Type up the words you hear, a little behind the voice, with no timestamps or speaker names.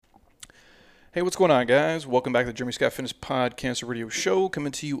Hey, what's going on, guys? Welcome back to the Jeremy Scott Fitness Podcast Radio Show,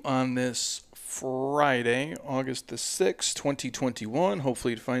 coming to you on this Friday, August the 6th, 2021.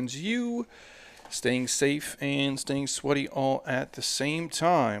 Hopefully, it finds you staying safe and staying sweaty all at the same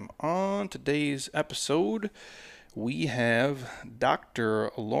time. On today's episode, we have Dr.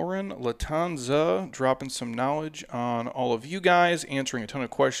 Lauren Latanza dropping some knowledge on all of you guys, answering a ton of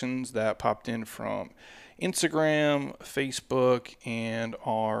questions that popped in from Instagram, Facebook, and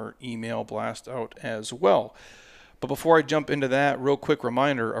our email blast out as well. But before I jump into that, real quick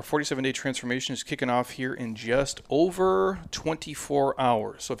reminder, our 47-day transformation is kicking off here in just over 24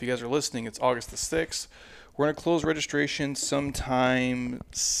 hours. So if you guys are listening, it's August the 6th. We're going to close registration sometime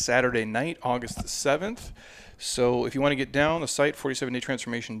Saturday night, August the 7th. So if you want to get down, the site,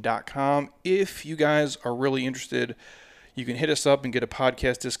 47daytransformation.com. If you guys are really interested, you can hit us up and get a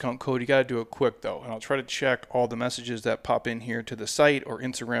podcast discount code. You got to do it quick, though. And I'll try to check all the messages that pop in here to the site or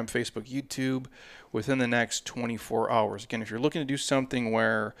Instagram, Facebook, YouTube within the next 24 hours. Again, if you're looking to do something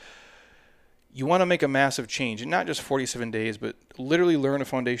where you want to make a massive change, and not just 47 days, but literally learn a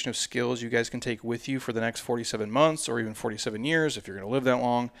foundation of skills you guys can take with you for the next 47 months or even 47 years if you're going to live that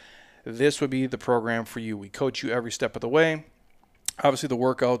long, this would be the program for you. We coach you every step of the way. Obviously, the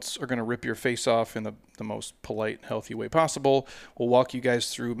workouts are going to rip your face off in the most polite, healthy way possible. We'll walk you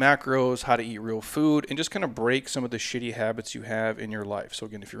guys through macros, how to eat real food, and just kind of break some of the shitty habits you have in your life. So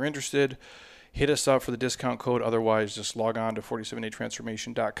again, if you're interested, hit us up for the discount code. Otherwise, just log on to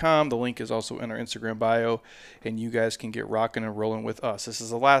 47daytransformation.com. The link is also in our Instagram bio, and you guys can get rocking and rolling with us. This is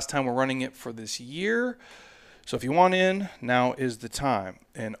the last time we're running it for this year. So if you want in, now is the time.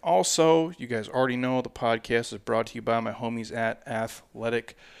 And also, you guys already know the podcast is brought to you by my homies at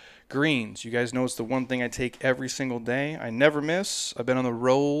Athletic Greens. You guys know it's the one thing I take every single day. I never miss. I've been on the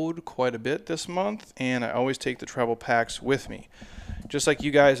road quite a bit this month, and I always take the travel packs with me. Just like you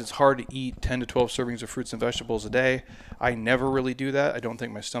guys, it's hard to eat 10 to 12 servings of fruits and vegetables a day. I never really do that. I don't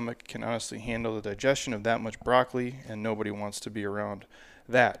think my stomach can honestly handle the digestion of that much broccoli, and nobody wants to be around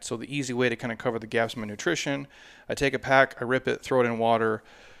that. So the easy way to kind of cover the gaps in my nutrition, I take a pack, I rip it, throw it in water,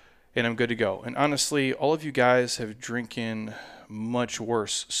 and I'm good to go. And honestly, all of you guys have drinking much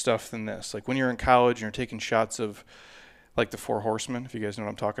worse stuff than this. Like when you're in college and you're taking shots of like the Four Horsemen, if you guys know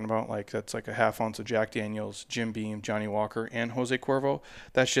what I'm talking about, like that's like a half ounce of Jack Daniels, Jim Beam, Johnny Walker, and Jose Cuervo.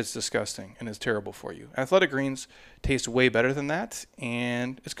 That shit's disgusting and is terrible for you. Athletic Greens taste way better than that,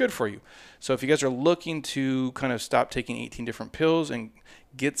 and it's good for you. So if you guys are looking to kind of stop taking 18 different pills and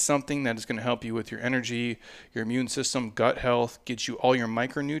get something that is going to help you with your energy, your immune system, gut health, get you all your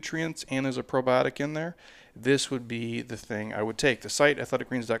micronutrients, and there's a probiotic in there, this would be the thing I would take. The site,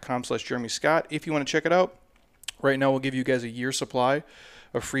 athleticgreens.com/Jeremy Scott. If you want to check it out, right now we'll give you guys a year's supply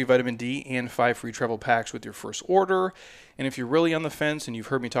of free vitamin D and 5 free travel packs with your first order. And if you're really on the fence and you've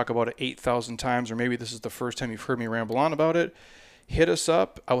heard me talk about it 8,000 times, or maybe this is the first time you've heard me ramble on about it, hit us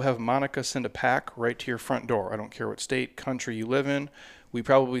up. I will have Monica send a pack right to your front door. I don't care what state, country you live in. We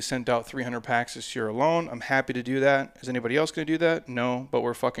probably sent out 300 packs this year alone. I'm happy to do that. Is anybody else going to do that? No, but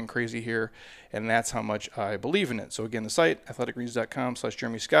we're fucking crazy here, and that's how much I believe in it. So again, the site,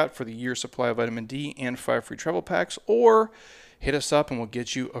 athleticgreens.com/Jeremy Scott for the year's supply of vitamin D and 5 free travel packs, or hit us up and we'll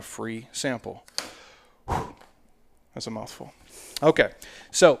get you a free sample. Whew. That's a mouthful. Okay,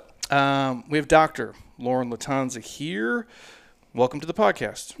 so we have Dr. Lauren Latanza here. Welcome to the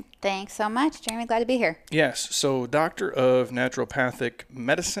podcast. Thanks so much, Jeremy. Glad to be here. Yes, so doctor of naturopathic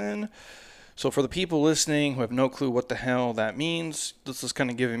medicine. So for the people listening who have no clue what the hell that means, let's just kind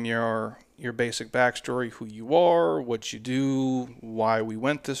of give them your basic backstory, who you are, what you do, why we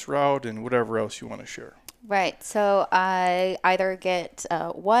went this route, and whatever else you want to share. Right. So I either get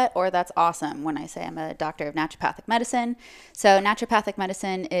what or that's awesome when I say I'm a doctor of naturopathic medicine. So naturopathic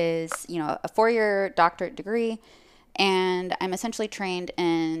medicine is, a 4-year doctorate degree. And I'm essentially trained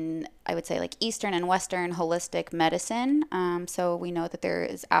in, I would say, like Eastern and Western holistic medicine. So we know that there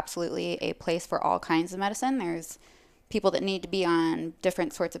is absolutely a place for all kinds of medicine. There's people that need to be on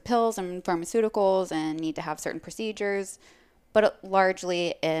different sorts of pills and pharmaceuticals and need to have certain procedures. But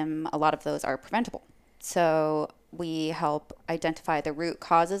largely, a lot of those are preventable. So we help identify the root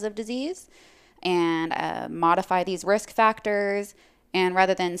causes of disease and modify these risk factors. And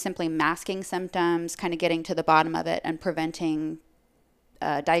rather than simply masking symptoms, kind of getting to the bottom of it and preventing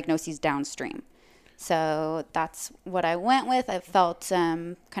diagnoses downstream. So that's what I went with. I felt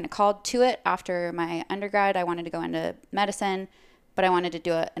kind of called to it after my undergrad. I wanted to go into medicine, but I wanted to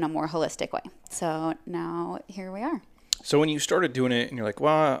do it in a more holistic way. So now here we are. So when you started doing it and you're like,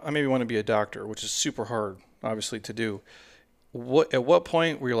 well, I maybe want to be a doctor, which is super hard, obviously, to do. At what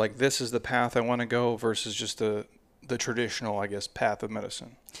point were you like, this is the path I want to go versus just the the traditional, I guess, path of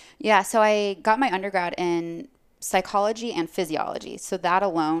medicine? Yeah, so I got my undergrad in psychology and physiology. So that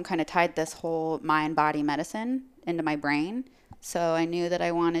alone kind of tied this whole mind body medicine into my brain. So I knew that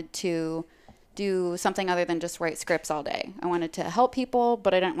I wanted to do something other than just write scripts all day. I wanted to help people,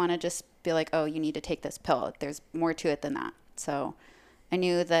 but I didn't want to just be like, oh, you need to take this pill. There's more to it than that. So I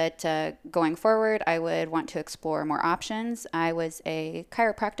knew that going forward, I would want to explore more options. I was a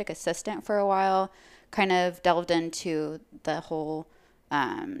chiropractic assistant for a while, kind of delved into the whole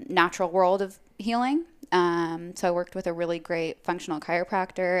natural world of healing. So I worked with a really great functional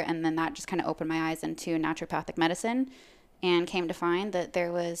chiropractor, and then that just kind of opened my eyes into naturopathic medicine, and came to find that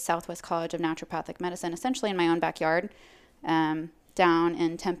there was Southwest College of Naturopathic Medicine essentially in my own backyard, down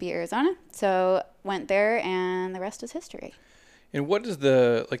in Tempe, Arizona. So went there, and the rest is history. And what is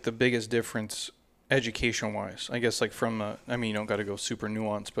the biggest difference education wise? I guess like from I mean, you don't got to go super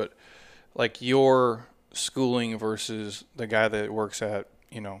nuanced, but like your schooling versus the guy that works at,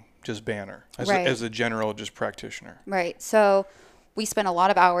 just Banner as a general just practitioner. Right. So we spend a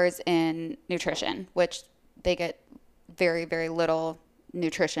lot of hours in nutrition, which they get very, very little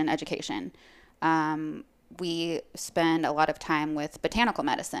nutrition education. We spend a lot of time with botanical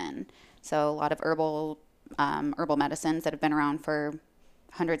medicine. So a lot of herbal medicines that have been around for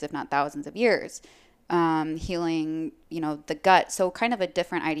hundreds, if not thousands of years, healing, the gut. So kind of a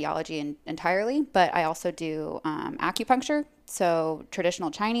different ideology entirely, but I also do acupuncture. So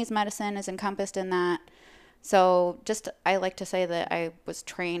traditional Chinese medicine is encompassed in that. So I like to say that I was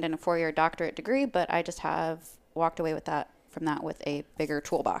trained in a 4-year doctorate degree, but I just have walked away with a bigger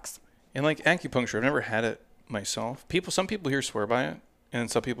toolbox. And like acupuncture, I've never had it myself. Some people here swear by it,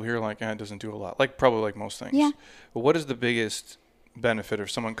 and some people here are like, it doesn't do a lot. Like probably like most things. Yeah. But what is the biggest benefit if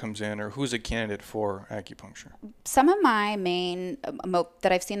someone comes in, or who's a candidate for acupuncture? Some of my main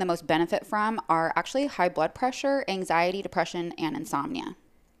that I've seen the most benefit from are actually high blood pressure, anxiety, depression, and insomnia.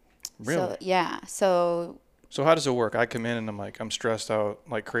 Really? So, yeah. So how does it work? I come in and I'm stressed out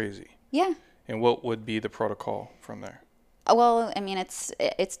like crazy. Yeah. And what would be the protocol from there? Well, I mean, it's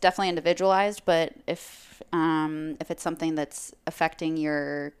definitely individualized, but if it's something that's affecting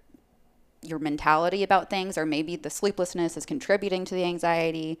your mentality about things, or maybe the sleeplessness is contributing to the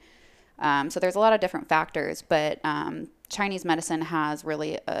anxiety. So there's a lot of different factors, but Chinese medicine has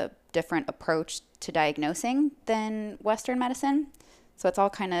really a different approach to diagnosing than Western medicine. So it's all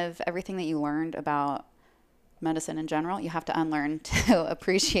kind of everything that you learned about medicine in general, you have to unlearn to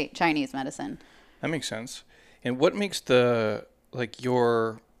appreciate Chinese medicine. That makes sense. And what makes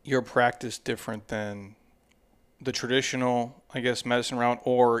your practice different than the traditional, I guess, medicine route,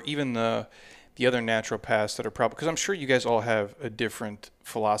 or even the other naturopaths that are probably, because I'm sure you guys all have a different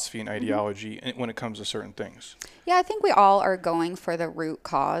philosophy and ideology when it comes to certain things. Yeah, I think we all are going for the root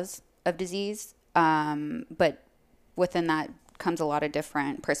cause of disease, but within that comes a lot of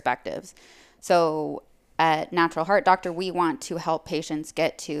different perspectives. So at Natural Heart Doctor, we want to help patients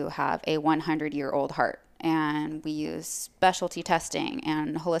get to have a 100-year-old heart. And we use specialty testing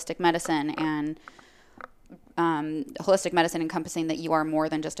and holistic medicine, and holistic medicine encompassing that you are more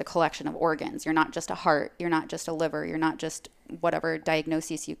than just a collection of organs. You're not just a heart. You're not just a liver. You're not just whatever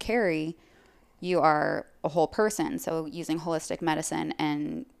diagnosis you carry. You are a whole person. So using holistic medicine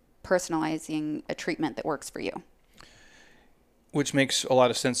and personalizing a treatment that works for you. Which makes a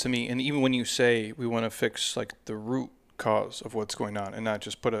lot of sense to me. And even when you say we want to fix like the root cause of what's going on and not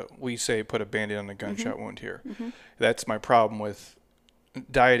just put a Band-Aid on a gunshot wound here. Mm-hmm. That's my problem with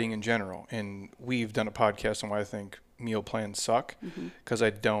dieting in general. And we've done a podcast on why I think meal plans suck, because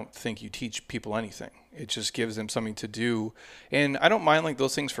I don't think you teach people anything. It just gives them something to do. And I don't mind like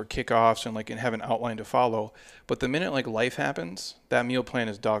those things for kickoffs and have an outline to follow. But the minute like life happens, that meal plan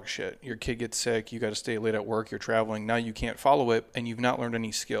is dog shit. Your kid gets sick, you got to stay late at work, you're traveling, now you can't follow it, and you've not learned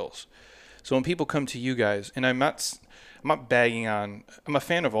any skills. So when people come to you guys, and I'm not bagging on, I'm a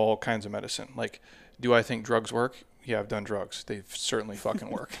fan of all kinds of medicine. Like, do I think drugs work? Yeah, I've done drugs. They certainly fucking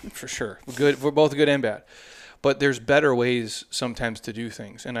work, for sure. We're both good and bad. But there's better ways sometimes to do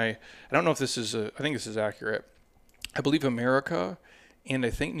things. And I don't know if this is, I think this is accurate. I believe America and I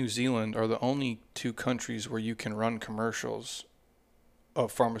think New Zealand are the only two countries where you can run commercials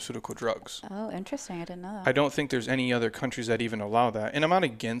of pharmaceutical drugs. Oh, interesting. I didn't know that. I don't think there's any other countries that even allow that. And I'm not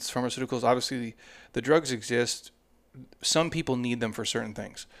against pharmaceuticals. Obviously, the drugs exist. Some people need them for certain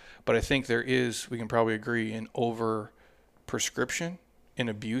things. But I think there is, we can probably agree, an over prescription and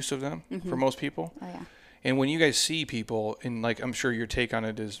abuse of them for most people. Oh, yeah. And when you guys see people, and I'm sure your take on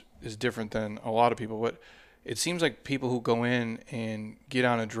it is different than a lot of people, but it seems like people who go in and get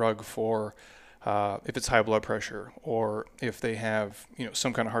on a drug for, if it's high blood pressure or if they have,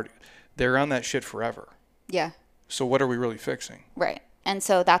 some kind of heart, they're on that shit forever. Yeah. So what are we really fixing? Right. And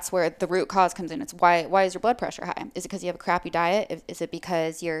so that's where the root cause comes in. It's why is your blood pressure high? Is it because you have a crappy diet? Is it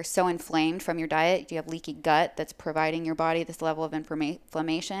because you're so inflamed from your diet? Do you have leaky gut that's providing your body this level of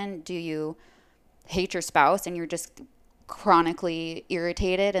inflammation? Do you hate your spouse and you're just chronically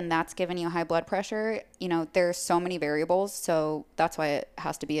irritated and that's giving you high blood pressure? You know, there's so many variables. So that's why it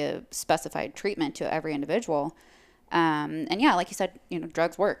has to be a specified treatment to every individual. And yeah, like you said, you know,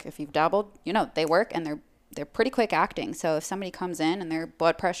 drugs work. If you've dabbled, you know, they work and they're pretty quick acting. So if somebody comes in and their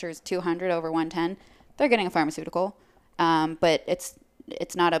blood pressure is 200 over 110, they're getting a pharmaceutical. But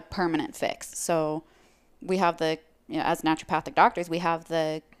it's not a permanent fix. So we have as naturopathic doctors, we have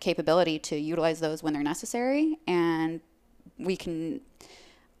the capability to utilize those when they're necessary. And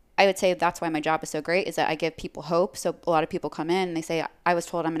I would say that's why my job is so great, is that I give people hope. So a lot of people come in and they say, I was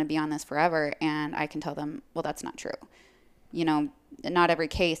told I'm going to be on this forever. And I can tell them, well, that's not true. You know, not every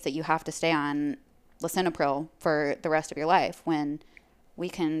case that you have to stay on lisinopril for the rest of your life, when we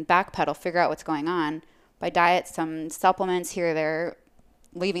can backpedal, figure out what's going on by diet, some supplements here or there,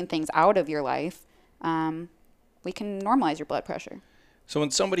 leaving things out of your life. We can normalize your blood pressure. So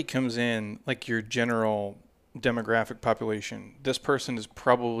when somebody comes in, like your general demographic population, this person is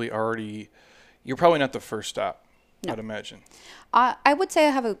probably you're probably not the first stop, No. I'd imagine. I would say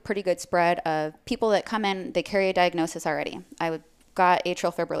I have a pretty good spread of people that come in, they carry a diagnosis already. I've got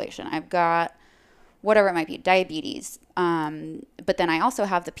atrial fibrillation. I've got whatever it might be, diabetes. But then I also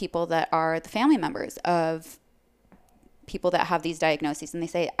have the people that are the family members of people that have these diagnoses. And they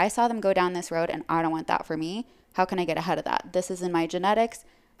say, I saw them go down this road and I don't want that for me. How can I get ahead of that? This is in my genetics.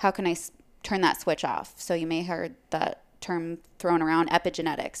 How can I turn that switch off? So you may have heard that term thrown around,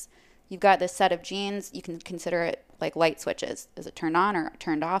 epigenetics. You've got this set of genes. You can consider it like light switches. Is it turned on or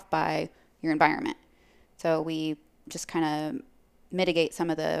turned off by your environment? So we just kind of mitigate some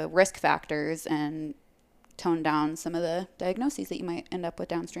of the risk factors and tone down some of the diagnoses that you might end up with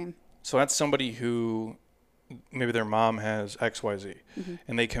downstream. So that's somebody who maybe their mom has XYZ,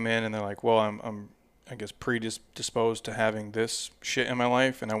 and they come in and they're like, well, I'm I guess predisposed to having this shit in my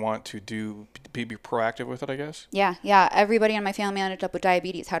life, and I want to be proactive with it, I guess. Yeah. Everybody in my family ended up with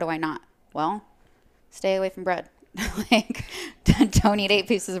diabetes. How do I not? Well, stay away from bread. Like, don't eat 8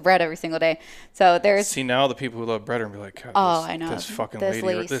 pieces of bread every single day. So there's. See, now the people who love bread are gonna be like, God, I know. this fucking This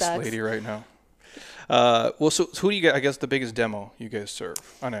lady right now. Well, so who do you get? I guess the biggest demo you guys serve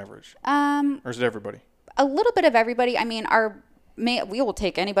on average, or is it everybody? A little bit of everybody. I mean, we will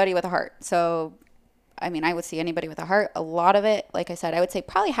take anybody with a heart. So, I mean, I would see anybody with a heart. A lot of it, like I said, I would say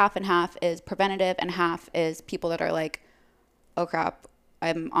probably half and half is preventative and half is people that are like, oh crap,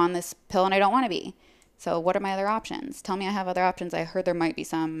 I'm on this pill and I don't want to be. So what are my other options? Tell me I have other options. I heard there might be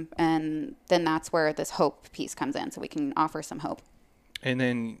some. And then that's where this hope piece comes in. So we can offer some hope. And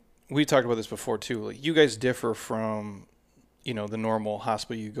then we talked about this before too. Like, you guys differ from, the normal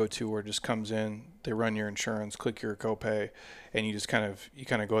hospital you go to where it just comes in, they run your insurance, click your copay, and you just kind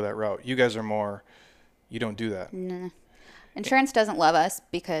of go that route. You guys are more, you don't do that. Nah. Insurance doesn't love us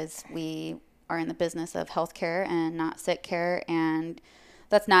because we are in the business of healthcare and not sick care. And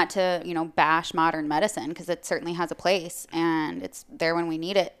that's not to, bash modern medicine, because it certainly has a place and it's there when we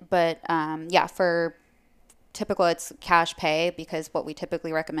need it. But for typical, it's cash pay, because what we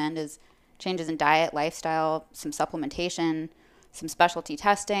typically recommend is changes in diet, lifestyle, some supplementation, some specialty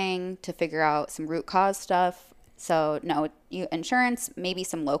testing to figure out some root cause stuff. So no, insurance, maybe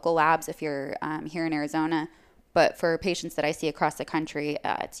some local labs if you're here in Arizona. But for patients that I see across the country,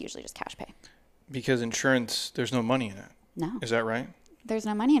 it's usually just cash pay. Because insurance, there's no money in it. No. Is that right? There's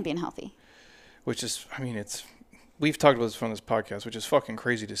no money in being healthy. Which is, we've talked about this on this podcast, which is fucking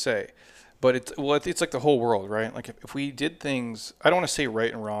crazy to say. But it's like the whole world, right? Like if we did things, I don't want to say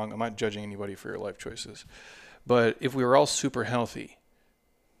right and wrong. I'm not judging anybody for your life choices. But if we were all super healthy,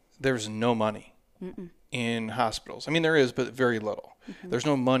 there's no money in hospitals. I mean, there is, but very little. There's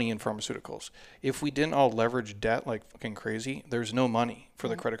no money in pharmaceuticals. If we didn't all leverage debt like fucking crazy, there's no money for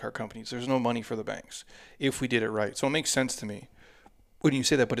the credit card companies. There's no money for the banks if we did it right. So it makes sense to me when you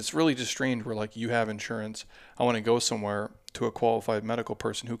say that, but it's really just strange where, like, you have insurance. I want to go somewhere to a qualified medical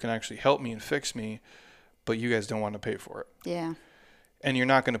person who can actually help me and fix me, but you guys don't want to pay for it. Yeah. And you're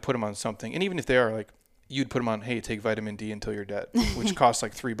not going to put them on something. And even if they are, like, you'd put them on, hey, take vitamin D until you're dead, which costs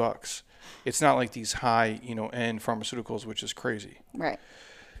like $3. It's not like these high, end pharmaceuticals, which is crazy. Right.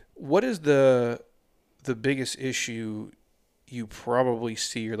 What is the biggest issue you probably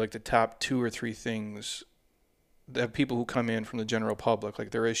see, or like the top 2 or 3 things that people who come in from the general public,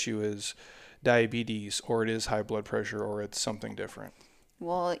 like their issue is diabetes, or it is high blood pressure, or it's something different?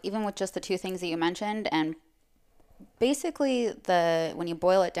 Well, even with just the 2 things that you mentioned, and basically when you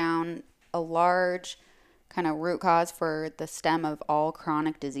boil it down, a large kind of root cause for the stem of all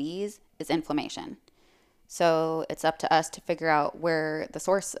chronic disease is inflammation. So it's up to us to figure out where the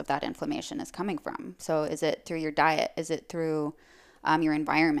source of that inflammation is coming from. So is it through your diet? Is it through your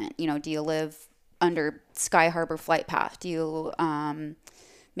environment? You know, do you live under Sky Harbor flight path? Do you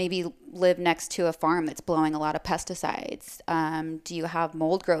maybe live next to a farm that's blowing a lot of pesticides? Do you have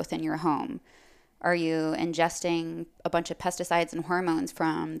mold growth in your home? Are you ingesting a bunch of pesticides and hormones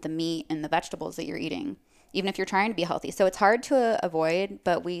from the meat and the vegetables that you're eating, even if you're trying to be healthy? So it's hard to avoid,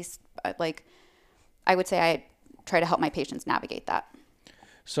 but I would say I try to help my patients navigate that.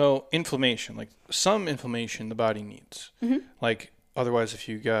 So inflammation, like some inflammation the body needs. Like otherwise, if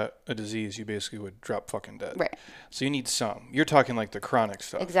you got a disease, you basically would drop fucking dead. Right. So you need some. You're talking like the chronic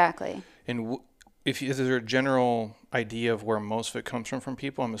stuff. Exactly. And is there a general idea of where most of it comes from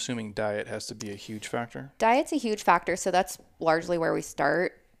people? I'm assuming diet has to be a huge factor. Diet's a huge factor. So that's largely where we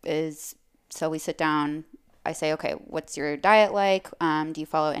start so we sit down. I say, okay, what's your diet like? Do you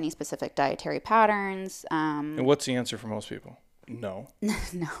follow any specific dietary patterns? And what's the answer for most people? No.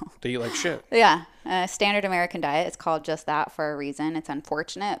 No. They eat like shit. Yeah. A standard American diet. It's called just that for a reason. It's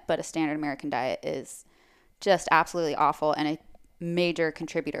unfortunate, but a standard American diet is just absolutely awful and a major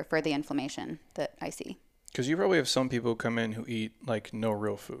contributor for the inflammation that I see. Because you probably have some people come in who eat like no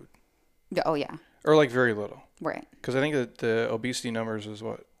real food. Oh, yeah. Or like very little. Right. Because I think that the obesity numbers is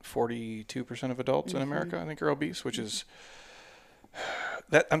what, 42% of adults in America, I think, are obese, which is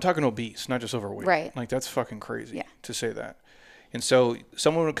that I'm talking obese, not just overweight. Right. Like that's fucking crazy Yeah. to say that. And so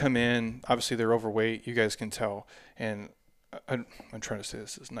someone would come in, obviously they're overweight, you guys can tell. And I'm trying to say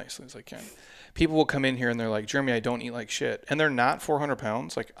this as nicely as I can. People will come in here and they're like, Jeremy, I don't eat like shit. And they're not 400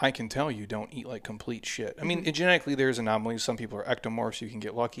 pounds. Like, I can tell you don't eat like complete shit. I mean, genetically, there's anomalies. Some people are ectomorphs. You can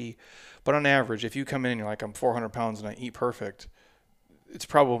get lucky. But on average, if you come in and you're like, I'm 400 pounds and I eat perfect, it's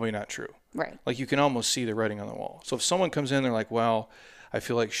probably not true. Right. Like, you can almost see the writing on the wall. So if someone comes in, they're like, well, I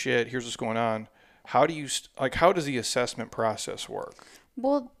feel like shit. Here's what's going on. How does the assessment process work?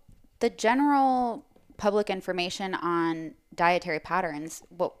 Well, the general public information on dietary patterns,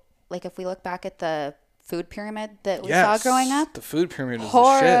 like if we look back at the food pyramid that we saw growing up, the food pyramid is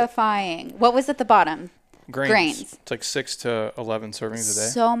horrifying. The shit. What was at the bottom? Grains. It's like 6 to 11 servings a day.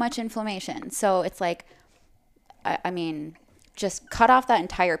 So much inflammation. So it's like, I mean, just cut off that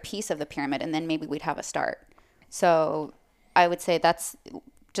entire piece of the pyramid and then maybe we'd have a start. So I would say that's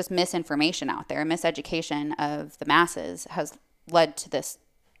just misinformation out there. Miseducation of the masses has led to this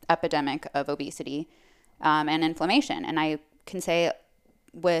epidemic of obesity and inflammation. And I can say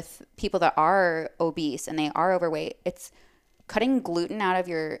with people that are obese and they are overweight, it's cutting gluten out of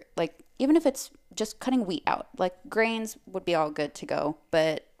your, like, even if it's just cutting wheat out, like grains would be all good to go.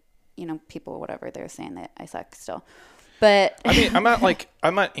 But, you know, people, whatever, they're saying that I suck still. But I mean,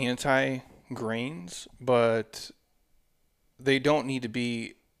 I'm not anti grains, but they don't need to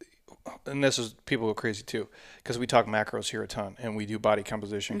be, and this is, people go crazy too, because we talk macros here a ton and we do body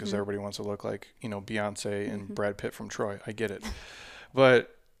composition because everybody wants to look like, you know, Beyonce and Brad Pitt from Troy. I get it.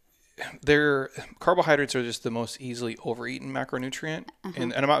 But carbohydrates are just the most easily overeaten macronutrient.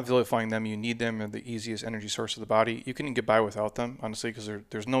 And I'm not vilifying them. You need them. They're the easiest energy source of the body. You can get by without them, honestly, because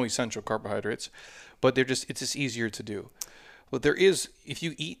there's no essential carbohydrates, but it's just easier to do. But there is, if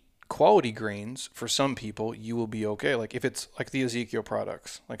you eat quality grains, for some people, you will be okay. Like if it's like the Ezekiel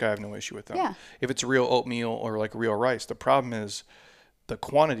products, like I have no issue with them. Yeah. If it's real oatmeal or like real rice, the problem is the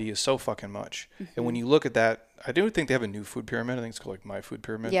quantity is so fucking much. And when you look at that, I do think they have a new food pyramid. I think it's called like My Food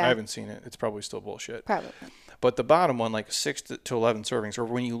Pyramid. Yeah. I haven't seen it. It's probably still bullshit. probably. But the bottom one, like 6 to 11 servings, or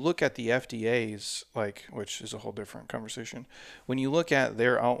when you look at the FDA's, like, which is a whole different conversation, when you look at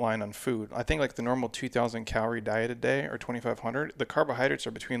their outline on food, I think like the normal 2,000 calorie diet a day or 2,500, the carbohydrates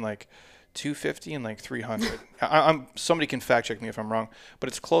are between like 250 and like 300. Somebody can fact check me if I'm wrong, but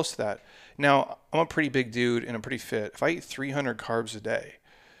it's close to that. Now, I'm a pretty big dude and I'm pretty fit. If I eat 300 carbs a day,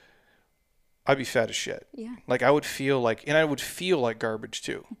 I'd be fat as shit. Yeah. Like I would feel like garbage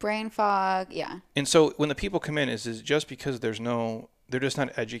too. Brain fog. Yeah. And so when the people come in, is it just because they're just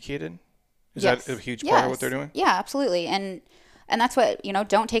not educated? Is that a huge part of what they're doing? Yeah, absolutely. And that's what, you know,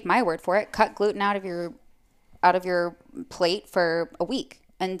 don't take my word for it. Cut gluten out of your plate for a week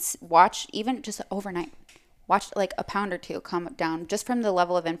and watch, even just overnight, watch like a pound or two come down just from the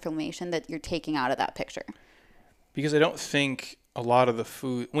level of inflammation that you're taking out of that picture. Because I don't think a lot of the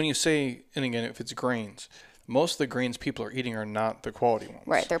food, when you say, and again, if it's grains, most of the grains people are eating are not the quality ones.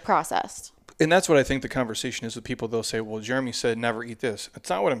 Right. They're processed. And that's what I think the conversation is with people. They'll say, well, Jeremy said never eat this. It's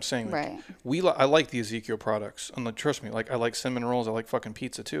not what I'm saying. Like, right. I like the Ezekiel products. And trust me, like I like cinnamon rolls. I like fucking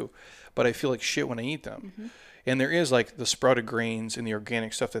pizza too. But I feel like shit when I eat them. And there is like the sprouted grains and the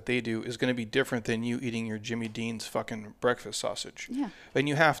organic stuff that they do is going to be different than you eating your Jimmy Dean's fucking breakfast sausage. Yeah. And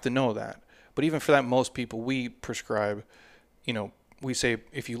you have to know that. But even for that, most people, we prescribe, you know, we say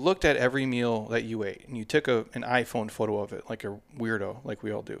if you looked at every meal that you ate and you took an iPhone photo of it, like a weirdo, like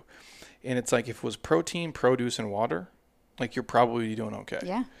we all do, and it's like if it was protein, produce, and water, like you're probably doing okay.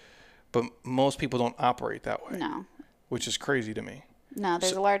 Yeah. But most people don't operate that way. No. Which is crazy to me. No,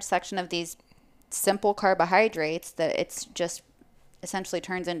 there's a large section of these simple carbohydrates that it's just essentially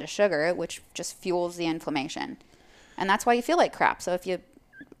turns into sugar, which just fuels the inflammation. And that's why you feel like crap. So if you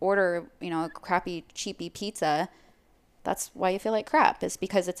order, you know, a crappy, cheapy pizza, that's why you feel like crap. It's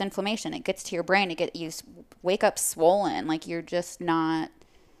because it's inflammation. It gets to your brain. You wake up swollen. Like you're not,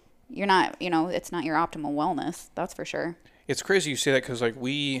 you know, it's not your optimal wellness. That's for sure. It's crazy you say that because like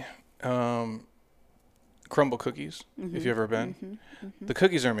we crumble cookies, if you've ever been. The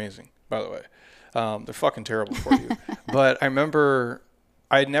cookies are amazing, by the way. They're fucking terrible for you. But I remember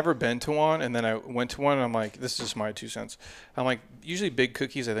I had never been to one, and then I went to one, and I'm like, this is just my 2 cents. I'm like, usually big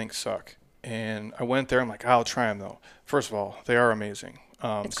cookies I think suck. And I went there, I'm like, I'll try them though. First of all, they are amazing.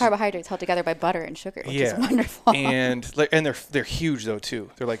 It's carbohydrates held together by butter and sugar, which is wonderful. And they're huge though too.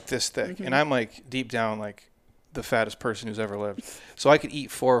 They're like this thick. And I'm like deep down like the fattest person who's ever lived. So I could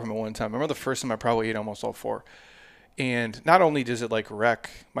eat 4 of them at one time. I remember the first time I probably ate almost all 4. And not only does it like wreck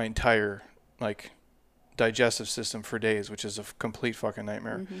my entire like digestive system for days, which is a complete fucking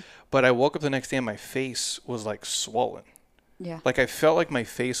nightmare, but I woke up the next day and my face was like swollen. Yeah. Like I felt like my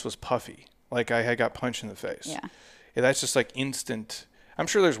face was puffy. Like I had got punched in the face. Yeah. And that's just like instant. I'm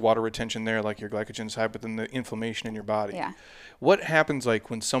sure there's water retention there, like your glycogen's high, but then the inflammation in your body. Yeah. What happens like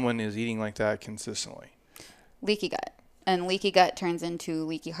when someone is eating like that consistently? Leaky gut. And leaky gut turns into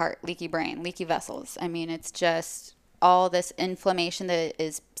leaky heart, leaky brain, leaky vessels. I mean, it's just all this inflammation that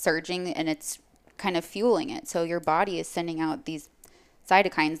is surging and it's kind of fueling it. So your body is sending out these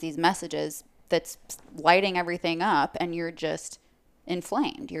cytokines, these messages that's lighting everything up, and you're just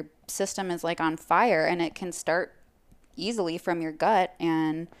inflamed. Your system is like on fire, and it can start easily from your gut.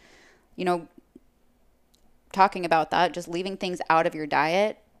 And, you know, talking about that, just leaving things out of your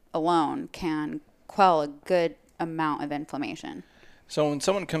diet alone can quell a good amount of inflammation. So when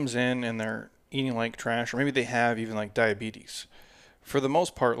someone comes in and they're eating like trash, or maybe they have even like diabetes, for the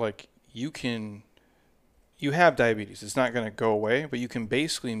most part, like you have diabetes. It's not going to go away, but you can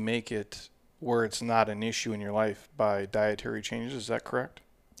basically make it where it's not an issue in your life by dietary changes. Is that correct?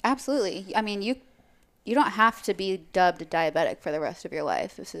 Absolutely. I mean, you don't have to be dubbed diabetic for the rest of your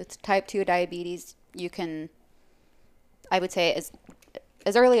life. If it's type 2 diabetes, you can, I would say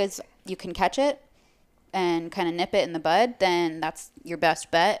as early as you can catch it and kind of nip it in the bud, then that's your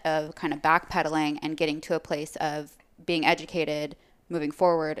best bet of kind of backpedaling and getting to a place of being educated, moving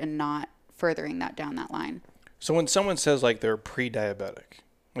forward, and not furthering that down that line. So when someone says like they're pre-diabetic,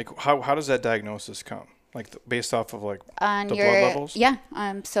 like how does that diagnosis come? Like based off of like On the your blood levels? Yeah.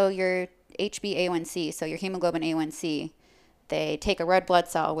 So your HbA1c, so your hemoglobin A1c, they take a red blood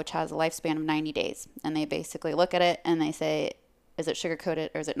cell, which has a lifespan of 90 days, and they basically look at it and they say, is it sugar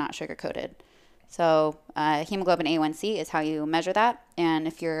coated or is it not sugar coated? So hemoglobin A1c is how you measure that. And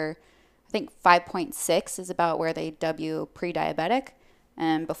if you're, I think 5.6 is about where they dub you pre-diabetic.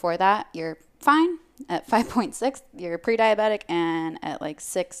 And before that, you're fine. At 5.6, you're pre-diabetic. And at like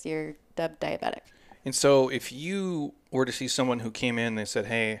 6, you're dubbed diabetic. And so if you were to see someone who came in, they said,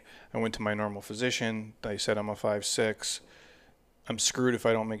 hey, I went to my normal physician. They said I'm a 5'6". I'm screwed if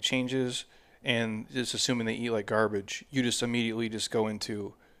I don't make changes. And just assuming they eat like garbage, you just immediately just go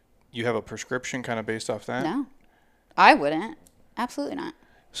into, you have a prescription kind of based off that? No, I wouldn't. Absolutely not.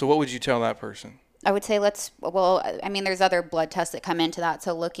 So what would you tell that person? I would say I mean, there's other blood tests that come into that.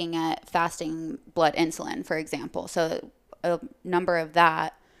 So looking at fasting blood insulin, for example. So a number of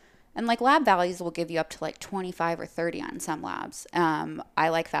that. And like lab values will give you up to like 25 or 30 on some labs. I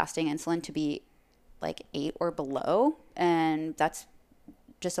like fasting insulin to be like 8 or below. And that's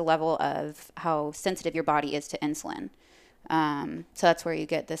just a level of how sensitive your body is to insulin. So that's where you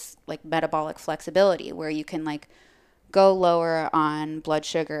get this like metabolic flexibility where you can like go lower on blood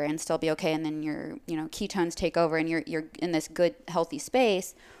sugar and still be okay. And then your, ketones take over and you're in this good, healthy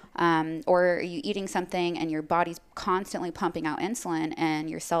space. Or are you eating something and your body's constantly pumping out insulin and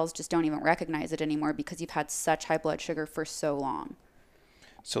your cells just don't even recognize it anymore because you've had such high blood sugar for so long.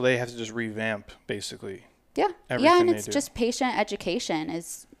 So they have to just revamp basically. Yeah. Everything And they it's do. just patient education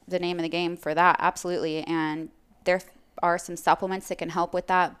is the name of the game for that. Absolutely. And there are some supplements that can help with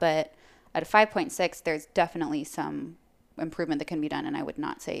that, but at a 5.6, there's definitely some improvement that can be done. And I would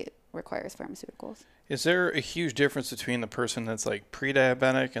not say requires pharmaceuticals. Is there a huge difference between the person that's like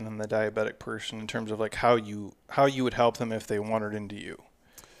pre-diabetic and then the diabetic person in terms of like how you would help them if they wandered into you?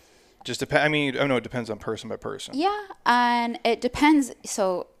 Just depend. I mean, I know it depends on person by person. Yeah, and it depends.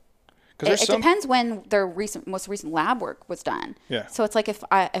 So it depends when their most recent lab work was done. Yeah. So it's like if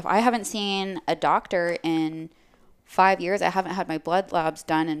I haven't seen a doctor in 5 years, I haven't had my blood labs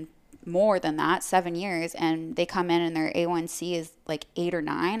done in more than that, 7 years, and they come in and their A1C is like 8 or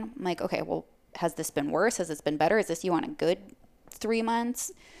 9. I'm like, okay, well, has this been worse? Has this been better? Is this you on a good 3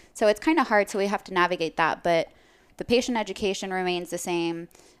 months? So it's kind of hard. So we have to navigate that. But the patient education remains the same.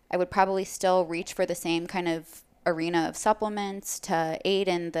 I would probably still reach for the same kind of arena of supplements to aid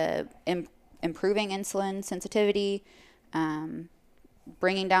in the improving insulin sensitivity,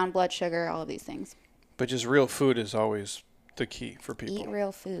 bringing down blood sugar, all of these things. But just real food is always the key for people. Eat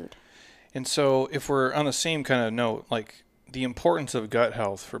real food. And so if we're on the same kind of note, like the importance of gut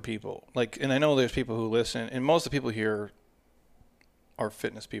health for people, like, and I know there's people who listen, and most of the people here are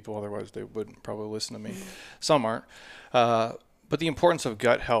fitness people, otherwise they wouldn't probably listen to me. Some aren't. But the importance of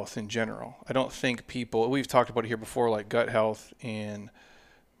gut health in general, I don't think people, we've talked about it here before, like gut health and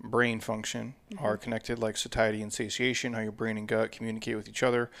brain function are connected, like satiety and satiation, how your brain and gut communicate with each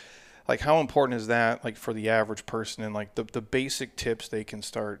other. Like how important is that, like for the average person, and like the basic tips they can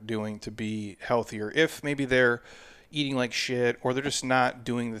start doing to be healthier if maybe they're eating like shit or they're just not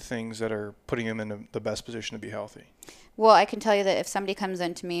doing the things that are putting them in the best position to be healthy? Well, I can tell you that if somebody comes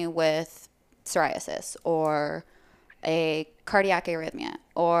into me with psoriasis or a cardiac arrhythmia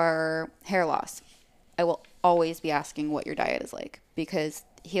or hair loss, I will always be asking what your diet is like, because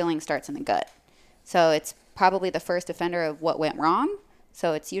healing starts in the gut. So it's probably the first offender of what went wrong.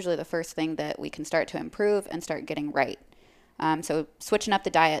 So it's usually the first thing that we can start to improve and start getting right. So switching up the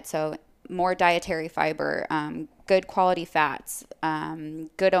diet, so more dietary fiber, good quality fats,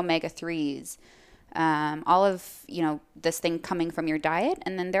 good omega-3s, all of, this thing coming from your diet.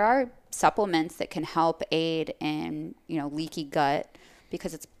 And then there are supplements that can help aid in, leaky gut,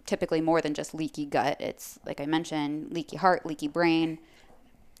 because it's typically more than just leaky gut. It's, like I mentioned, leaky heart, leaky brain.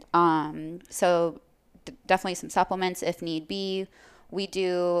 So definitely some supplements if need be. We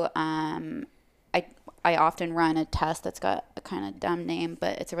do, I often run a test that's got a kind of dumb name,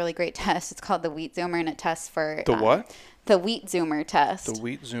 but it's a really great test. It's called the Wheat Zoomer, and it tests for... The what? The Wheat Zoomer test. The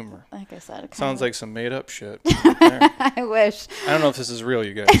Wheat Zoomer. Like I said. Sounds like some made up shit. I wish. I don't know if this is real,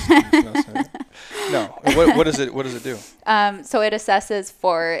 you guys. No. What does it do? So it assesses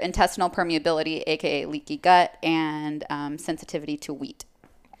for intestinal permeability, aka leaky gut, and sensitivity to wheat.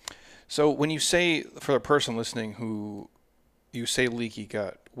 So when you say, for the person listening who you say leaky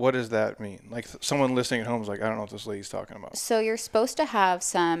gut, what does that mean? Like someone listening at home is like, I don't know what this lady's talking about. So you're supposed to have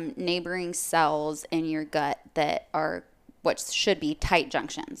some neighboring cells in your gut that are what should be tight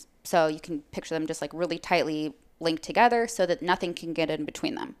junctions. So you can picture them just like really tightly linked together so that nothing can get in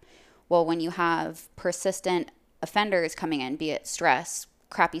between them. Well, when you have persistent offenders coming in, be it stress,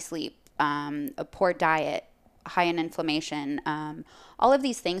 crappy sleep, a poor diet, high in inflammation, all of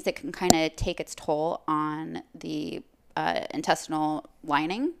these things that can kind of take its toll on the intestinal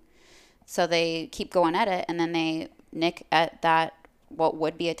lining. So they keep going at it, and then they nick at that, what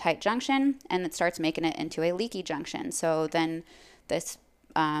would be a tight junction, and it starts making it into a leaky junction. So then this,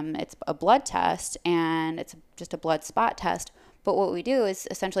 it's a blood test, and it's just a blood spot test. But what we do is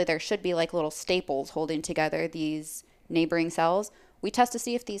essentially there should be like little staples holding together these neighboring cells. We test to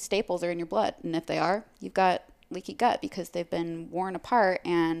see if these staples are in your blood, and if they are, you've got leaky gut because they've been worn apart.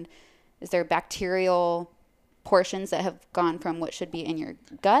 And is there bacterial portions that have gone from what should be in your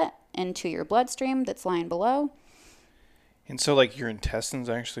gut into your bloodstream that's lying below? And so like your intestines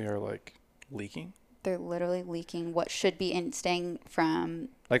actually are like leaking? They're literally leaking what should be staying from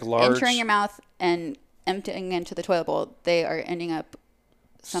like large entering your mouth and emptying into the toilet bowl. They are ending up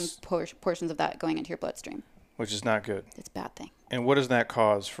some portions of that going into your bloodstream, which is not good. It's a bad thing. And what does that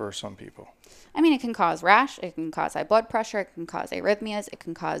cause for some people? I mean, it can cause rash, it can cause high blood pressure, it can cause arrhythmias, it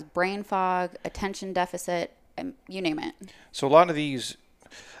can cause brain fog, attention deficit, you name it. So a lot of these,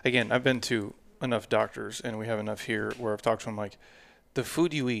 again, I've been to enough doctors, and we have enough here where I've talked to them, like, the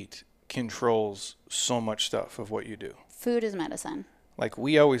food you eat controls so much stuff of what you do. Food is medicine. Like,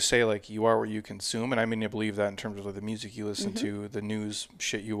 we always say, like, you are what you consume, and I mean to believe that in terms of like, the music you listen to, the news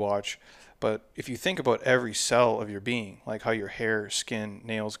shit you watch. But if you think about every cell of your being, like how your hair, skin,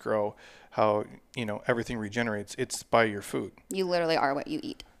 nails grow, how, everything regenerates, it's by your food. You literally are what you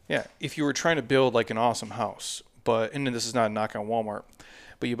eat. Yeah. If you were trying to build like an awesome house, and this is not a knock on Walmart,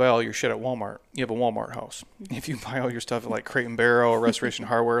 but you buy all your shit at Walmart, you have a Walmart house. If you buy all your stuff at like Crate and Barrel or Restoration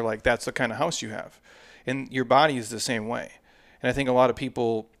Hardware, like that's the kind of house you have. And your body is the same way. And I think a lot of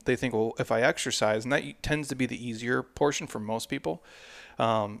people, they think, well, if I exercise, and that tends to be the easier portion for most people,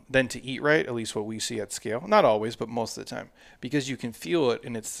 than to eat right, at least what we see at scale. Not always, but most of the time. Because you can feel it,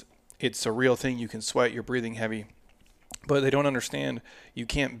 and it's a real thing. You can sweat, you're breathing heavy. But they don't understand you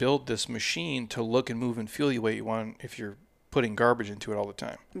can't build this machine to look and move and feel the way you want if you're putting garbage into it all the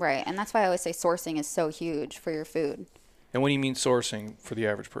time. Right. And that's why I always say sourcing is so huge for your food. And what do you mean sourcing for the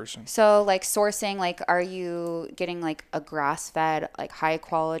average person? So like sourcing, like are you getting like a grass-fed, like high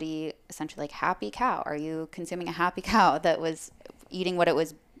quality, essentially like happy cow? Are you consuming a happy cow that was eating what it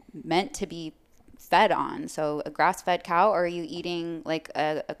was meant to be fed on? So a grass-fed cow, or are you eating like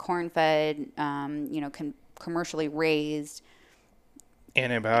a corn-fed, commercially raised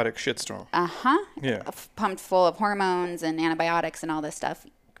Antibiotic shitstorm. Yeah. Pumped full of hormones and antibiotics and all this stuff?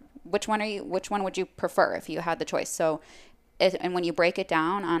 Which one would you prefer if you had the choice? So and when you break it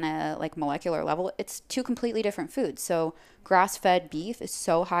down on a like molecular level, it's two completely different foods. So grass-fed beef is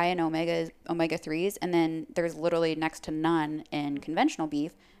so high in omega-3s, and then there's literally next to none in conventional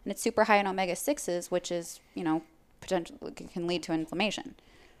beef, and it's super high in omega-6s, which is, potentially can lead to inflammation.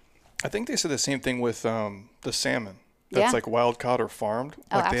 I think they said the same thing with the salmon. That's like wild caught or farmed.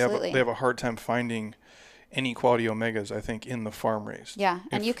 Like absolutely. They have a hard time finding any quality omegas, I think, in the farm raised. Yeah,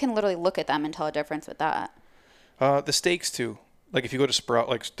 and you can literally look at them and tell a difference with that. The steaks too. Like if you go to Sprout,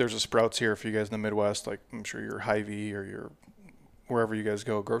 like there's a Sprouts here for you guys in the Midwest, like I'm sure you're Hy-Vee or you're wherever you guys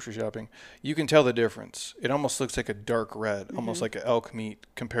go grocery shopping, you can tell the difference. It almost looks like a dark red, almost like an elk meat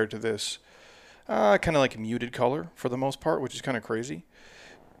compared to this kind of like a muted color for the most part, which is kind of crazy.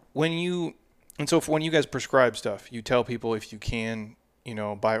 When you guys prescribe stuff, you tell people if you can,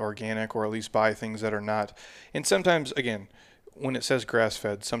 buy organic or at least buy things that are not. And sometimes, again, when it says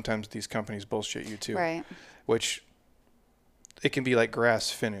grass-fed, sometimes these companies bullshit you too. Right. Which it can be like grass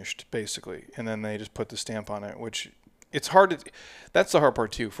finished, basically. And then they just put the stamp on it, which it's hard to, that's the hard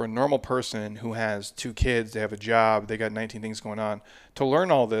part too. For a normal person who has 2 kids, they have a job, they got 19 things going on, to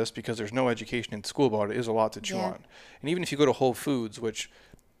learn all this because there's no education in school about it is a lot to chew on. And even if you go to Whole Foods, which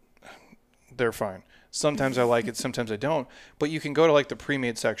they're fine. Sometimes I like it, sometimes I don't. But you can go to like the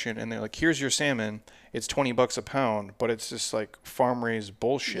pre-made section and they're like, here's your salmon. It's $20 a pound, but it's just like farm raised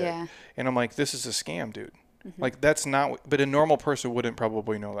bullshit. Yeah. And I'm like, this is a scam, dude. Like that's not, but a normal person wouldn't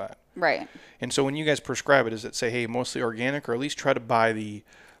probably know that. Right. And so when you guys prescribe it, does it say, hey, mostly organic, or at least try to buy the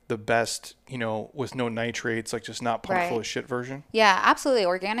best, with no nitrates, like just not pumped full of shit version? Yeah, absolutely.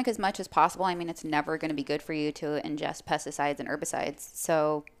 Organic as much as possible. I mean, it's never going to be good for you to ingest pesticides and herbicides.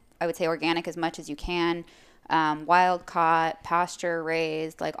 So I would say organic as much as you can. Wild caught, pasture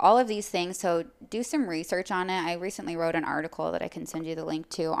raised, like all of these things. So do some research on it. I recently wrote an article that I can send you the link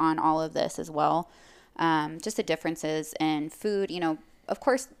to on all of this as well. Just the differences in food, of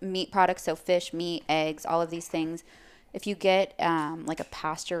course, meat products. So fish, meat, eggs, all of these things. If you get like a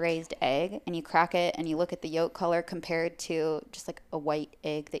pasture-raised egg and you crack it and you look at the yolk color compared to just like a white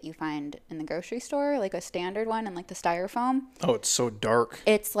egg that you find in the grocery store, like a standard one and like the styrofoam. Oh, it's so dark.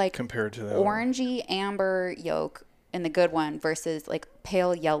 It's like compared to the orangey amber yolk in the good one versus like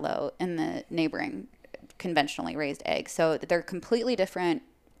pale yellow in the neighboring conventionally raised egg. So they're completely different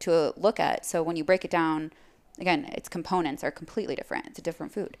to look at. So when you break it down, again, its components are completely different. It's a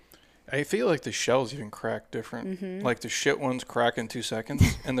different food. I feel like the shells even crack different. Like the shit ones crack in 2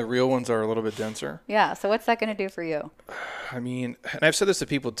 seconds and the real ones are a little bit denser. Yeah. So what's that going to do for you? I mean, and I've said this to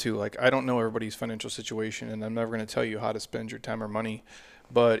people too, like I don't know everybody's financial situation and I'm never going to tell you how to spend your time or money.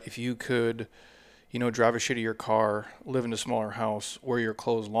 But if you could, drive a shittier car, live in a smaller house, wear your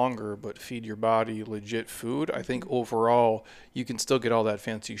clothes longer, but feed your body legit food, I think overall you can still get all that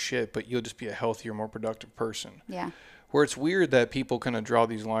fancy shit, but you'll just be a healthier, more productive person. Yeah. Where it's weird that people kind of draw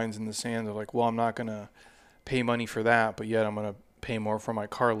these lines in the sand. They're like, well, I'm not going to pay money for that, but yet I'm going to pay more for my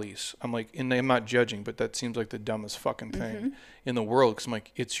car lease. I'm like, and I'm not judging, but that seems like the dumbest fucking thing in the world. Because I'm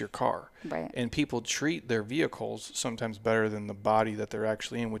like, it's your car. Right. And people treat their vehicles sometimes better than the body that they're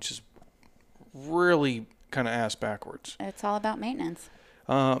actually in, which is really kind of ass backwards. It's all about maintenance.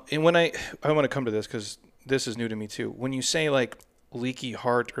 And when I want to come to this because this is new to me too. When you say like leaky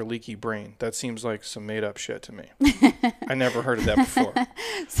heart or leaky brain, that seems like some made up shit to me. I never heard of that before.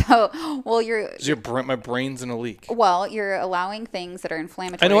 So, well, my brain's in a leak. Well, you're allowing things that are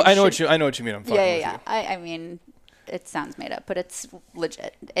inflammatory. I know what you mean. I'm fucking with you. I mean, it sounds made up, but it's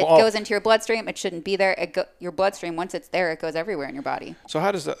legit. It goes into your bloodstream. It shouldn't be there. Your bloodstream, once it's there, it goes everywhere in your body. So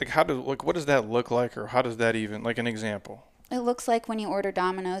how does that, what does that look like, or how does that even, like an example? It looks like when you order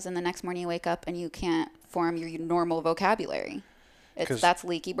Domino's and the next morning you wake up and you can't form your normal vocabulary. That's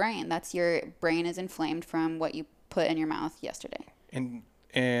leaky brain. That's your brain is inflamed from what you put in your mouth yesterday. And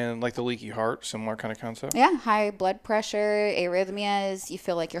And like the leaky heart, similar kind of concept. Yeah, high blood pressure, arrhythmias, you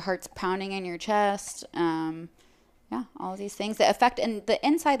feel like your heart's pounding in your chest. Yeah, all of these things that affect, and the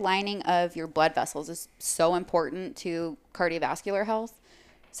inside lining of your blood vessels is so important to cardiovascular health.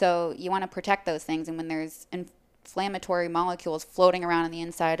 So you want to protect those things. And when there's inflammatory molecules floating around in the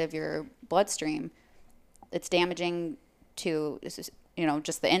inside of your bloodstream, it's damaging to,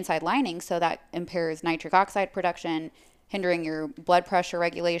 just the inside lining. So that impairs nitric oxide production, hindering your blood pressure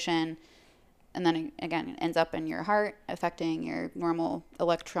regulation. And then again, it ends up in your heart, affecting your normal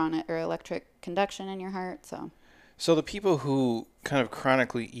electric conduction in your heart. So the people who kind of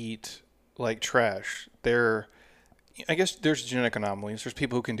chronically eat like trash, I guess there's genetic anomalies. There's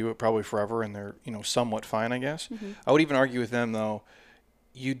people who can do it probably forever and they're, somewhat fine, I guess. Mm-hmm. I would even argue with them though,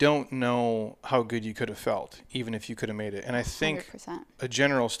 you don't know how good you could have felt, even if you could have made it. And I think 100%. A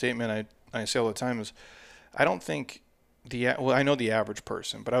general statement I say all the time is, I don't think I know the average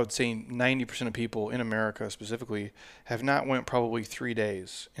person, but I would say 90% of people in America specifically have not went probably 3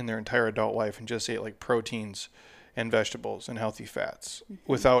 days in their entire adult life and just ate like proteins and vegetables and healthy fats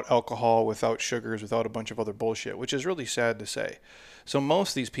without alcohol, without sugars, without a bunch of other bullshit, which is really sad to say. So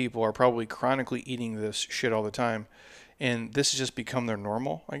most of these people are probably chronically eating this shit all the time. And this has just become their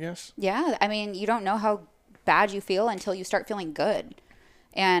normal, I guess. Yeah. I mean, you don't know how bad you feel until you start feeling good.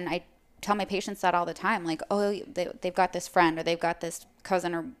 And I tell my patients that all the time, like, oh, they've got this friend or they've got this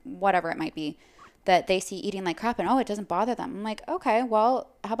cousin or whatever it might be that they see eating like crap and, oh, it doesn't bother them. I'm like, okay, well,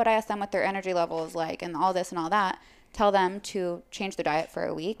 how about I ask them what their energy level is like and all this and all that. Tell them to change their diet for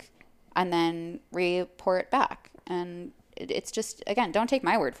a week and then report back. And it's just, again, don't take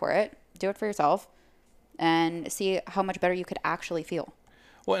my word for it. Do it for yourself and see how much better you could actually feel.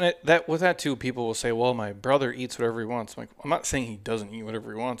 Well, and with that too, people will say, well, my brother eats whatever he wants. I'm like, I'm not saying he doesn't eat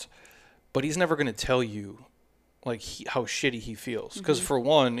whatever he wants, but he's never going to tell you like how shitty he feels. Because for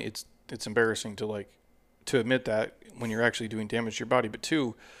one, it's embarrassing to admit that when you're actually doing damage to your body. But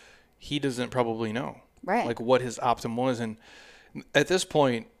two, he doesn't probably know like what his optimal is. And at this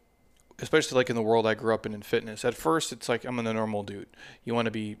point, especially like in the world I grew up in fitness, at first it's like I'm a normal dude. You want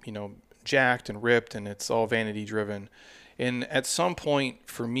to be, jacked and ripped, and it's all vanity driven. And at some point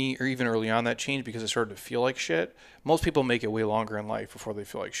for me, or even early on, that changed because I started to feel like shit. Most people make it way longer in life before they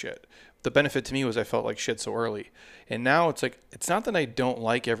feel like shit. The benefit to me was I felt like shit so early. And now it's like, it's not that I don't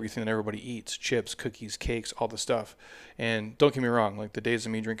like everything that everybody eats, chips, cookies, cakes, all the stuff. And don't get me wrong, like the days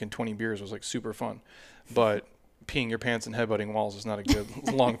of me drinking 20 beers was like super fun. But peeing your pants and headbutting walls is not a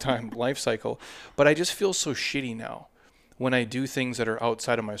good long time life cycle. But I just feel so shitty now when I do things that are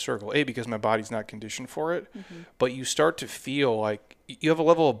outside of my circle. A, because my body's not conditioned for it. But you start to feel like you have a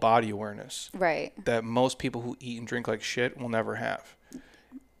level of body awareness that most people who eat and drink like shit will never have.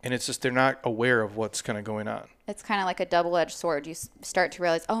 And it's just, they're not aware of what's kind of going on. It's kind of like a double-edged sword. You start to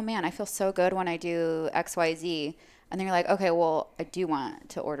realize, oh man, I feel so good when I do X, Y, Z. And then you're like, okay, well, I do want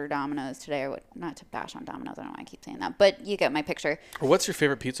to order Domino's today, or not to bash on Domino's. I don't know why I keep saying that, but you get my picture. Or what's your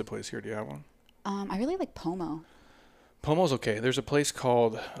favorite pizza place here? Do you have one? I really like Pomo. Pomo's okay. There's a place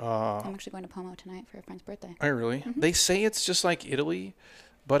called... I'm actually going to Pomo tonight for a friend's birthday. Oh, really? They say it's just like Italy,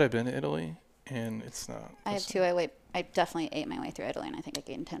 but I've been to Italy, and it's not. I have two. I definitely ate my way through Italy, and I think I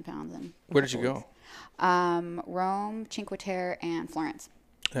gained 10 pounds. Where did you go? Rome, Cinque Terre, and Florence.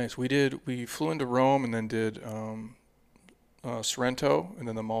 Nice. We flew into Rome and then did Sorrento and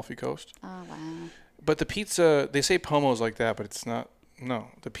then the Amalfi Coast. Oh, wow. But the pizza, they say Pomo's like that, but it's not. No,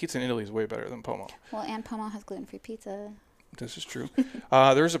 the pizza in Italy is way better than Pomo. Well, and Pomo has gluten-free pizza. This is true.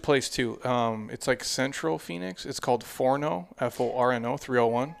 There's a place too. It's like Central Phoenix. It's called Forno, Forno,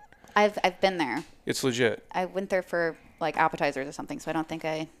 301. I've been there. It's legit. I went there for like appetizers or something, so I don't think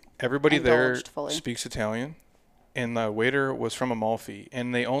I Everybody there fully. Speaks Italian, and the waiter was from Amalfi,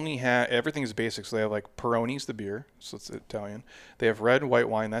 and they only have, everything is basic, so they have like Peroni's, the beer, so it's Italian. They have red, white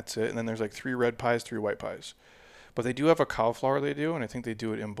wine, that's it, and then there's like 3 red pies, 3 white pies. But they do have a cauliflower they do, and I think they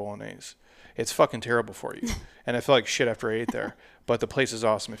do it in bolognese. It's fucking terrible for you, and I feel like shit after I ate there, but the place is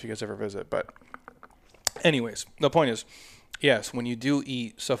awesome if you guys ever visit. But anyways, the point is, yes, when you do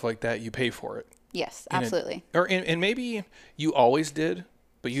eat stuff like that, you pay for it. Yes, absolutely. And maybe you always did,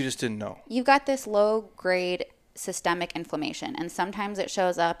 but you just didn't know. You've got this low-grade systemic inflammation, and sometimes it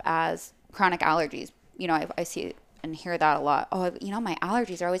shows up as chronic allergies. I see and hear that a lot. Oh, my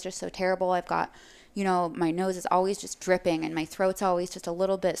allergies are always just so terrible. I've got, my nose is always just dripping, and my throat's always just a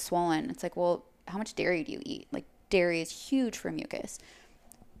little bit swollen. It's like, well, how much dairy do you eat? Like, dairy is huge for mucus.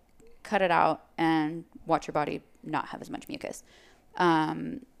 Cut it out and watch your body not have as much mucus.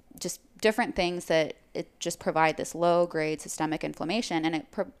 Just different things that it just provide this low grade systemic inflammation, and it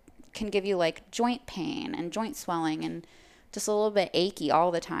can give you like joint pain and joint swelling and just a little bit achy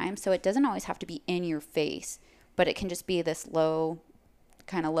all the time. So it doesn't always have to be in your face, but it can just be this low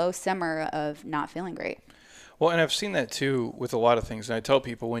simmer of not feeling great. Well, and I've seen that too with a lot of things. And I tell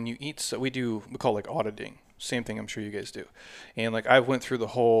people when you eat, so we call it like auditing. Same thing I'm sure you guys do. And like I've went through the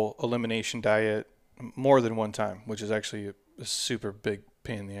whole elimination diet more than one time, which is actually a super big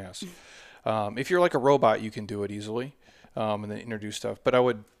pain in the ass. If you're like a robot, you can do it easily and then introduce stuff. But I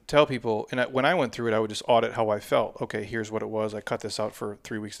would tell people, and when I went through it, I would just audit how I felt. Okay, here's what it was. I cut this out for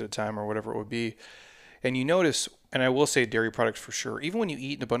 3 weeks at a time or whatever it would be. And you notice, and I will say dairy products for sure, even when you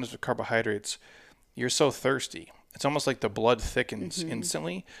eat an abundance of carbohydrates, you're so thirsty. It's almost like the blood thickens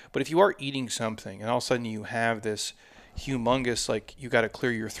instantly. But if you are eating something and all of a sudden you have this humongous, like you got to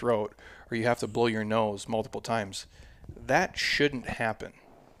clear your throat or you have to blow your nose multiple times, that shouldn't happen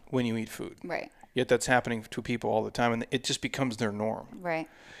when you eat food. Right. Yet that's happening to people all the time, and it just becomes their norm. Right.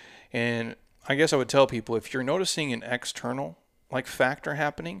 And I guess I would tell people, if you're noticing an external like factor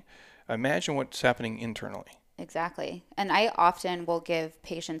happening, imagine what's happening internally. Exactly. And I often will give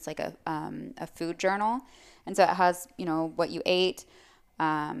patients like a food journal. And so it has, what you ate,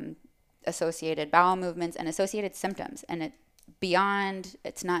 associated bowel movements and associated symptoms. And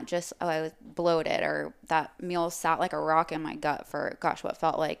it's not just, I was bloated or that meal sat like a rock in my gut for, what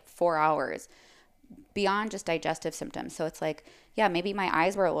felt like 4 hours. Beyond just digestive symptoms. So it's like, yeah, maybe my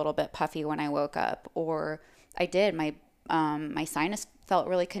eyes were a little bit puffy when I woke up, or my sinus felt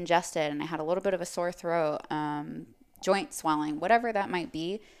really congested and I had a little bit of a sore throat, joint swelling, whatever that might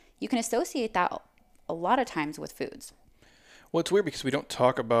be. You can associate that a lot of times with foods. Well, it's weird because we don't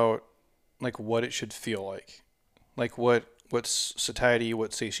talk about like what it should feel like what's satiety,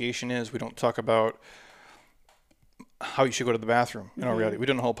 what satiation is. We don't talk about how you should go to the bathroom in all reality. We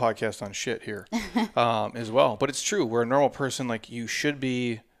done a whole podcast on shit here as well. But it's true. We're a normal person. Like you should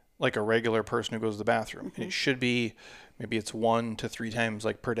be like a regular person who goes to the bathroom. And it should be, maybe it's 1 to 3 times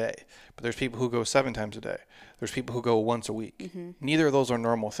like per day. But there's people who go 7 times a day. There's people who go once a week. Neither of those are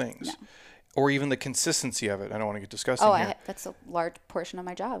normal things. No. Or even the consistency of it. I don't want to get disgusting here. That's a large portion of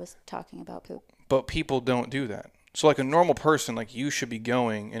my job is talking about poop. But people don't do that. So like a normal person, like you should be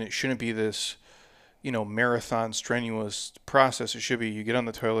going, and it shouldn't be this, marathon strenuous process. It should be you get on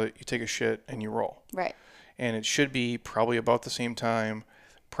the toilet, you take a shit, and you roll. Right. And it should be probably about the same time,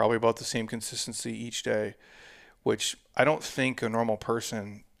 probably about the same consistency each day, which I don't think a normal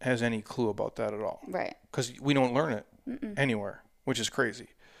person has any clue about that at all. Right. Because we don't learn it anywhere, which is crazy.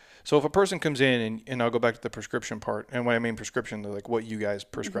 So if a person comes in, and I'll go back to the prescription part, and when I mean prescription, they're like what you guys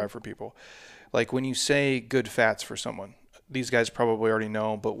prescribe for people. Like when you say good fats for someone, these guys probably already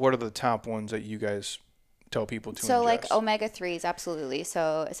know, but what are the top ones that you guys tell people to ingest? So like omega-3s, absolutely.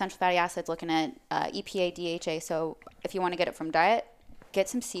 So essential fatty acids, looking at EPA, DHA. So if you want to get it from diet, get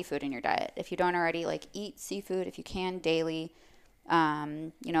some seafood in your diet. If you don't already, like eat seafood if you can daily.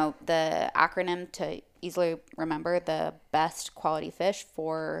 The acronym to easily remember the best quality fish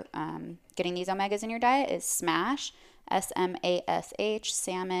for getting these omegas in your diet is SMASH, SMASH,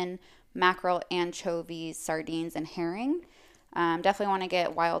 salmon, mackerel, anchovies, sardines, and herring. Definitely want to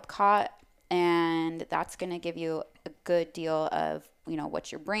get wild caught, and that's going to give you a good deal of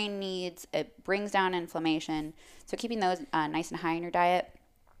what your brain needs. It brings down inflammation, so keeping those nice and high in your diet.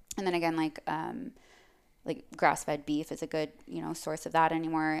 And then again, like grass-fed beef is a good source of that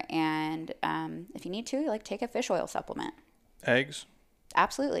anymore. And if you need to, like take a fish oil supplement. Eggs.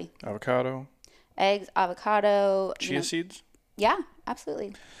 Absolutely. Avocado. Eggs, avocado. Chia seeds. Yeah,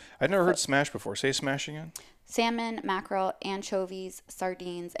 absolutely. I'd never heard SMASH before. Say SMASH again. Salmon, mackerel, anchovies,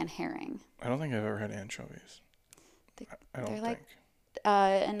 sardines, and herring. I don't think I've ever had anchovies. I don't think. Like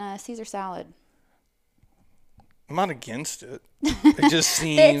in a Caesar salad. I'm not against it. It just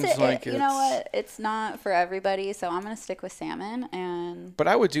seems like it's... You know what? It's not for everybody, so I'm going to stick with salmon. But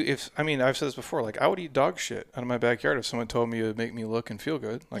I would do I've said this before, like I would eat dog shit out of my backyard if someone told me it would make me look and feel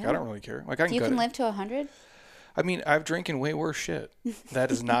good. Like I don't really care. Like I can. You can live to 100. I mean, I've drinking way worse shit.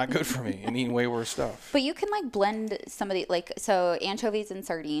 That is not good for me, and eating way worse stuff. But you can like blend some of the so anchovies and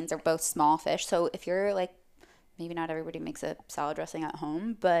sardines are both small fish. So if you're like, maybe not everybody makes a salad dressing at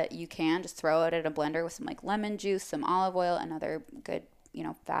home, but you can just throw it in a blender with some like lemon juice, some olive oil, another good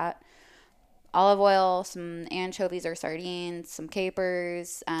fat. Olive oil, some anchovies or sardines, some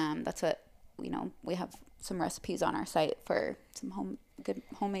capers. That's what we have some recipes on our site for some good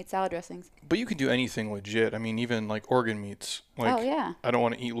homemade salad dressings. But you can do anything legit. I mean, even like organ meats. Like, oh yeah. I don't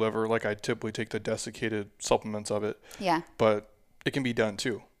want to eat liver. Like I typically take the desiccated supplements of it. Yeah. But it can be done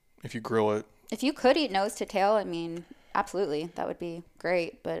too if you grill it. If you could eat nose to tail, I mean, absolutely, that would be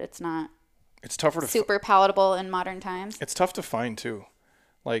great. But it's not. It's tougher to super palatable in modern times. It's tough to find too.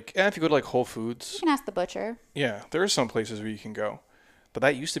 Like, and if you go to like Whole You Foods, can ask the butcher. yeah, there are some places where you can go. But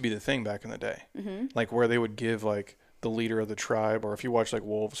that used to be the thing back in the day. Like where they would give like the leader of the tribe, or if you watch like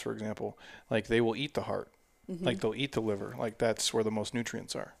wolves, for example, like they will eat the heart. Like they'll eat the liver. Like that's where the most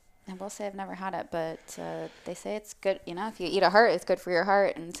nutrients are. I will say I've never had it, but they say it's good. You know, if you eat a heart, it's good for your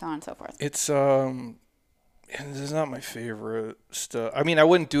heart, and so on and so forth. It's and this is not my favorite stuff. I mean, I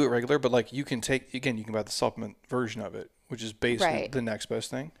wouldn't do it regular, but like you can take again, you can buy the supplement version of it, which is basically Right. the next best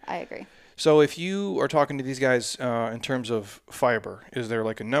thing. I agree. So if you are talking to these guys in terms of fiber, is there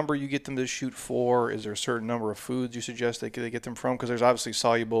like a number you get them to shoot for? Is there a certain number of foods you suggest they get them from? Because there's obviously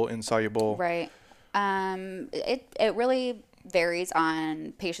soluble, insoluble. Right. It really varies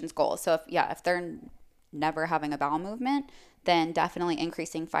on patient's goals. So if they're never having a bowel movement, then definitely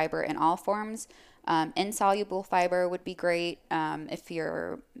increasing fiber in all forms. Insoluble fiber would be great. If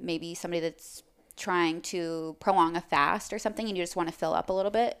you're maybe somebody that's trying to prolong a fast or something and you just want to fill up a little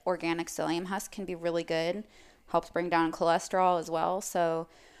bit, organic psyllium husk can be really good. Helps bring down cholesterol as well. So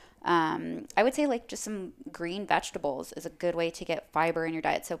I would say like just some green vegetables is a good way to get fiber in your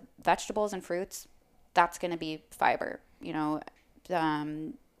diet. So vegetables and fruits, that's going to be fiber. You know,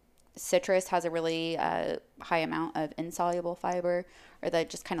 citrus has a really high amount of insoluble fiber, or the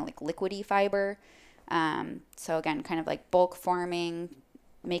just kind of like liquidy fiber. So again, kind of like bulk forming,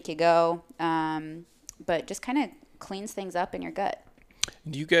 make you go, but just kind of cleans things up in your gut.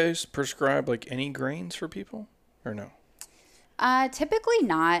 Do you guys prescribe like any grains for people or no? Typically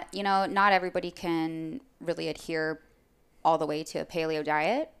not. You know, not everybody can really adhere all the way to a paleo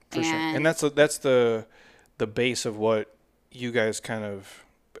diet. For sure. And that's the base of what you guys kind of,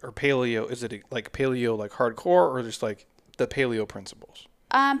 or paleo, is it like paleo like hardcore or just like the paleo principles?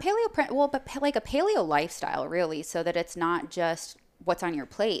 But like a paleo lifestyle, really, so that it's not just what's on your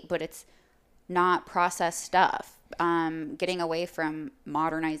plate, but it's not processed stuff. Getting away from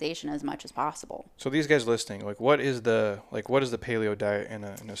modernization as much as possible. So these guys listening, what is the paleo diet in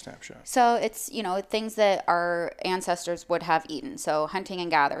a snapshot? So it's, you know, things that our ancestors would have eaten. So hunting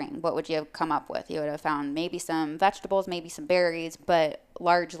and gathering, what would you have come up with? You would have found maybe some vegetables, maybe some berries, but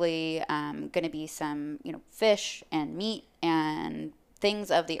largely going to be some, you know, fish and meat and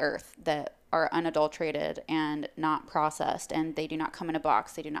things of the earth that are unadulterated and not processed, and they do not come in a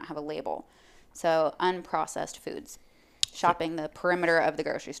box. They do not have a label. So unprocessed foods. Shopping the perimeter of the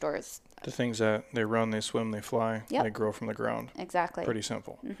grocery stores. The things that they run, they swim, they fly, Yep. they grow from the ground. Exactly. Pretty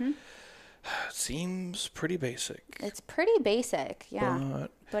simple. Mm-hmm. Seems pretty basic. It's pretty basic, yeah.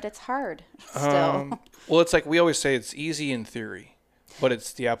 But it's hard still. Well, it's like we always say it's easy in theory, but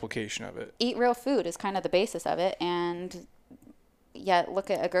it's the application of it. Eat real food is kind of the basis of it, and yet look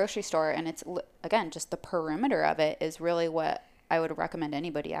at a grocery store and it's, again, just the perimeter of it is really what I would recommend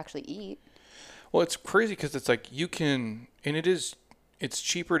anybody actually eat. Well, it's crazy because it's like you can, and it's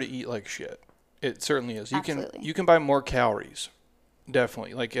cheaper to eat like shit. It certainly is. Absolutely. You can buy more calories,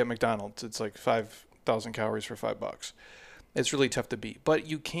 definitely. Like at McDonald's, it's like 5,000 calories for $5. It's really tough to beat, but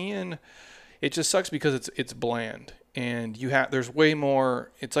you can. It just sucks because it's bland, and there's way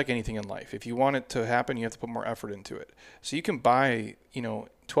more. It's like anything in life. If you want it to happen, you have to put more effort into it. So you can buy,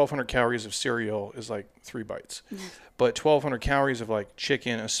 1,200 calories of cereal is like 3 bites. But 1,200 calories of like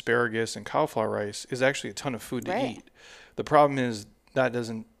chicken, asparagus, and cauliflower rice is actually a ton of food to Right. eat. The problem is that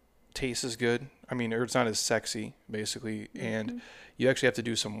doesn't taste as good. I mean, or it's not as sexy, basically, and you actually have to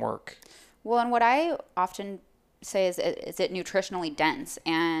do some work. Well, and what I often say is it nutritionally dense?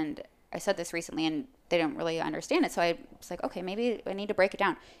 And I said this recently and they didn't really understand it. So I was like, okay, maybe I need to break it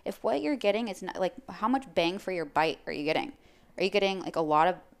down. If what you're getting is not, like, how much bang for your bite are you getting? Are you getting like a lot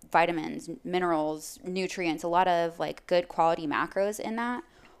of vitamins, minerals, nutrients, a lot of like good quality macros in that?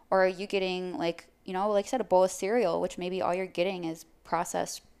 Or are you getting like I said, a bowl of cereal, which maybe all you're getting is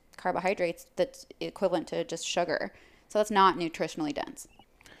processed carbohydrates that's equivalent to just sugar. So that's not nutritionally dense.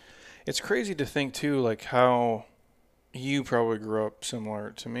 It's crazy to think too, like how you probably grew up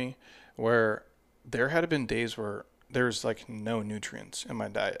similar to me, where there had been days where there's like no nutrients in my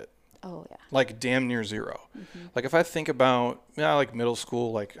diet. Oh, yeah. Like damn near zero. Like if I think about, like middle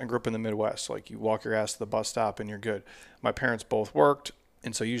school, like I grew up in the Midwest, like you walk your ass to the bus stop and you're good. My parents both worked.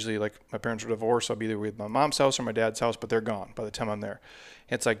 And so usually like my parents were divorced. So I'll be either with my mom's house or my dad's house, but they're gone by the time I'm there.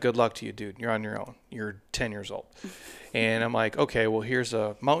 It's like, good luck to you, dude. You're on your own. You're 10 years old. And I'm like, okay, well, here's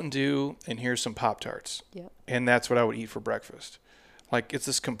a Mountain Dew and here's some Pop-Tarts. Yep. And that's what I would eat for breakfast. Like it's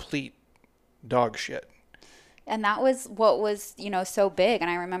this complete dog shit. And that was what was, so big. And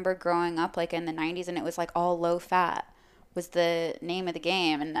I remember growing up like in the 90s and it was like all low fat was the name of the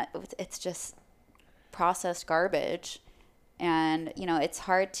game. And it's just processed garbage. And, it's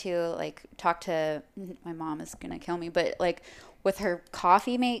hard to like talk to, my mom is going to kill me, but like with her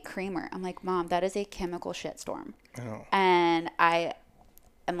Coffee Mate creamer. I'm like, Mom, that is a chemical shitstorm. Oh. And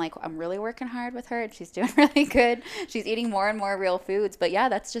I'm like, I'm really working hard with her and she's doing really good. She's eating more and more real foods. But yeah,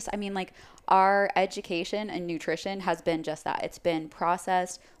 that's just, I mean, like our education and nutrition has been just that. It's been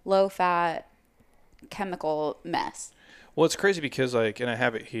processed, low fat, chemical mess. Well, it's crazy because like, and I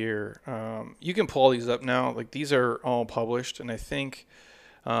have it here. You can pull all these up now. Like these are all published, and I think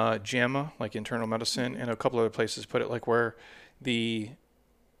JAMA, like Internal Medicine, and a couple other places put it like where the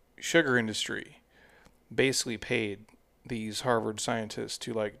sugar industry basically paid these Harvard scientists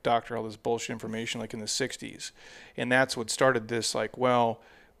to like doctor all this bullshit information like in the 60s, and that's what started this like, well,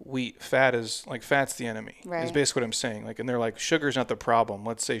 fat's the enemy, Right. is basically what I'm saying. Like, and they're like, sugar's not the problem.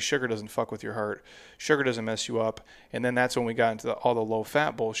 Let's say sugar doesn't fuck with your heart, sugar doesn't mess you up, and then that's when we got into all the low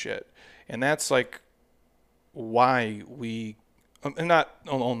fat bullshit, and that's like why we, and not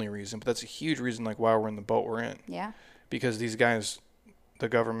the only reason, but that's a huge reason like why we're in the boat we're in. Yeah. Because these guys, the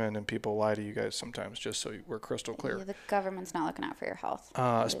government and people lie to you guys sometimes, just so we're crystal clear. The government's not looking out for your health.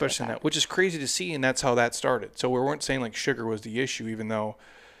 Especially in that, which is crazy to see, and that's how that started. So we weren't saying like sugar was the issue, even though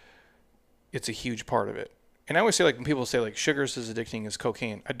it's a huge part of it. And I always say, like, when people say like sugar is as addicting as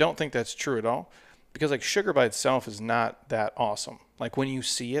cocaine, I don't think that's true at all, because like sugar by itself is not that awesome. Like when you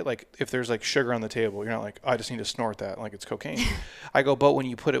see it, like if there's like sugar on the table, you're not like, oh, I just need to snort that like it's cocaine. I go, but when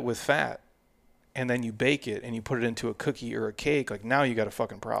you put it with fat and then you bake it and you put it into a cookie or a cake, like now you got a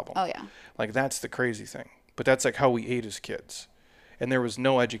fucking problem. Oh yeah. Like that's the crazy thing. But that's like how we ate as kids, and there was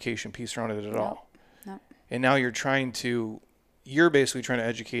no education piece around it at all. Nope. And now you're basically trying to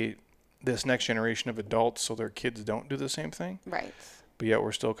educate this next generation of adults so their kids don't do the same thing. Right. But yet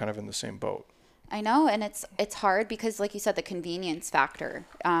we're still kind of in the same boat. I know, and it's hard because, like you said, the convenience factor.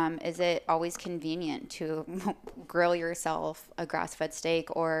 Is it always convenient to grill yourself a grass-fed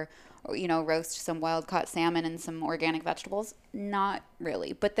steak or roast some wild-caught salmon and some organic vegetables? Not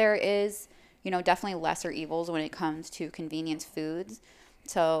really, but there is, definitely lesser evils when it comes to convenience foods.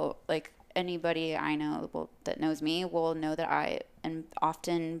 So, like anybody I know that knows me will know that and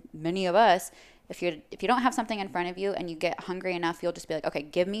often many of us, if you don't have something in front of you and you get hungry enough, you'll just be like, okay,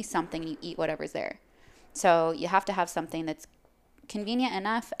 give me something, and you eat whatever's there. So you have to have something that's convenient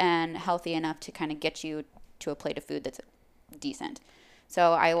enough and healthy enough to kind of get you to a plate of food that's decent.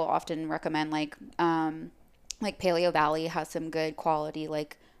 So I will often recommend like Paleo Valley has some good quality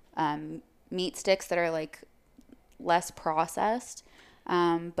like meat sticks that are like less processed,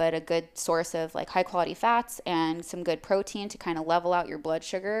 but a good source of like high quality fats and some good protein to kind of level out your blood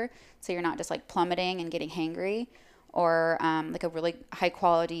sugar, so you're not just like plummeting and getting hangry. Or like a really high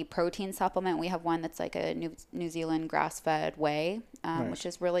quality protein supplement. We have one that's like a New Zealand grass fed whey, Nice. which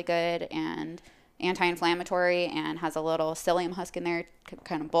is really good and anti-inflammatory and has a little psyllium husk in there to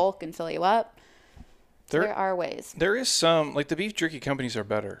kind of bulk and fill you up. So there are ways. There is some, like the beef jerky companies are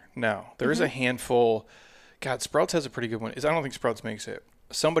better now. There is a handful. God, Sprouts has a pretty good one. I don't think Sprouts makes it.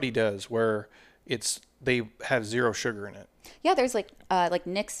 Somebody does, where they have zero sugar in it. Yeah, there's like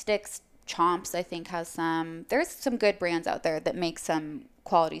Nick Sticks, Chomps, I think has some. There's some good brands out there that make some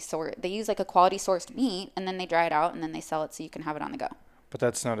quality source. They use like a quality sourced meat and then they dry it out and then they sell it so you can have it on the go. But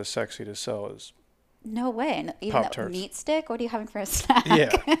that's not as sexy to sell as. No way. Even that meat stick? What are you having for a snack?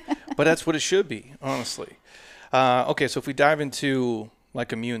 Yeah, but that's what it should be, honestly. Okay, so if we dive into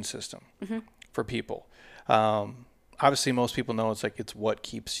like immune system for people, obviously most people know it's what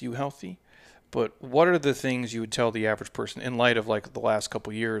keeps you healthy. But what are the things you would tell the average person in light of like the last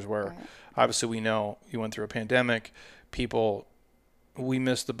couple of years where obviously we know you went through a pandemic, we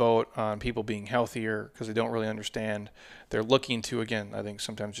missed the boat on people being healthier because they don't really understand. They're looking to, again, I think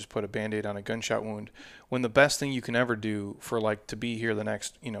sometimes just put a Band-Aid on a gunshot wound, when the best thing you can ever do for like to be here the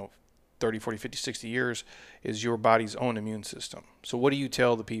next, 30, 40, 50, 60 years is your body's own immune system. So what do you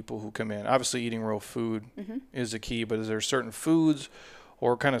tell the people who come in? Obviously eating real food is the key, but is there certain foods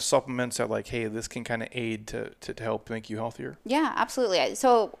or kind of supplements that like, hey, this can kind of aid to help make you healthier? Yeah, absolutely.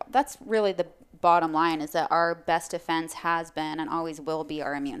 So that's really the bottom line, is that our best defense has been and always will be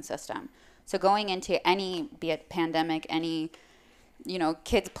our immune system. So going into any, be it pandemic, any,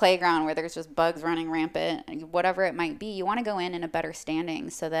 kids' playground where there's just bugs running rampant, whatever it might be, you want to go in a better standing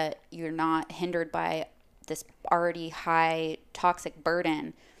so that you're not hindered by this already high toxic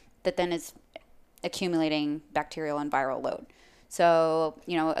burden that then is accumulating bacterial and viral load. So,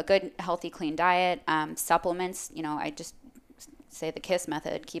 a good, healthy, clean diet, supplements, I just say the KISS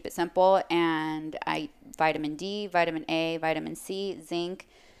method, keep it simple. And vitamin D, vitamin A, vitamin C, zinc,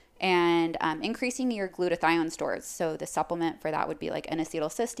 and increasing your glutathione stores. So the supplement for that would be like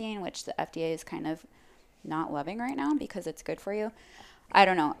N-acetylcysteine, which the FDA is kind of not loving right now because it's good for you. I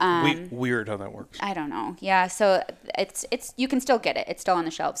don't know. Weird how that works. I don't know. Yeah, so it's you can still get it. It's still on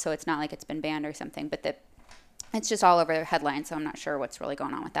the shelf, so it's not like it's been banned or something. But it's just all over the headlines, so I'm not sure what's really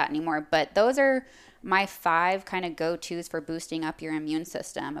going on with that anymore. But those are my 5 kind of go-tos for boosting up your immune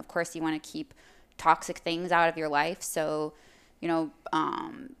system. Of course, you want to keep toxic things out of your life. So,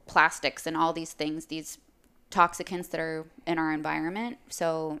 plastics and all these things, these toxicants that are in our environment.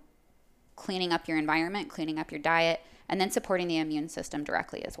 So cleaning up your environment, cleaning up your diet, and then supporting the immune system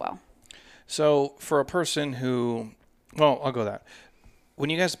directly as well. So for a person who, well, I'll go that. When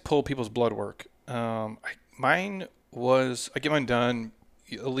you guys pull people's blood work, I get mine done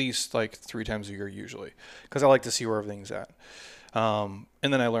at least like 3 times a year usually, because I like to see where everything's at. And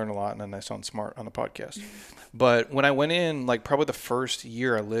then I learn a lot, and then I sound smart on the podcast. But when I went in, like probably the first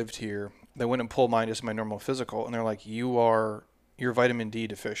year I lived here, they went and pulled mine, just my normal physical, and they're like, you're vitamin D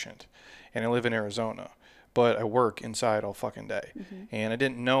deficient. And I live in Arizona, but I work inside all fucking day. Mm-hmm. And I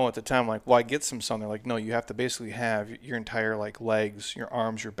didn't know at the time, like, well, I get some sun. They're like, no, you have to basically have your entire like legs, your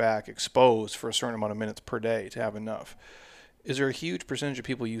arms, your back exposed for a certain amount of minutes per day to have enough. Is there a huge percentage of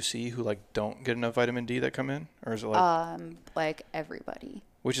people you see who like don't get enough vitamin D that come in, or is it like everybody?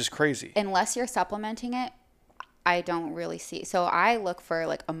 Which is crazy. Unless you're supplementing it, I don't really see. So I look for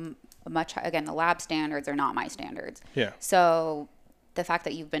like again, the lab standards are not my standards. Yeah. So the fact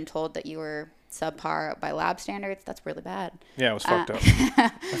that you've been told that you were subpar by lab standards, that's really bad. Yeah, it was fucked up. I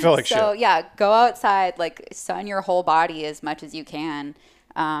felt like shit. So yeah, go outside, like sun your whole body as much as you can.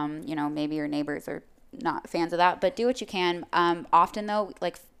 Maybe your neighbors are not fans of that, but do what you can. Often though,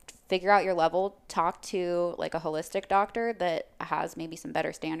 like figure out your level, talk to like a holistic doctor that has maybe some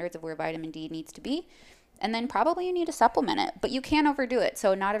better standards of where vitamin D needs to be. And then probably you need to supplement it, but you can't overdo it.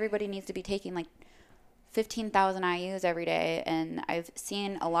 So not everybody needs to be taking like 15,000 IUs every day. And I've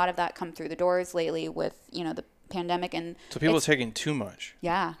seen a lot of that come through the doors lately with, the pandemic. And so people are taking too much.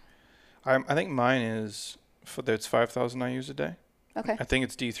 Yeah. I think mine is, it's 5,000 IUs a day. Okay. I think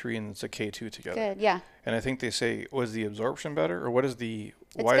it's D3 and it's a K2 together. Good, yeah. And I think they say, was the absorption better, or why is the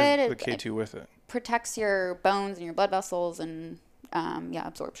K2 with it? Protects your bones and your blood vessels and,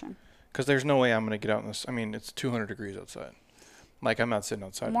 absorption. Because there's no way I'm going to get out in this. I mean, it's 200 degrees outside. Like, I'm not sitting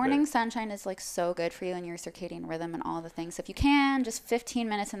outside. Morning sunshine is like so good for you and your circadian rhythm and all the things. So if you can, just 15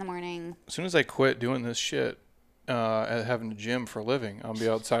 minutes in the morning. As soon as I quit doing this shit, having a gym for a living, I'll be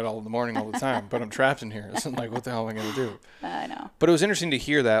outside all in the morning all the time. But I'm trapped in here. It's like, what the hell am I going to do? I know. But it was interesting to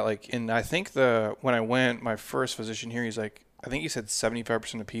hear that. Like, and I think when I went, my first physician here, he's like, I think he said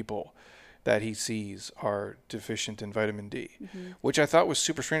 75% of people that he sees are deficient in vitamin D, which I thought was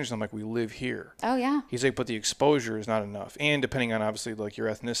super strange. I'm like, we live here. Oh, yeah. He's like, but the exposure is not enough. And depending on, obviously, like your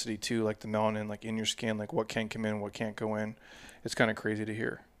ethnicity, too, like the melanin, like in your skin, like what can come in, what can't go in. It's kind of crazy to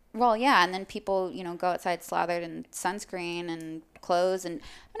hear. Well, yeah. And then people, go outside slathered in sunscreen and clothes. And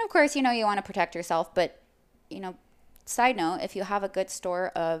of course, you want to protect yourself. But, side note, if you have a good store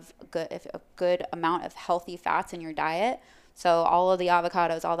of a good amount of healthy fats in your diet, so all of the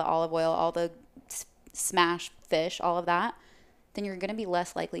avocados, all the olive oil, all the smashed fish, all of that, then you're going to be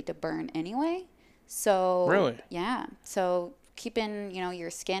less likely to burn anyway. So really, yeah. So keeping your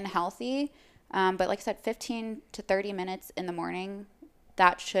skin healthy, but like I said, 15 to 30 minutes in the morning,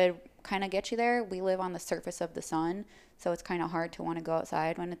 that should kind of get you there. We live on the surface of the sun, so it's kind of hard to want to go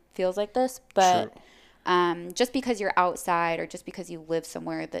outside when it feels like this. But true. Just because you're outside or just because you live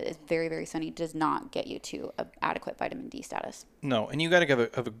somewhere that is very, very sunny does not get you to an adequate vitamin D status. No, and you got to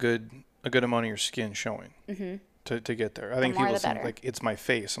have a good amount of your skin showing to get there. I think people think like it's my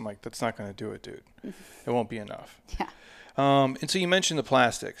face. I'm like, that's not going to do it, dude. It won't be enough. Yeah. And so you mentioned the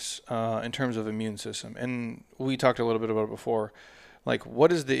plastics in terms of immune system, and we talked a little bit about it before. Like,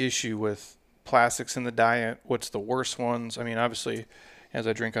 what is the issue with plastics in the diet? What's the worst ones? I mean, obviously, as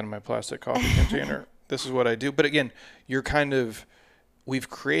I drink out of my plastic coffee container, this is what I do. But again, we've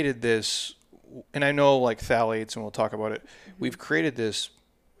created this, and I know like phthalates, and we'll talk about it. We've created this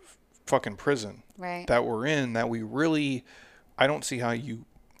fucking prison that we're in that I don't see how you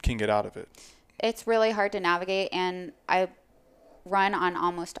can get out of it. It's really hard to navigate, and I run on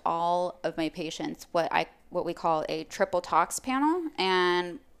almost all of my patients what we call a triple tox panel,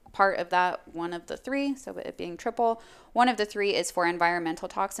 and part of that, one of the 3, so it being triple, one of the 3 is for environmental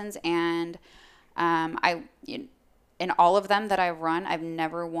toxins, and in all of them that I run, I've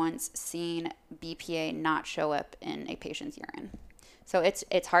never once seen BPA not show up in a patient's urine. So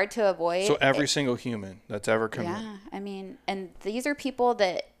it's hard to avoid. So every single human that's ever come in. Yeah, I mean, and these are people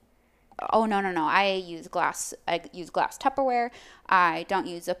that, oh, no, I use glass Tupperware. I don't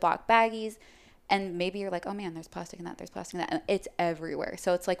use Ziploc baggies. And maybe you're like, oh man, there's plastic in that. And it's everywhere.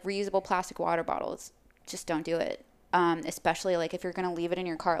 So it's like reusable plastic water bottles. Just don't do it. especially like if you're going to leave it in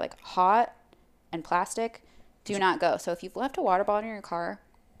your car, like hot and plastic, do not go. So if you've left a water bottle in your car,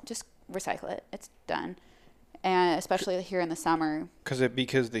 just recycle it. It's done. And especially here in the summer.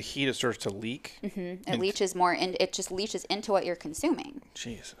 Because the heat, it starts to leak. It leaches more, and it just leaches into what you're consuming.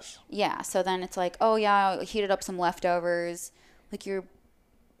 Jesus. Yeah. So then it's like, oh yeah, I heated up some leftovers. Like you're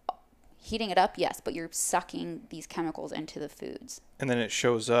heating it up, yes, but you're sucking these chemicals into the foods. And then it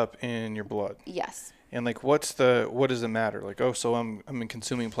shows up in your blood. Yes. And like, what does it matter? Like, oh, so I'm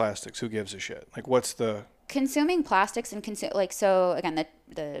consuming plastics. Who gives a shit? Like, what's the consuming plastics and so again,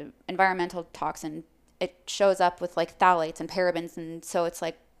 the environmental toxin, it shows up with like phthalates and parabens, and so it's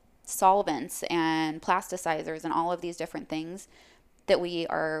like solvents and plasticizers and all of these different things that we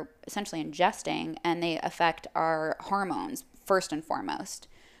are essentially ingesting, and they affect our hormones first and foremost.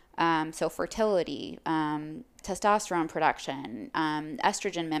 So fertility, testosterone production,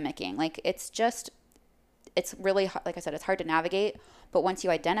 estrogen mimicking, like it's really, like I said, it's hard to navigate. But once you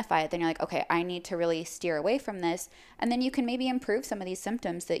identify it, then you're like, okay, I need to really steer away from this. And then you can maybe improve some of these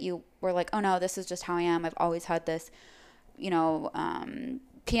symptoms that you were like, oh no, this is just how I am. I've always had this,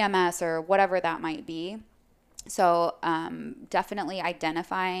 PMS or whatever that might be. So definitely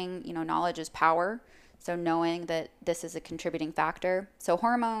identifying, knowledge is power. So knowing that this is a contributing factor. So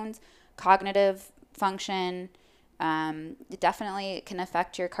hormones, cognitive function, definitely can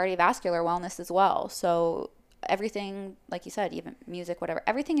affect your cardiovascular wellness as well. So everything, like you said, even music, whatever,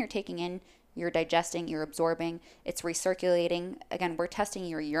 everything you're taking in, you're digesting, you're absorbing, it's recirculating. Again, we're testing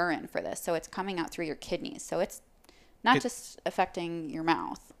your urine for this. So it's coming out through your kidneys. So it's not just affecting your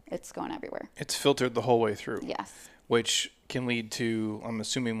mouth. It's going everywhere. It's filtered the whole way through. Yes. Which can lead to, I'm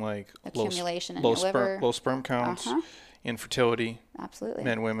assuming, like accumulation in your liver. Low sperm counts, infertility. Absolutely.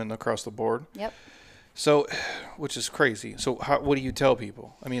 Men, women, across the board. Yep. So, which is crazy. So, what do you tell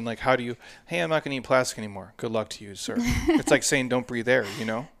people? I mean, like, how do you? Hey, I'm not going to eat plastic anymore. Good luck to you, sir. It's like saying, don't breathe air.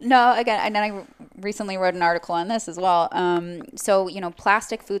 No, again, and I recently wrote an article on this as well. So,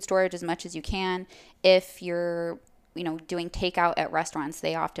 plastic food storage as much as you can. If you're, doing takeout at restaurants,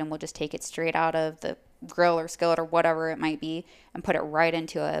 they often will just take it straight out of the grill or skillet or whatever it might be and put it right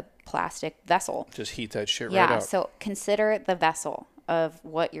into a plastic vessel. Just heat that shit right out. up. Yeah. So consider the vessel of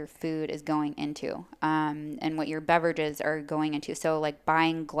what your food is going into, and what your beverages are going into. So like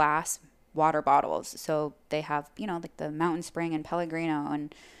buying glass water bottles. So they have, like the Mountain Spring and Pellegrino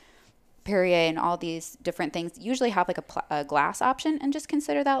and Perrier and all these different things usually have like a glass option, and just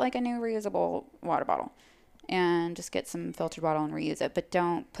consider that like a new reusable water bottle, and just get some filtered bottle and reuse it. But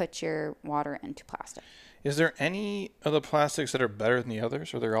don't put your water into plastic. Is there any of the plastics that are better than the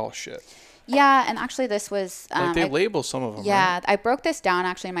others, or they're all shit? Yeah, and actually this was... they label some of them, yeah, right? I broke this down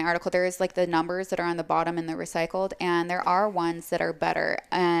actually in my article. There is like the numbers that are on the bottom in the recycled, and there are ones that are better,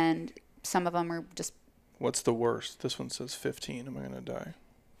 and some of them are just... What's the worst? This one says 15. Am I going to die?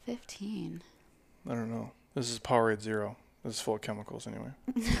 15? I don't know. This is Powerade Zero. This is full of chemicals anyway.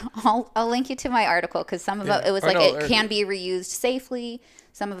 I'll link you to my article, because some of it was it can be reused safely.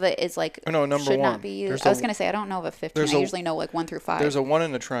 Some of it is like should not be used. I was going to say, I don't know of a 15. I usually know like 1 through 5. There's a 1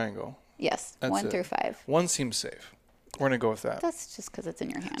 in a triangle. Yes, that's 1 through 5. 1 seems safe. We're going to go with that. That's just because it's in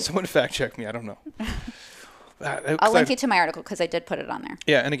your hand. Someone fact check me. I don't know. I'll link you to my article because I did put it on there.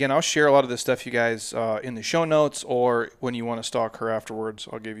 Yeah, and again, I'll share a lot of this stuff, you guys, in the show notes, or when you want to stalk her afterwards,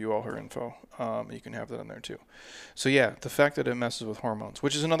 I'll give you all her info. You can have that in there too. So yeah, the fact that it messes with hormones,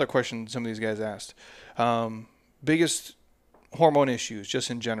 which is another question some of these guys asked. Biggest hormone issues, just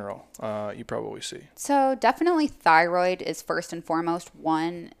in general, you probably see. So definitely thyroid is first and foremost.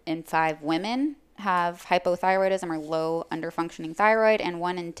 1 in 5 women have hypothyroidism or low underfunctioning thyroid, and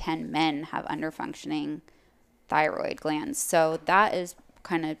 1 in 10 men have underfunctioning thyroid glands. So that is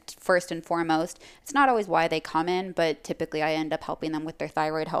kind of first and foremost. It's not always why they come in, but typically I end up helping them with their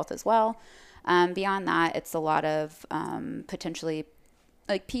thyroid health as well. Beyond that, it's a lot of potentially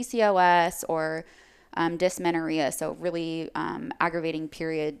like PCOS or dysmenorrhea, so really aggravating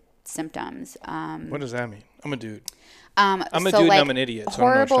period symptoms. What does that mean? I'm a dude. I'm a dude, like, and I'm an idiot. So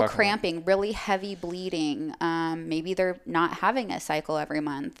horrible cramping, really heavy bleeding. Maybe they're not having a cycle every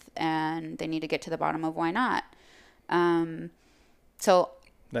month, and they need to get to the bottom of why not. And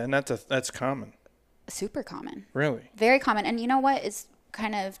that's common. Super common. Really? Very common. And you know what is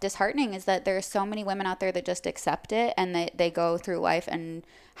kind of disheartening is that there's so many women out there that just accept it, and they go through life and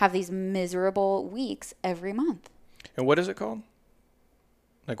have these miserable weeks every month. And what is it called?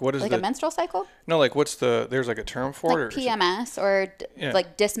 Like, what is a menstrual cycle? No, like there's like a term for it? Like PMS or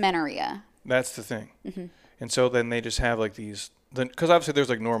like dysmenorrhea. That's the thing. Mm-hmm. And so then they just have like these, because obviously there's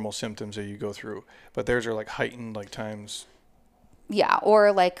like normal symptoms that you go through, but theirs are like heightened like times. Yeah,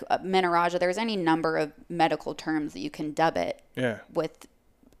 or like menorrhagia. There's any number of medical terms that you can dub it Yeah. with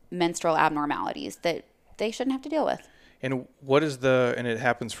menstrual abnormalities that they shouldn't have to deal with. And and it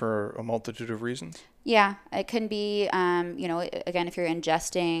happens for a multitude of reasons? Yeah, it can be, again, if you're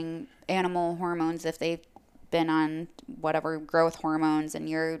ingesting animal hormones, if they've been on whatever growth hormones and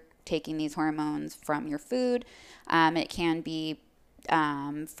you're taking these hormones from your food, it can be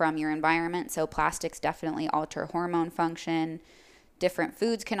from your environment. So plastics definitely alter hormone function. Different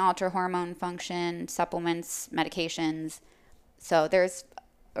foods can alter hormone function, supplements, medications. So there's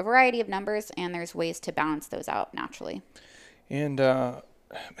a variety of numbers, and there's ways to balance those out naturally. And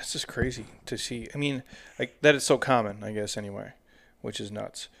it's just crazy to see. I mean, like that is so common, I guess, anyway, which is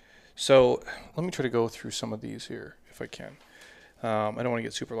nuts. So let me try to go through some of these here if I can. I don't want to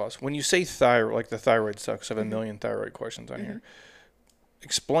get super lost. When you say thyroid, like the thyroid stuff, because I have a million thyroid questions on here.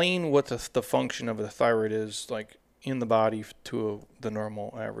 Explain what the function of the thyroid is, like in the body to the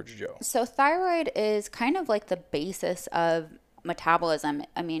normal average Joe. So thyroid is kind of like the basis of metabolism.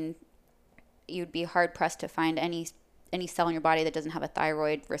 I mean, you'd be hard pressed to find any cell in your body that doesn't have a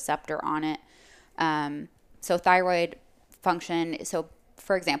thyroid receptor on it. So thyroid function. So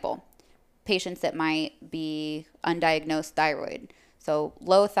for example, patients that might be undiagnosed thyroid. So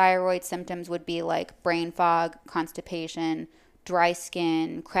low thyroid symptoms would be like brain fog, constipation, dry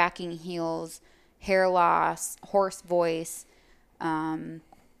skin, cracking heels, hair loss, hoarse voice.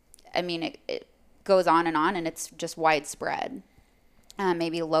 I mean, it goes on, and it's just widespread.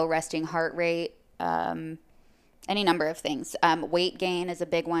 Maybe low resting heart rate, any number of things. Weight gain is a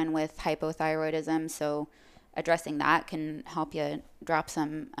big one with hypothyroidism. So addressing that can help you drop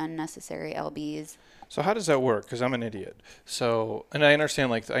some unnecessary lbs. So how does that work? Because I'm an idiot. So, and I understand,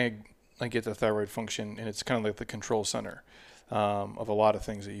 like, I get the thyroid function, and it's kind of like the control center of a lot of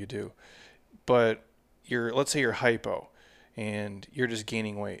things that you do. But let's say you're hypo, and you're just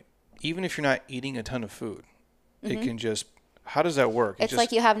gaining weight. Even if you're not eating a ton of food, it can just, how does that work? It's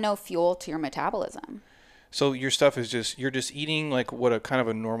like you have no fuel to your metabolism. So your stuff is you're just eating like what a kind of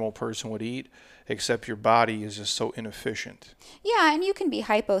a normal person would eat, except your body is just so inefficient. Yeah, and you can be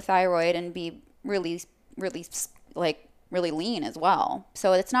hypothyroid and be really, really really lean as well.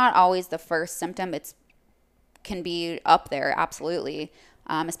 So it's not always the first symptom. It's can be up there, absolutely.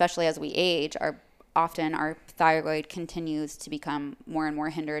 Especially as we age, often our thyroid continues to become more and more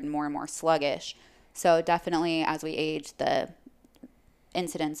hindered and more sluggish. So definitely as we age, the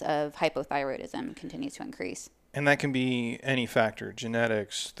incidence of hypothyroidism continues to increase. And that can be any factor,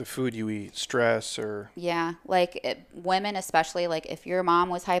 genetics, the food you eat, stress, or... Yeah, like women especially, like if your mom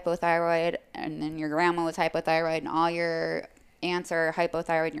was hypothyroid and then your grandma was hypothyroid and all your aunts are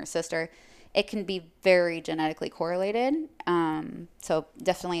hypothyroid and your sister, it can be very genetically correlated. So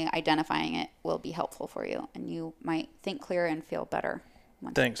definitely identifying it will be helpful for you, and you might think clearer and feel better.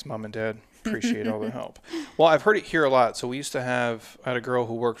 Thanks, Mom and Dad. Appreciate all the help. Well, I've heard it here a lot. So I had a girl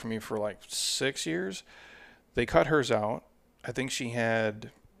who worked for me for like 6 years. They cut hers out. I think she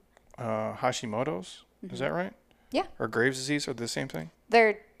had Hashimoto's. Is that right? Yeah. Or Graves' disease, are they the same thing?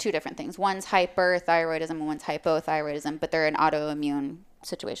 They're two different things. One's hyperthyroidism and one's hypothyroidism, but they're an autoimmune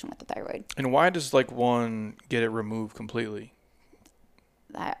situation with the thyroid. And why does like one get it removed completely?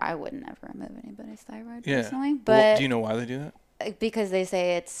 I wouldn't ever remove anybody's thyroid Yeah. personally, but Well, do you know why they do that? Because they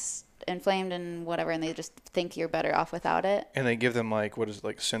say it's inflamed and whatever, and they just think you're better off without it. And they give them like, what is it,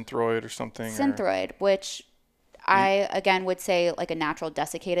 like Synthroid or something? Synthroid, which I again would say like a natural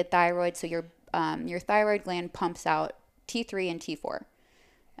desiccated thyroid. So your thyroid gland pumps out T3 and T4,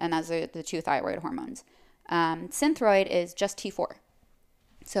 and those are the two thyroid hormones. Synthroid is just T4.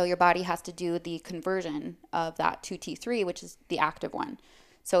 So your body has to do the conversion of that to T3, which is the active one.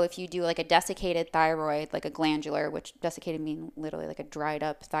 So if you do like a desiccated thyroid, like a glandular, which desiccated means literally like a dried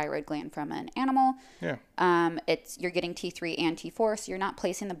up thyroid gland from an animal. Yeah. You're getting T3 and T4, so you're not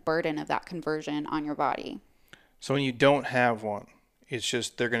placing the burden of that conversion on your body. So when you don't have one, it's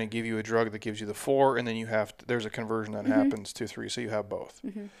just they're going to give you a drug that gives you the 4, and then there's a conversion that happens to 3, so you have both.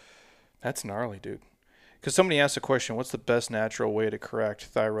 That's gnarly, dude. Because somebody asked a question, what's the best natural way to correct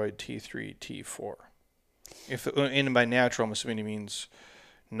thyroid T3, T4? And by natural, I'm assuming it means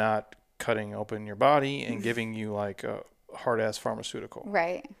not cutting open your body and giving you like a hard-ass pharmaceutical.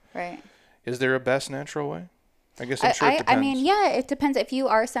 Right. Is there a best natural way? I guess I'm sure it depends. I mean, yeah, it depends. If you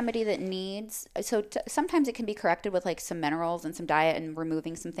are somebody that needs, sometimes it can be corrected with like some minerals and some diet and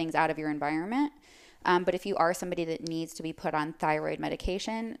removing some things out of your environment. But if you are somebody that needs to be put on thyroid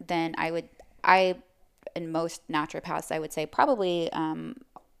medication, then in most naturopaths, I would say probably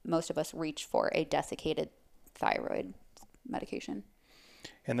most of us reach for a desiccated thyroid medication.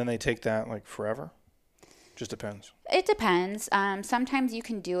 And then they take that like forever? Just depends. It depends. Sometimes you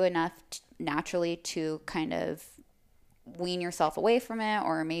can do enough naturally to kind of wean yourself away from it,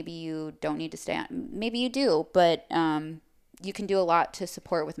 or maybe you don't need to stay on. Maybe you do, but you can do a lot to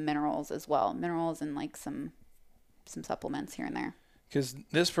support with minerals as well. Minerals and like some supplements here and there. Because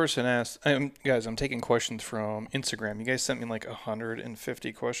this person asked, guys, I'm taking questions from Instagram. You guys sent me like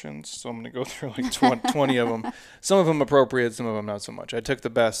 150 questions, so I'm going to go through like 20 of them. Some of them appropriate, some of them not so much. I took the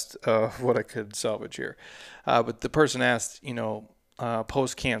best of what I could salvage here. But the person asked,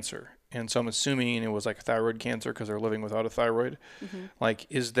 post-cancer. And so I'm assuming it was like thyroid cancer because they're living without a thyroid. Mm-hmm. Like,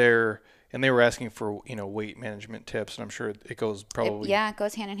 is there... And they were asking for, weight management tips, and I'm sure it goes probably... It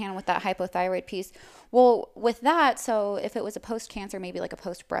goes hand in hand with that hypothyroid piece. Well, with that, so if it was a post-cancer, maybe like a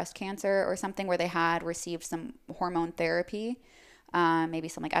post-breast cancer or something where they had received some hormone therapy, maybe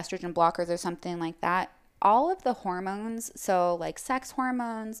some like estrogen blockers or something like that, all of the hormones, so like sex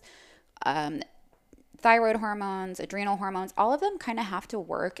hormones, thyroid hormones, adrenal hormones, all of them kind of have to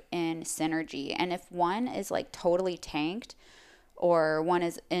work in synergy. And if one is like totally tanked, or one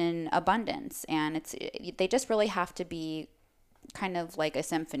is in abundance, and they just really have to be kind of like a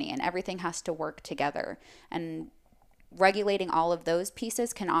symphony, and everything has to work together, and regulating all of those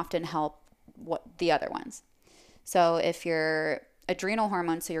pieces can often help the other ones. So if your adrenal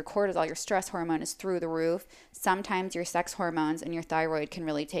hormone, so your cortisol, your stress hormone, is through the roof, sometimes your sex hormones and your thyroid can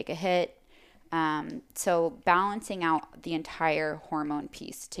really take a hit. So balancing out the entire hormone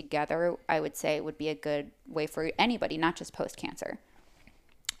piece together, I would say, would be a good way for anybody, not just post-cancer.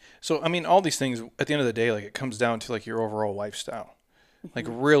 So, I mean, all these things, at the end of the day, like, it comes down to like your overall lifestyle. Mm-hmm. Like,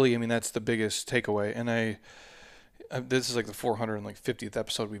 really, I mean, that's the biggest takeaway. And this is like the 450th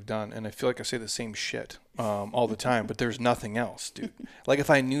episode we've done, and I feel like I say the same shit all the time, but there's nothing else, dude. Like, if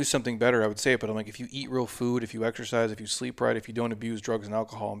I knew something better, I would say it, but I'm like, if you eat real food, if you exercise, if you sleep right, if you don't abuse drugs and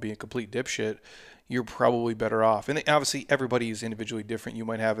alcohol and be a complete dipshit, you're probably better off. And obviously, everybody is individually different. You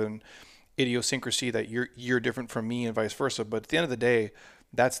might have an idiosyncrasy that you're different from me and vice versa, but at the end of the day,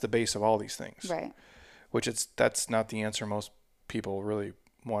 that's the base of all these things. Right. That's not the answer most people really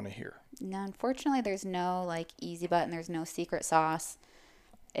want to hear. No, unfortunately, there's no like easy button. There's no secret sauce.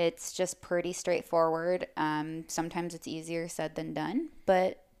 It's just pretty straightforward. Sometimes it's easier said than done,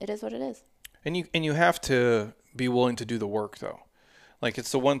 but it is what it is. And you have to be willing to do the work, though. Like,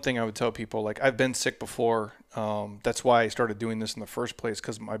 it's the one thing I would tell people. Like, I've been sick before. That's why I started doing this in the first place,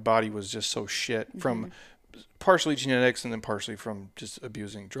 because my body was just so shit from partially genetics and then partially from just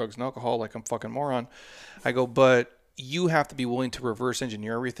abusing drugs and alcohol like I'm fucking moron. I go, but you have to be willing to reverse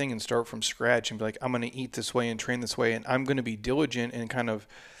engineer everything and start from scratch and be like, I'm going to eat this way and train this way, and I'm going to be diligent and kind of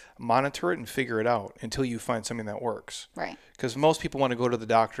monitor it and figure it out until you find something that works. Right. Because most people want to go to the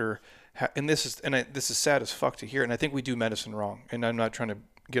doctor, and this is sad as fuck to hear, and I think we do medicine wrong, and I'm not trying to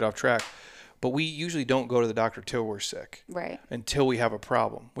get off track, but we usually don't go to the doctor till we're sick. Right. Until we have a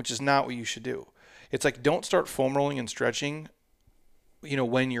problem, which is not what you should do. It's like, don't start foam rolling and stretching,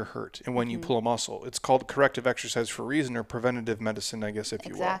 when you're hurt and when you pull a muscle. It's called corrective exercise for a reason, or preventative medicine, I guess, if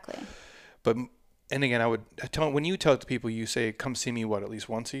you will. Exactly. But, and again, when you tell it to people, you say, come see me, at least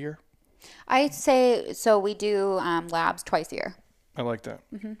once a year? I say, so we do labs twice a year. I like that.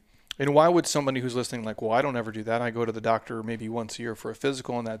 Mm-hmm. And why would somebody who's listening like, well, I don't ever do that. I go to the doctor maybe once a year for a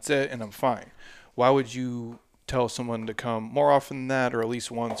physical and that's it, and I'm fine. Why would you tell someone to come more often than that, or at least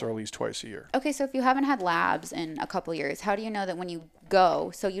once, or at least twice a year? Okay, so if you haven't had labs in a couple of years, how do you know that when you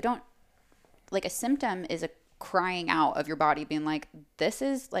go, so you don't, like, a symptom is a crying out of your body being like, this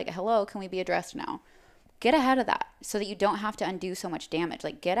is like, hello, can we be addressed now? Get ahead of that so that you don't have to undo so much damage.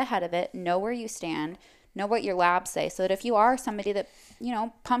 Like, get ahead of it, know where you stand, know what your labs say, so that if you are somebody that,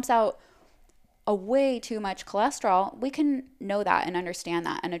 pumps out a way too much cholesterol, we can know that and understand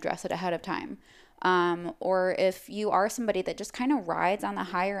that and address it ahead of time. Or if you are somebody that just kind of rides on the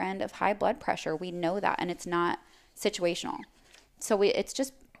higher end of high blood pressure, we know that, and it's not situational. So it's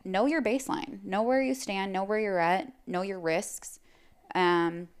just know your baseline, know where you stand, know where you're at, know your risks.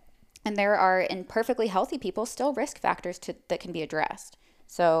 And there are, in perfectly healthy people, still risk factors that can be addressed.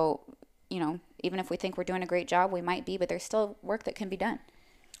 So, even if we think we're doing a great job, we might be, but there's still work that can be done.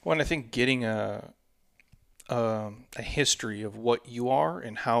 Well, and I think getting a history of what you are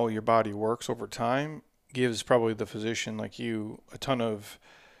and how your body works over time gives probably the physician like you a ton of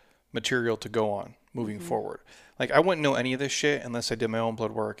material to go on moving forward. Like, I wouldn't know any of this shit unless I did my own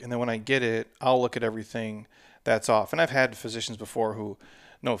blood work. And then when I get it, I'll look at everything that's off. And I've had physicians before who,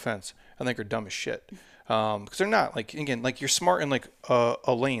 no offense, I think are dumb as shit. Because they're not. Like, again, like, you're smart in like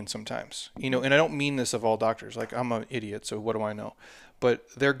a lane sometimes, and I don't mean this of all doctors. Like, I'm an idiot, so what do I know? But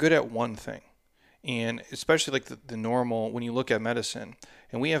they're good at one thing. And especially like the normal, when you look at medicine,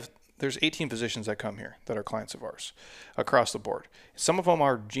 and we have there's 18 physicians that come here that are clients of ours across the board. Some of them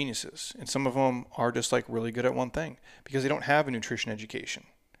are geniuses, and some of them are just like really good at one thing because they don't have a nutrition education.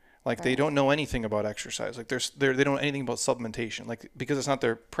 Like they don't know anything about exercise. Like they don't know anything about supplementation. Like because it's not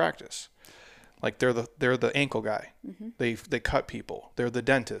their practice. Like they're the ankle guy. They cut people. They're the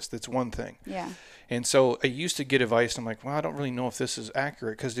dentist. It's one thing. Yeah. And so I used to get advice. And I'm like, well, I don't really know if this is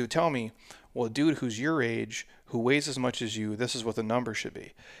accurate because they would tell me, well, a dude who's your age, who weighs as much as you, this is what the number should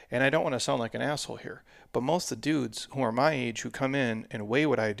be. And I don't want to sound like an asshole here, but most of the dudes who are my age who come in and weigh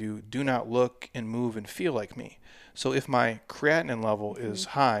what I do not look and move and feel like me. So if my creatinine level is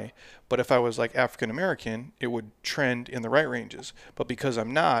high, but if I was like African American, it would trend in the right ranges. But because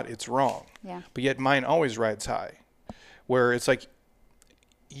I'm not, it's wrong. Yeah. But yet mine always rides high, where it's like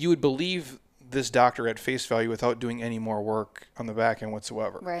you would believe this doctor at face value without doing any more work on the back end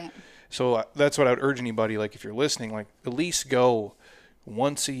whatsoever. Right. So that's what I would urge anybody, like if you're listening, like at least go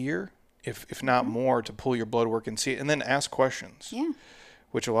once a year, if not more, to pull your blood work and see it, and then ask questions. Yeah.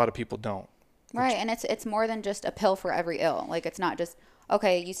 Which a lot of people don't. Right, and it's more than just a pill for every ill. Like it's not just,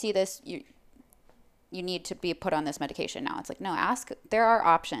 okay, you see this, you need to be put on this medication now. It's like, no, ask. There are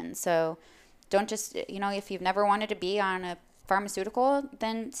options. So don't just, if you've never wanted to be on a pharmaceutical,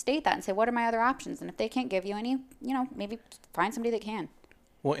 then state that and say, what are my other options? And if they can't give you any, maybe find somebody that can.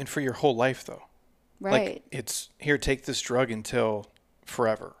 Well, and for your whole life though. Right. Like it's here, take this drug until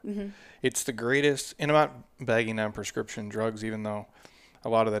forever. It's the greatest, and I'm not bagging on prescription drugs, even though a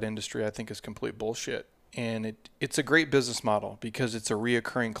lot of that industry I think is complete bullshit. And it's a great business model because it's a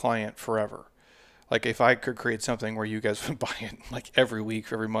reoccurring client forever. Like if I could create something where you guys would buy it like every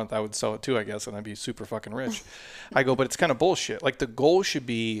week, every month, I would sell it too, I guess, and I'd be super fucking rich. I go, but it's kind of bullshit. Like the goal should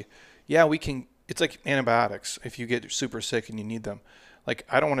be, yeah, it's like antibiotics. If you get super sick and you need them, like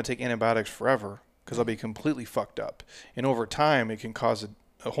I don't want to take antibiotics forever because I'll be completely fucked up. And over time, it can cause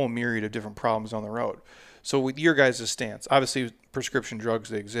a whole myriad of different problems on the road. So with your guys' stance, obviously prescription drugs,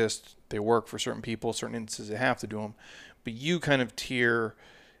 they exist, they work for certain people, certain instances they have to do them, but you kind of tier,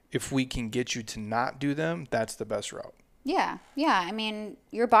 if we can get you to not do them, that's the best route. Yeah. I mean,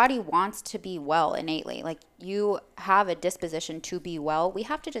 your body wants to be well innately. Like you have a disposition to be well. We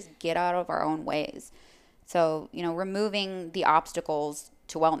have to just get out of our own ways. So, removing the obstacles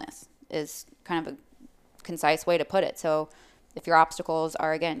to wellness is kind of a concise way to put it. So if your obstacles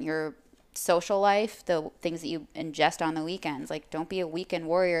are, again, your social life, the things that you ingest on the weekends, like don't be a weekend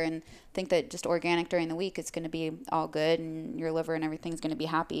warrior and think that just organic during the week is going to be all good and your liver and everything's going to be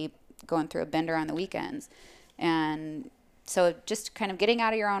happy going through a bender on the weekends. And so just kind of getting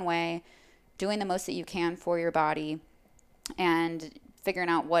out of your own way, doing the most that you can for your body, and figuring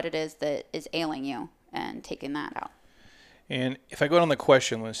out what it is that is ailing you and taking that out. And if I go down the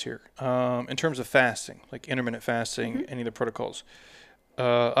question list here, in terms of fasting, like intermittent fasting, any of the protocols,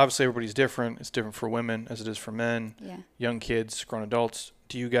 obviously everybody's different. It's different for women as it is for men, young kids, grown adults.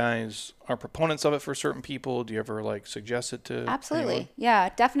 Do you guys are proponents of it for certain people? Do you ever like suggest it to Absolutely. anyone? Yeah,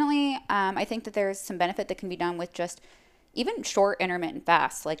 definitely. I think that there's some benefit that can be done with just even short intermittent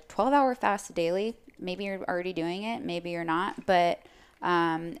fasts, like 12-hour fasts daily. Maybe you're already doing it, maybe you're not, but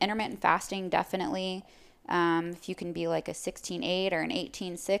intermittent fasting definitely, if you can be like a 16-8 or an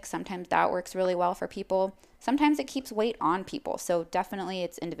 18-6, sometimes that works really well for people. Sometimes it keeps weight on people, so definitely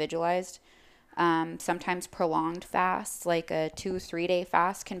it's individualized. Sometimes prolonged fasts, like a 2-3 day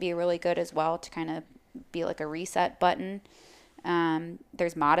fast, can be really good as well to kind of be like a reset button.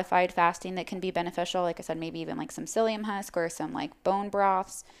 There's modified fasting that can be beneficial. Like I said, maybe even like some psyllium husk or some like bone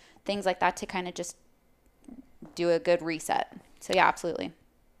broths, things like that to kind of just do a good reset. So yeah, absolutely.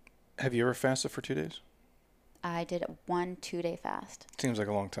 Have you ever fasted for 2 days? I did a 1-2 day fast. Seems like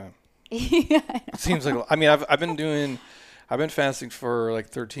a long time. Yeah, Seems like, I mean, I've been fasting for like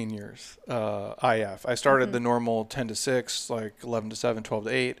 13 years. IF. I started the normal 10 to 6, like 11 to 7, 12 to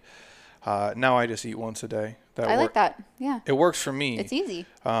 8. Now I just eat once a day. I like that. Yeah. It works for me. It's easy.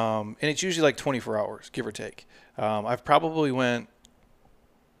 And it's usually like 24 hours, give or take. I've probably went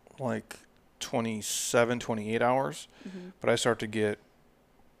like 27, 28 hours, but I start to get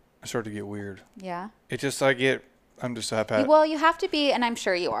weird. Yeah. I'm just happy. Well, you have to be, and I'm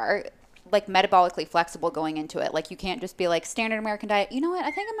sure you are, like metabolically flexible going into it. Like you can't just be like standard American diet. You know what?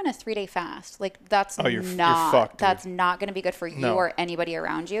 I think I'm going to 3-day fast. Like that's you're fucked, dude. That's not going to be good for you or anybody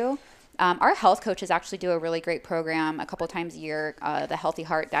around you. Our health coaches actually do a really great program a couple times a year, the Healthy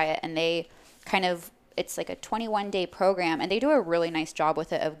Heart Diet, and they it's like a 21-day program, and they do a really nice job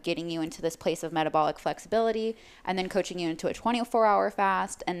with it of getting you into this place of metabolic flexibility and then coaching you into a 24-hour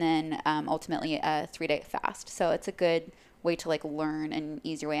fast and then ultimately a 3-day fast. So it's a good way to like learn and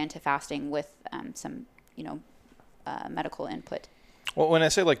ease your way into fasting with some medical input. Well, when I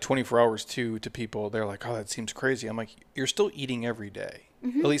say like 24 hours to people, they're like, "Oh, that seems crazy." I'm like, "You're still eating every day."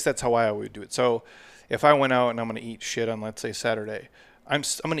 At least that's how I would do it. So, if I went out and I'm going to eat shit on, let's say, Saturday, I'm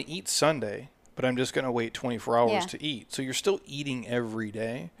going to eat Sunday, but I'm just going to wait 24 hours Yeah. to eat. So you're still eating every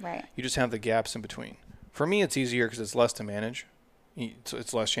day. Right. You just have the gaps in between. For me, it's easier because it's less to manage. So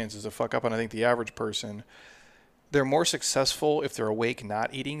it's less chances to fuck up. And I think the average person, they're more successful if they're awake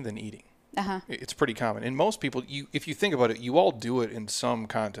not eating than eating. Uh-huh. It's pretty common. And most people, if you think about it, you all do it in some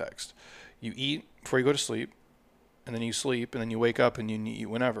context. You eat before you go to sleep, and then you sleep, and then you wake up and you eat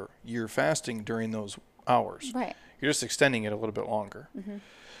whenever. You're fasting during those hours. Right. You're just extending it a little bit longer.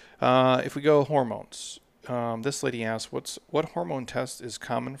 Mm-hmm. If we go hormones, this lady asked, what hormone test is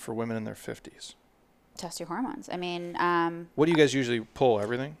common for women in their 50s? Test your hormones. I mean, What do you guys usually pull?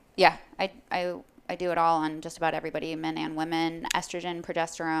 Everything? yeah, I do it all on just about everybody, men and women. Estrogen,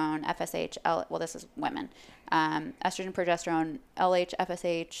 progesterone, FSH, well, this is women. Estrogen, progesterone, LH,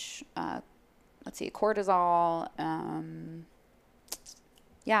 FSH, let's see, cortisol.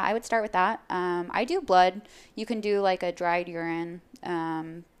 Yeah, I would start with that. I do blood. You can do like a dried urine.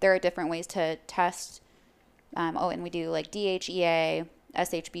 There are different ways to test. And we do like DHEA,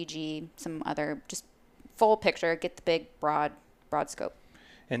 SHBG, some other, just full picture, get the big, broad scope.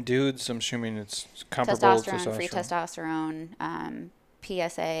 And dudes, I'm assuming it's comparable to Testosterone, free testosterone,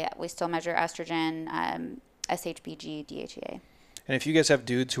 PSA. We still measure estrogen, SHBG, DHEA. And if you guys have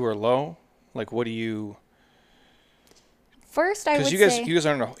dudes who are low, like what do you... First, I would Because say... you guys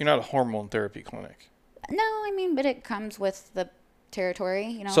aren't you're not a hormone therapy clinic. No, I mean, but it comes with the territory,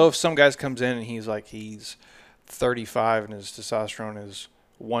 you know. So if some guy comes in and he's 35 and his testosterone is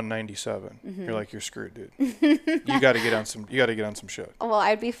 197, you're like, you're screwed, dude. You got to get on some shit. Well,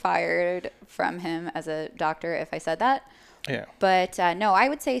 I'd be fired from him as a doctor if I said that. Yeah. But no, I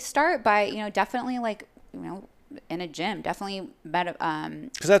would say start by, definitely like, in a gym, definitely Because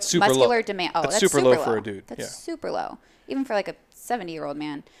that's super muscular low. demand. Oh, that's that's super low for a dude. That's Yeah. super low, even for like a 70-year-old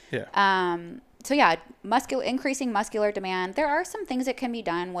man. Yeah. So yeah, increasing muscular demand. There are some things that can be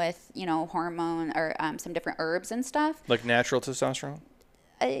done with, hormone or some different herbs and stuff. Like natural testosterone?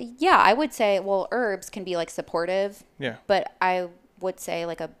 Yeah, I would say, well, herbs can be like supportive. Yeah. But I would say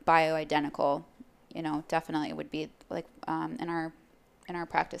like a bioidentical, definitely would be like in our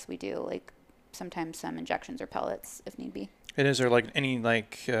practice we do like sometimes some injections or pellets if need be. And is there like any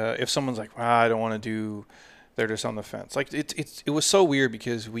if someone's like, I don't want to do, they're just on the fence. Like it was so weird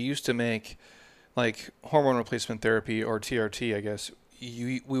because we used to make like hormone replacement therapy or TRT, I guess.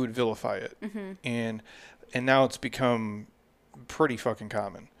 We would vilify it, and now it's become pretty fucking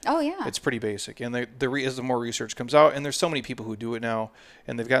common. Oh yeah, it's pretty basic. And as the more research comes out, and there's so many people who do it now,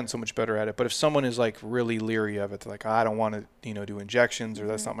 and they've gotten so much better at it. But if someone is like really leery of it, they're like, I don't want to do injections, or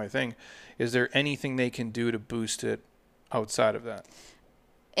that's not my thing. Is there anything they can do to boost it outside of that?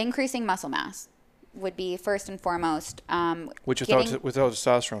 Increasing muscle mass would be first and foremost. Which without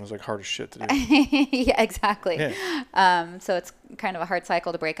testosterone is like hard as shit to do. Yeah, exactly. Yeah. So it's kind of a hard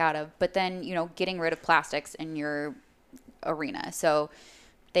cycle to break out of. But then, getting rid of plastics in your arena. So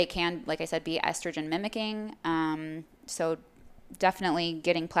they can, like I said, be estrogen mimicking. So definitely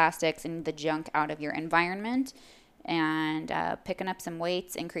getting plastics and the junk out of your environment and picking up some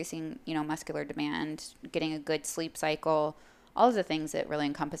weights, increasing, muscular demand, getting a good sleep cycle. All of the things that really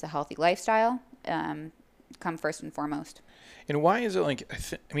encompass a healthy lifestyle come first and foremost. And why is it like,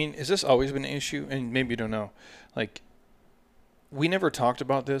 has this always been an issue? And maybe you don't know. Like, we never talked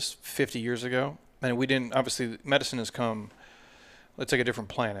about this 50 years ago. And we didn't, obviously, medicine has come, let's like a different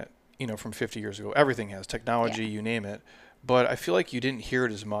planet, from 50 years ago. Everything has, technology, you name it. But I feel like you didn't hear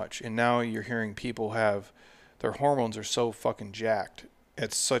it as much. And now you're hearing people their hormones are so fucking jacked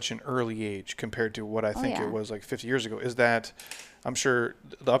at such an early age compared to what I think it was like 50 years ago. Is that, I'm sure,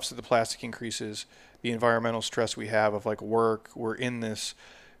 the ups of the plastic increases, the environmental stress we have of like work, we're in this,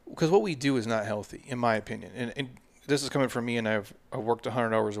 because what we do is not healthy, in my opinion. And this is coming from me, and I've worked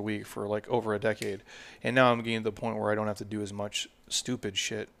 100 hours a week for like over a decade, and now I'm getting to the point where I don't have to do as much stupid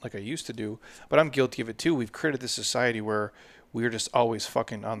shit like I used to do, but I'm guilty of it too. We've created this society where we're just always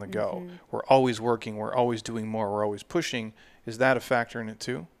fucking on the go. We're always working, we're always doing more, we're always pushing. Is that a factor in it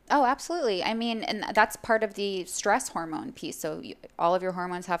too? Oh, absolutely. I mean, and that's part of the stress hormone piece. So all of your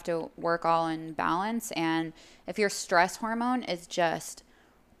hormones have to work all in balance, and if your stress hormone is just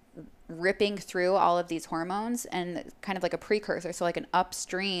ripping through all of these hormones and kind of like a precursor, so like an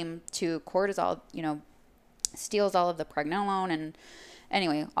upstream to cortisol, steals all of the pregnenolone and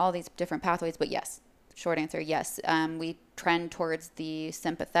anyway, all these different pathways. But yes, short answer, yes. We trend towards the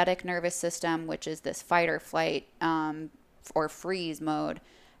sympathetic nervous system, which is this fight or flight or freeze mode.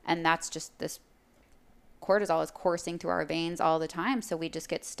 And that's just this cortisol is coursing through our veins all the time. So we just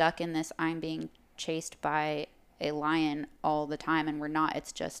get stuck in this, I'm being chased by a lion all the time, and we're not.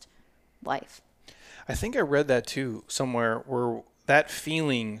 It's just life. I think I read that too somewhere, where that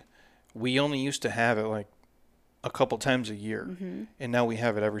feeling, we only used to have it like a couple times a year, and now we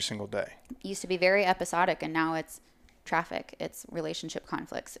have it every single day. It used to be very episodic, and now it's traffic, it's relationship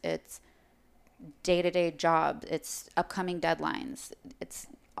conflicts, it's day-to-day job, it's upcoming deadlines. It's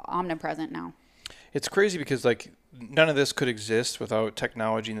omnipresent now. It's crazy because like none of this could exist without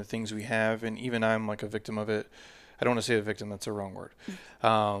technology and the things we have, and even I'm like a victim of it. I don't want to say a victim, that's the wrong word.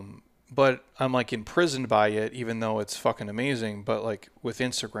 But I'm like imprisoned by it, even though it's fucking amazing. But like with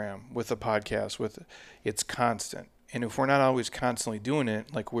Instagram, with the podcast, it's constant. And if we're not always constantly doing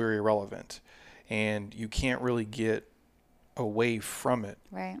it, like we're irrelevant. And you can't really get away from it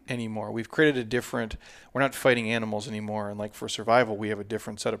anymore. We've created we're not fighting animals anymore. And like for survival, we have a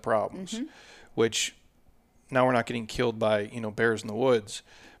different set of problems, which now we're not getting killed by, bears in the woods,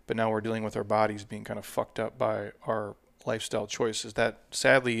 but now we're dealing with our bodies being kind of fucked up by our lifestyle choices. That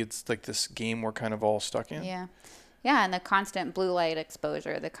sadly, it's like this game we're kind of all stuck in. Yeah. And the constant blue light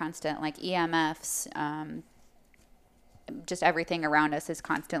exposure, the constant like EMFs, just everything around us is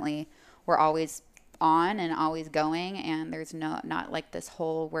constantly, we're always on and always going, and there's not like this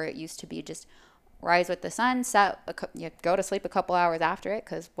whole where it used to be just rise with the sun, you go to sleep a couple hours after it,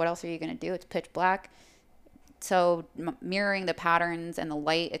 because what else are you going to do? It's pitch black. So mirroring the patterns and the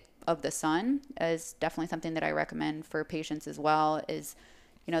light of the sun is definitely something that I recommend for patients as well. Is,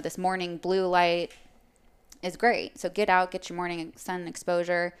 this morning blue light is great. So get out, get your morning sun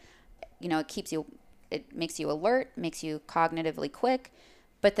exposure. It makes you alert, makes you cognitively quick.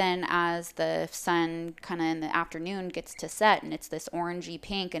 But then as the sun kind of in the afternoon gets to set and it's this orangey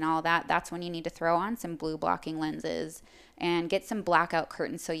pink and all that, that's when you need to throw on some blue blocking lenses and get some blackout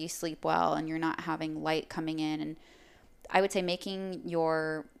curtains so you sleep well and you're not having light coming in. And I would say making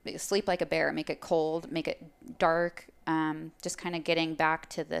your sleep like a bear, make it cold, make it dark, just kind of getting back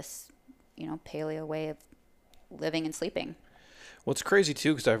to this, paleo way of living and sleeping. Well, it's crazy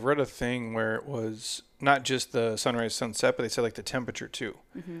too, because I've read a thing where it was not just the sunrise, sunset, but they said like the temperature too.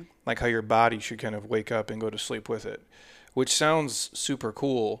 Like how your body should kind of wake up and go to sleep with it, which sounds super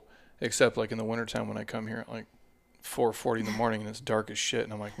cool, except like in the wintertime when I come here at like 4:40 in the morning and it's dark as shit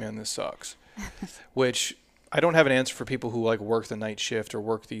and I'm like, man, this sucks. Which I don't have an answer for people who like work the night shift or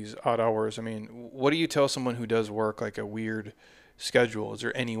work these odd hours. I mean, what do you tell someone who does work like a weird schedule? Is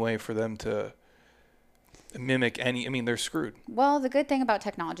there any way for them to mimic they're screwed? Well, the good thing about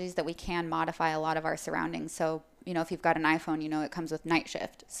technology is that we can modify a lot of our surroundings. So, if you've got an iPhone, it comes with night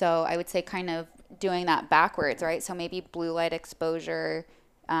shift. So I would say kind of doing that backwards, right? So maybe blue light exposure,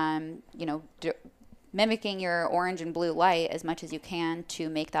 mimicking your orange and blue light as much as you can to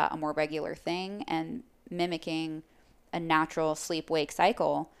make that a more regular thing and mimicking a natural sleep-wake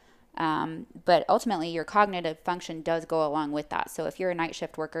cycle. But ultimately your cognitive function does go along with that. So if you're a night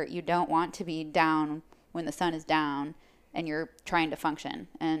shift worker, you don't want to be down when the sun is down and you're trying to function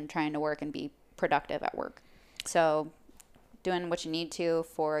and trying to work and be productive at work. So doing what you need to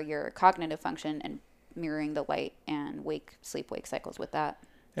for your cognitive function and mirroring the light and sleep-wake cycles with that.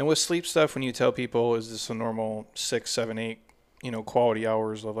 And with sleep stuff, when you tell people, is this a normal 6, 7, 8, quality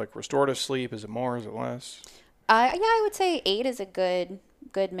hours of like restorative sleep? Is it more? Is it less? Yeah, I would say 8 is a good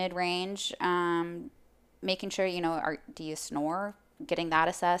mid-range. Making sure, do you snore? Getting that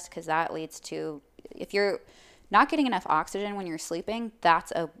assessed, because that leads to, if you're not getting enough oxygen when you're sleeping,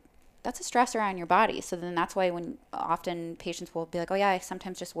 that's a stressor on your body. So then that's why when often patients will be like, oh yeah, I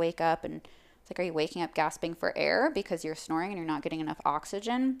sometimes just wake up and it's like, are you waking up gasping for air because you're snoring and you're not getting enough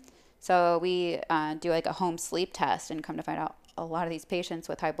oxygen? So we do like a home sleep test and come to find out a lot of these patients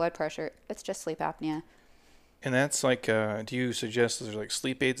with high blood pressure, it's just sleep apnea. And that's like, do you suggest there's like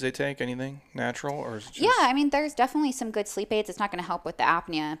sleep aids they take, anything natural, or is it just... Yeah, there's definitely some good sleep aids. It's not going to help with the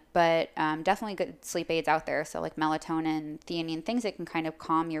apnea, but definitely good sleep aids out there. So like melatonin, theanine, things that can kind of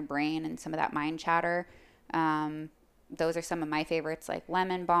calm your brain and some of that mind chatter. Those are some of my favorites, like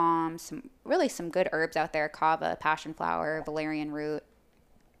lemon balm, some good herbs out there, kava, passion flower, valerian root.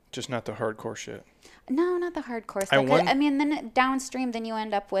 Just not the hardcore shit. No, not the hardcore stuff. Then downstream, then you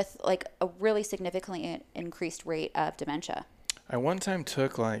end up with like a really significantly increased rate of dementia. I one time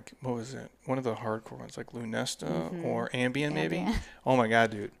took like, what was it? One of the hardcore ones, like Lunesta or Ambien maybe. Oh my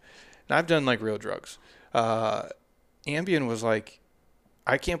God, dude. And I've done like real drugs. Ambien was like,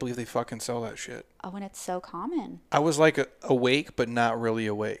 I can't believe they fucking sell that shit. Oh, and it's so common. I was like awake, but not really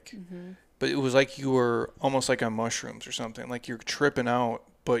awake. But it was like you were almost like on mushrooms or something. Like you're tripping out,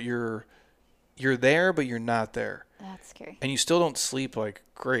 but you're you're there, but you're not there. That's scary. And you still don't sleep like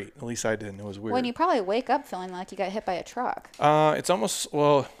great. At least I didn't. It was weird. When you probably wake up feeling like you got hit by a truck. It's almost,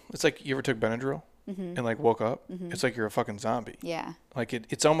 well, it's like you ever took Benadryl and like woke up? It's like you're a fucking zombie. Yeah. Like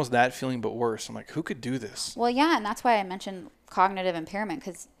it's almost that feeling, but worse. I'm like, who could do this? Well, yeah, and that's why I mentioned cognitive impairment,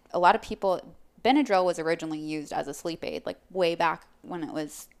 because a lot of people, Benadryl was originally used as a sleep aid, like way back when it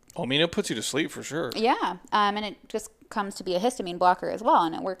was. I mean, it puts you to sleep for sure. Yeah, and it just comes to be a histamine blocker as well,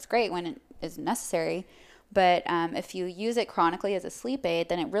 and it works great when it is necessary. But if you use it chronically as a sleep aid,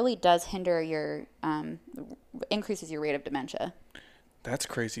 then it really does hinder your, increases your rate of dementia. That's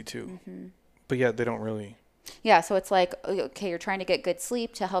crazy too. But yeah, they don't really. Yeah, so it's like, okay, you're trying to get good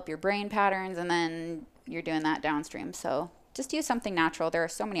sleep to help your brain patterns, and then you're doing that downstream. So just use something natural. There are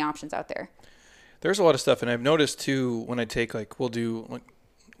so many options out there. There's a lot of stuff, and I've noticed too when I take like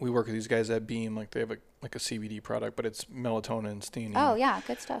we work with these guys at Beam, like they have a CBD product, but it's melatonin, theanine. Oh yeah,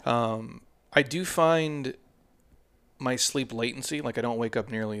 good stuff. I do find my sleep latency, like I don't wake up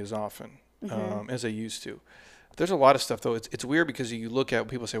nearly as often as I used to. There's a lot of stuff though. It's weird because you look at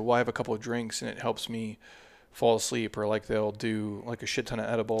people say, well, I have a couple of drinks and it helps me fall asleep, or like they'll do like a shit ton of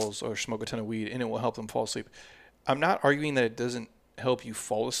edibles or smoke a ton of weed and it will help them fall asleep. I'm not arguing that it doesn't help you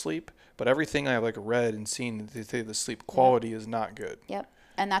fall asleep, but everything I have like read and seen, they say the sleep quality is not good. Yep.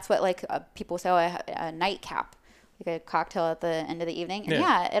 And that's what like people say, a nightcap, like a cocktail at the end of the evening. And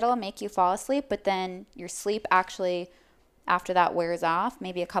yeah, it'll make you fall asleep, but then your sleep actually, after that wears off,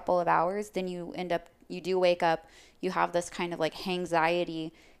 maybe a couple of hours, then you do wake up, you have this kind of like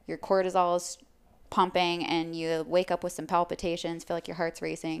anxiety, your cortisol is pumping, and you wake up with some palpitations, feel like your heart's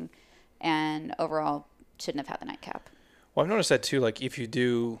racing, and overall shouldn't have had the nightcap. Well, I've noticed that too. Like if you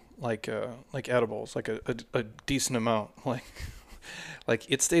do like edibles, like a decent amount, like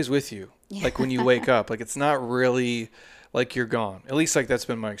it stays with you. Yeah. Like when you wake up, like it's not really like you're gone. At least like that's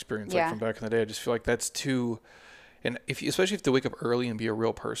been my experience. Like from back in the day, I just feel like that's too. And especially if you have to wake up early and be a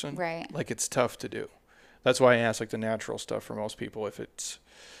real person, right? Like it's tough to do. That's why I ask like the natural stuff for most people if it's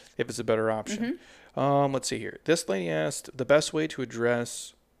a better option. Let's see here. This lady asked the best way to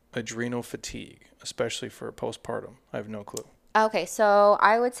address adrenal fatigue, especially for postpartum. I have no clue. Okay, so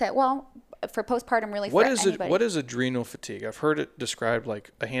I would say, well, for postpartum, really, for anybody. What is adrenal fatigue? I've heard it described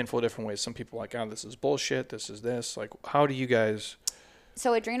like a handful of different ways. Some people are like, oh, this is bullshit. This is this. Like, how do you guys?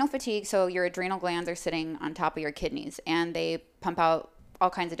 So adrenal fatigue, so your adrenal glands are sitting on top of your kidneys, and they pump out all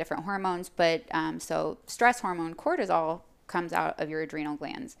kinds of different hormones. But so stress hormone cortisol comes out of your adrenal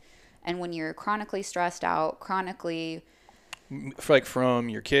glands. And when you're chronically stressed out, like from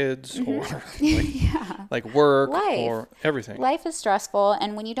your kids or like work or everything. Life is stressful,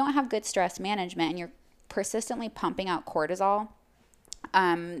 and when you don't have good stress management and you're persistently pumping out cortisol,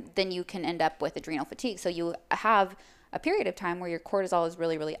 then you can end up with adrenal fatigue. So you have a period of time where your cortisol is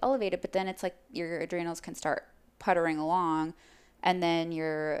really, really elevated, but then it's like your adrenals can start puttering along, and then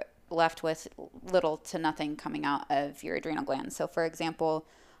you're left with little to nothing coming out of your adrenal glands. So for example,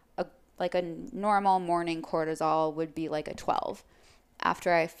 like a normal morning cortisol would be like a 12.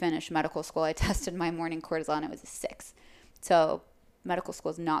 After I finished medical school, I tested my morning cortisol and it was a 6. So medical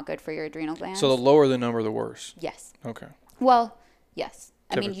school is not good for your adrenal glands. So the lower the number, the worse. Yes. Okay. Well, yes.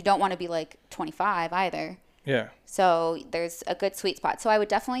 I mean, you don't want to be like 25 either. Yeah. So there's a good sweet spot. So I would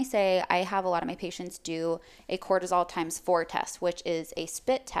definitely say I have a lot of my patients do a cortisol ×4 test, which is a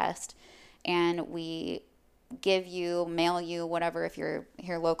spit test. And we mail you, whatever, if you're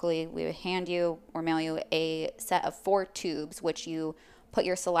here locally, we would hand you or mail you a set of 4 tubes, which you put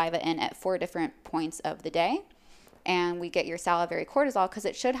your saliva in at 4 different points of the day. And we get your salivary cortisol because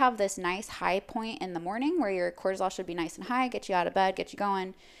it should have this nice high point in the morning where your cortisol should be nice and high, get you out of bed, get you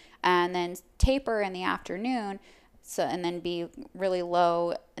going, and then taper in the afternoon. So, and then be really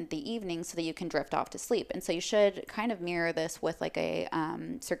low in the evening so that you can drift off to sleep. And so you should kind of mirror this with like a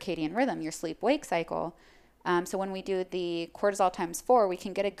circadian rhythm, your sleep-wake cycle. So when we do the cortisol ×4, we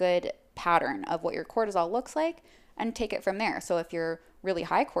can get a good pattern of what your cortisol looks like and take it from there. So if you're really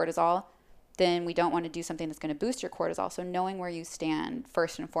high cortisol, then we don't want to do something that's going to boost your cortisol. So knowing where you stand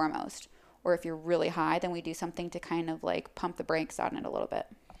first and foremost. Or if you're really high, then we do something to kind of like pump the brakes on it a little bit.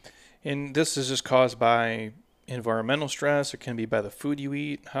 And this is just caused by environmental stress. It can be by the food you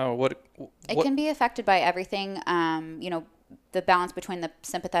eat. It can be affected by everything. The balance between the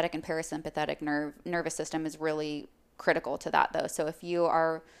sympathetic and parasympathetic nervous system is really critical to that, though. So if you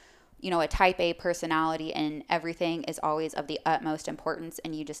are, a type A personality and everything is always of the utmost importance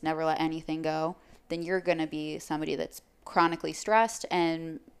and you just never let anything go, then you're going to be somebody that's chronically stressed,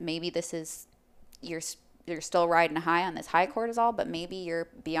 and maybe this is you're still riding high on this high cortisol, but maybe you're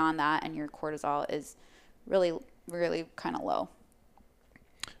beyond that and your cortisol is really, really kind of low.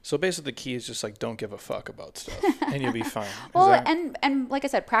 So basically the key is just like don't give a fuck about stuff and you'll be fine. Well, and like I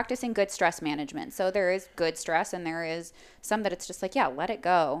said, practicing good stress management. So there is good stress and there is some that it's just like, yeah, let it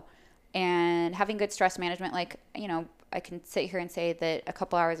go. And having good stress management, like, I can sit here and say that a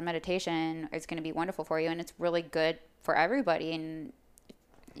couple hours of meditation is going to be wonderful for you, and it's really good for everybody. And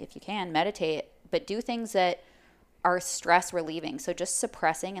if you can, meditate, but do things that are stress relieving. So just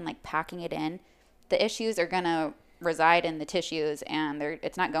suppressing and like packing it in, the issues are going to reside in the tissues and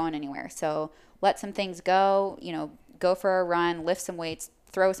it's not going anywhere. So let some things go, go for a run, lift some weights,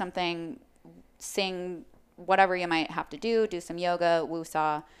 throw something, sing, whatever you might have to do some yoga,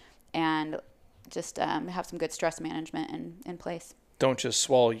 woo-saw, and just have some good stress management in place. Don't just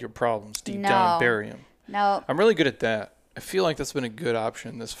swallow your problems deep down and bury them. No. I'm really good at that. I feel like that's been a good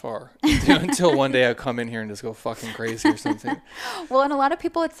option this far until one day I come in here and just go fucking crazy or something. Well, and a lot of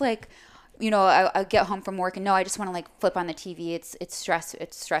people, it's like, I get home from work and no, I just want to like flip on the TV. It's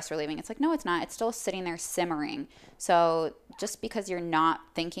stress relieving. It's like, no, it's not. It's still sitting there simmering. So just because you're not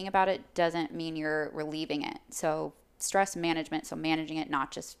thinking about it doesn't mean you're relieving it. So stress management, so managing it,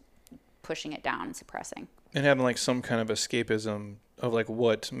 not just pushing it down and suppressing. And having like some kind of escapism of like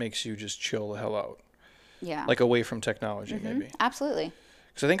what makes you just chill the hell out. Yeah. Like away from technology, maybe. Absolutely.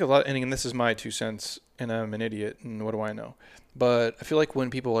 Because I think a lot, and this is my 2 cents, and I'm an idiot, and what do I know? But I feel like when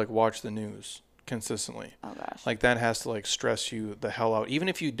people like watch the news consistently, oh gosh, like that has to like stress you the hell out. Even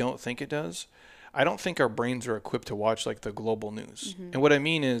if you don't think it does, I don't think our brains are equipped to watch like the global news. And what I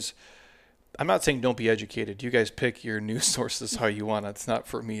mean is, I'm not saying don't be educated. You guys pick your news sources how you want. It's not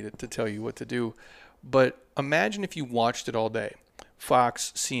for me to tell you what to do. But imagine if you watched it all day.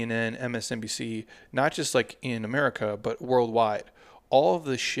 Fox, CNN, MSNBC, not just like in America, but worldwide. All of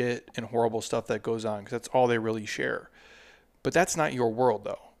the shit and horrible stuff that goes on, because that's all they really share. But that's not your world,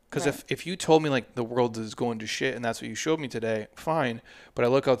 though. Because if you told me like the world is going to shit and that's what you showed me today, fine. But I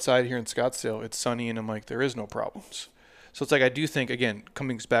look outside here in Scottsdale, it's sunny, and I'm like, there is no problems. So it's like I do think, again,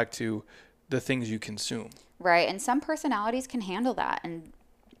 coming back to the things you consume. Right. And some personalities can handle that. And,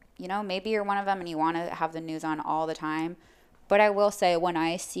 maybe you're one of them and you want to have the news on all the time. But I will say when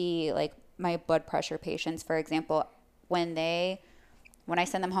I see like my blood pressure patients, for example, when I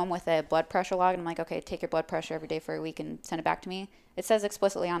send them home with a blood pressure log and I'm like, okay, take your blood pressure every day for a week and send it back to me. It says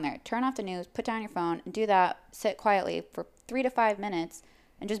explicitly on there, turn off the news, put down your phone and do that, sit quietly for 3 to 5 minutes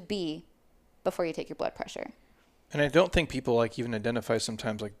and just be before you take your blood pressure. And I don't think people like even identify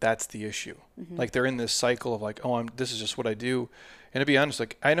sometimes like that's the issue. Like they're in this cycle of like, oh, this is just what I do. And to be honest,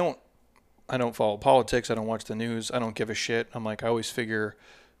 like I don't follow politics. I don't watch the news. I don't give a shit. I'm like, I always figure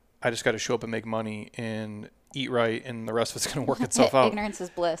I just got to show up and make money and eat right and the rest of it's going to work itself out. Ignorance is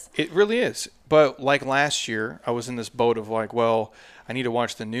bliss. It really is. But like last year, I was in this boat of like, well, I need to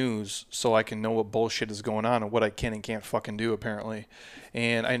watch the news so I can know what bullshit is going on and what I can and can't fucking do apparently.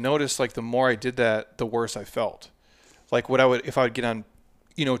 And I noticed like the more I did that, the worse I felt. Like if I would get on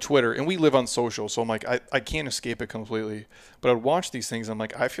Twitter, and we live on social, so I'm like, I can't escape it completely. But I'd watch these things, and I'm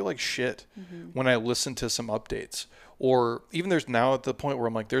like, I feel like shit when I listen to some updates. Or even there's now at the point where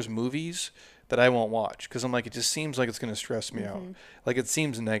I'm like, there's movies that I won't watch because I'm like, it just seems like it's going to stress me out. Like it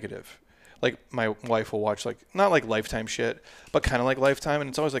seems negative. Like my wife will watch like, not like Lifetime shit, but kind of like Lifetime. And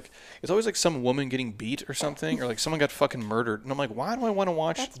it's always like some woman getting beat or something, or like someone got fucking murdered. And I'm like, why do I want to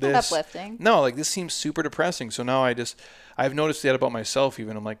watch That's this? not uplifting. No, like this seems super depressing. So now I've noticed that about myself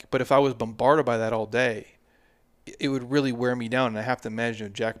even. I'm like, but if I was bombarded by that all day, it would really wear me down. And I have to imagine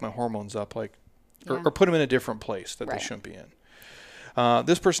it jack my hormones up, like, or put them in a different place that they shouldn't be in.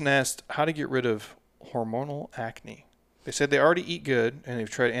 This person asked how to get rid of hormonal acne. They said they already eat good and they've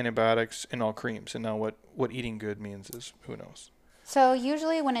tried antibiotics and all creams. And now what eating good means is who knows. So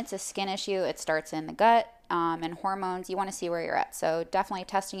usually when it's a skin issue, it starts in the gut and hormones. You want to see where you're at. So definitely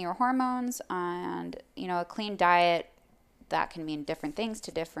testing your hormones and, a clean diet. That can mean different things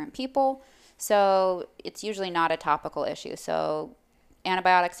to different people. So it's usually not a topical issue. So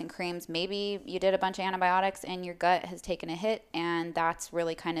antibiotics and creams, maybe you did a bunch of antibiotics and your gut has taken a hit and that's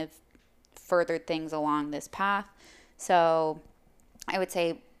really kind of furthered things along this path. So I would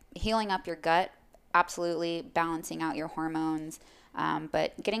say healing up your gut, absolutely balancing out your hormones,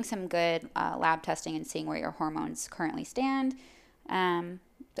 but getting some good lab testing and seeing where your hormones currently stand and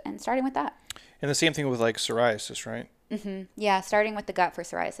starting with that. And the same thing with like psoriasis, right? Yeah, starting with the gut for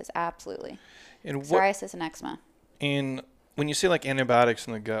psoriasis, absolutely. And psoriasis and eczema. And when you say like antibiotics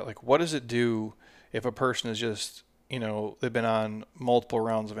in the gut, like what does it do if a person is just, they've been on multiple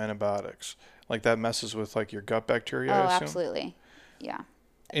rounds of antibiotics? Like that messes with like your gut bacteria, I assume? Absolutely. Yeah.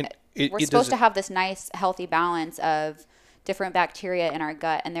 We're supposed to have this nice, healthy balance of different bacteria in our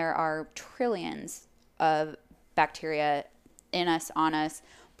gut, and there are trillions of bacteria in us, on us.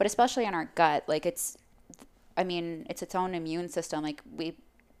 but especially in our gut, like it's its own immune system. Like we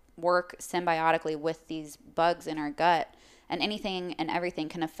work symbiotically with these bugs in our gut, and anything and everything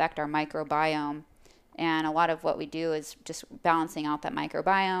can affect our microbiome. And a lot of what we do is just balancing out that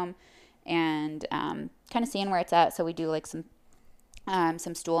microbiome and kind of seeing where it's at. So we do like some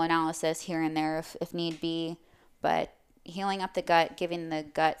stool analysis here and there if need be, but healing up the gut, giving the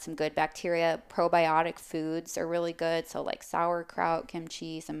gut some good bacteria. Probiotic foods are really good. So like sauerkraut,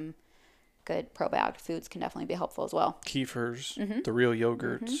 kimchi, some good probiotic foods can definitely be helpful as well. Kefirs, the real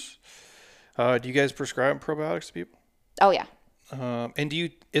yogurts. Do you guys prescribe probiotics to people? Oh yeah. And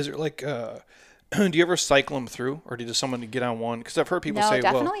is it like, do you ever cycle them through, or does someone get on one? Because I've heard people say,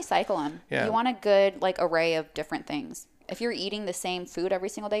 definitely cycle them. Yeah. You want a good like array of different things. If you're eating the same food every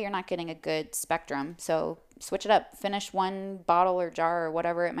single day, you're not getting a good spectrum. So switch it up. Finish one bottle or jar or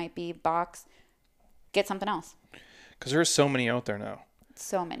whatever it might be, box. Get something else. Because there's so many out there now.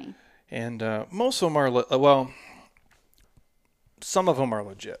 So many. And most of them are, some of them are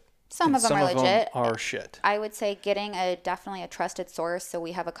legit. Some of them are legit. Some are shit. I would say getting definitely a trusted source. So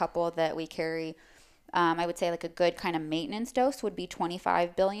we have a couple that we carry. I would say like a good kind of maintenance dose would be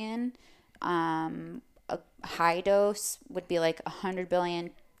 25 billion. A high dose would be like 100 billion,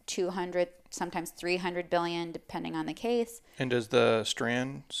 200, sometimes 300 billion, depending on the case. And does the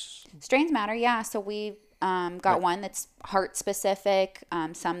strains matter? Yeah. So we got one that's heart specific,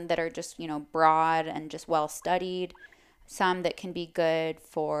 some that are just, broad and just well studied, some that can be good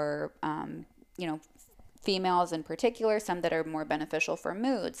for, females in particular, some that are more beneficial for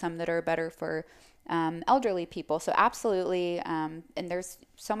mood, some that are better for elderly people. So absolutely. And there's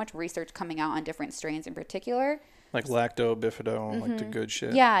so much research coming out on different strains in particular. Like lacto, bifido, like the good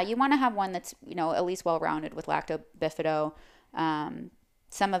shit. Yeah. You want to have one that's, at least well-rounded with lacto, bifido,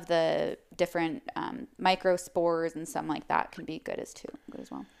 some of the different microspores and some like that can be good as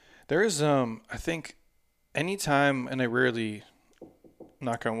well. There is, I think anytime, and I rarely,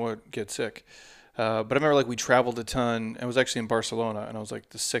 knock on wood, get sick. But I remember like we traveled a ton. I was actually in Barcelona, and I was like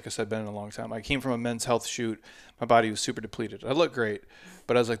the sickest I'd been in a long time. I came from a men's health shoot. My body was super depleted. I looked great,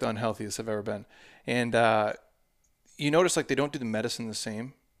 but I was like the unhealthiest I've ever been. And you notice like they don't do the medicine the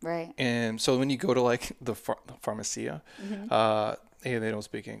same. Right. And so when you go to like the pharmacia, they don't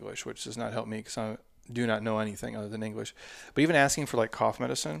speak English, which does not help me because I do not know anything other than English. But even asking for like cough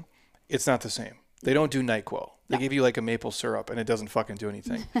medicine, it's not the same. They don't do NyQuil. They give you like a maple syrup and it doesn't fucking do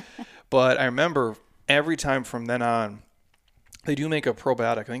anything. But I remember every time from then on, they do make a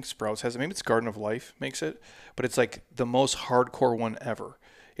probiotic. I think Sprouts has it. Maybe it's Garden of Life makes it. But it's like the most hardcore one ever.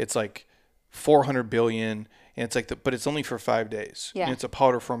 It's like 400 billion. And it's like, but it's only for 5 days. Yeah. And it's a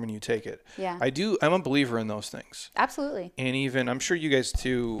powder form when you take it. Yeah. I'm a believer in those things. Absolutely. And even, I'm sure you guys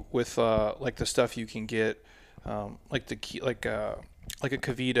too, with like the stuff you can get, like a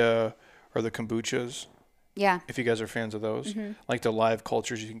Kavita or the kombuchas. Yeah. If you guys are fans of those, like the live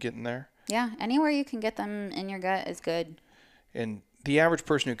cultures you can get in there. Yeah. Anywhere you can get them in your gut is good. And the average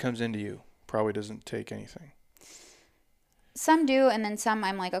person who comes into you probably doesn't take anything. Some do. And then some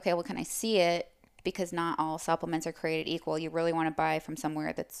I'm like, okay, well, can I see it? Because not all supplements are created equal. You really want to buy from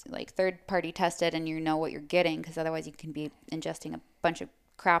somewhere that's like third party tested and you know what you're getting, because otherwise you can be ingesting a bunch of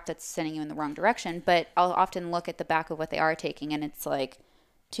crap that's sending you in the wrong direction. But I'll often look at the back of what they are taking and it's like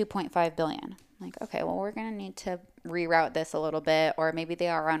 2.5 billion. Like, okay, well, we're going to need to reroute this a little bit, or maybe they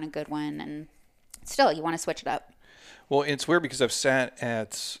are on a good one. And still, you want to switch it up. Well, it's weird because I've sat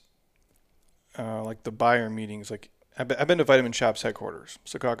at like the buyer meetings, like I've been to Vitamin Shops headquarters,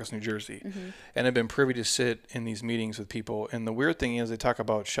 Secaucus, New Jersey, and I've been privy to sit in these meetings with people. And the weird thing is they talk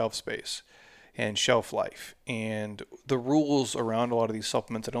about shelf space and shelf life and the rules around a lot of these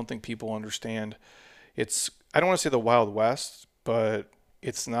supplements. I don't think people understand. I don't want to say the Wild West, but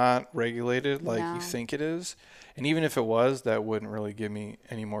it's not regulated like you think it is. And even if it was, that wouldn't really give me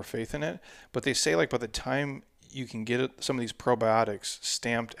any more faith in it. But they say like by the time you can get some of these probiotics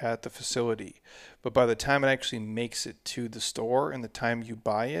stamped at the facility, but by the time it actually makes it to the store and the time you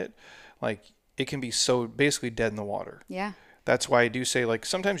buy it, like it can be so basically dead in the water. Yeah. That's why I do say like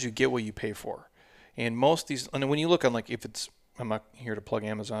sometimes you get what you pay for. And most of these, and when you look on like if it's, I'm not here to plug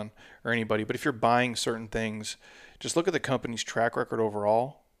Amazon or anybody, but if you're buying certain things, just look at the company's track record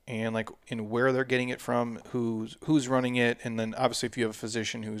overall and like in where they're getting it from, who's running it. And then obviously if you have a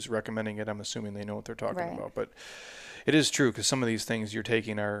physician who's recommending it, I'm assuming they know what they're talking about. But it is true because some of these things you're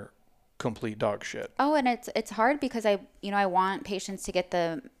taking are complete dog shit. Oh, and it's hard because I want patients to get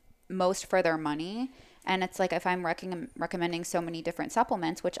the most for their money. And it's like if I'm recommending so many different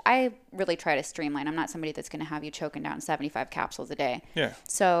supplements, which I really try to streamline. I'm not somebody that's going to have you choking down 75 capsules a day. Yeah.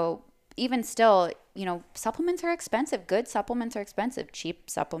 So even still, supplements are expensive. Good supplements are expensive. Cheap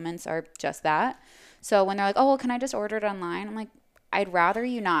supplements are just that. So when they're like, oh, well, can I just order it online? I'm like, I'd rather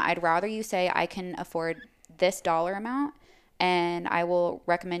you not. I'd rather you say I can afford this dollar amount, and I will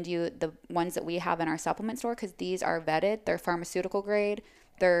recommend you the ones that we have in our supplement store, because these are vetted. They're pharmaceutical grade.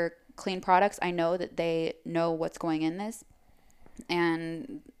 They're clean products. I know that they know what's going in this,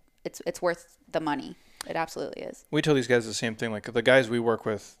 and it's worth the money. It absolutely is. We tell these guys the same thing. Like the guys we work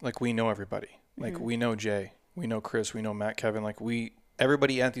with, like we know everybody. Like we know Jay, we know Chris, we know Matt, Kevin. Like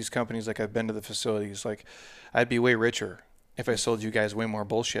everybody at these companies. Like I've been to the facilities. Like I'd be way richer if I sold you guys way more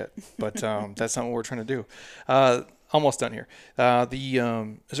bullshit. But that's not what we're trying to do. Almost done here.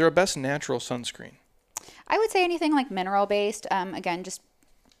 Is there a best natural sunscreen? I would say anything like mineral based. Again, just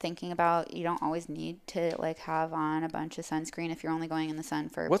thinking about, you don't always need to like have on a bunch of sunscreen if you're only going in the sun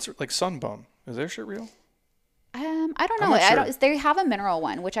for. What's like Sunbum? Is their shit real? I don't know. I don't. They have a mineral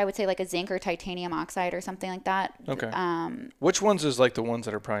one, which I would say like a zinc or titanium oxide or something like that. Okay. Which ones is like the ones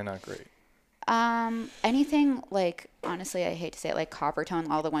that are probably not great? Anything like, honestly, I hate to say it, like Coppertone,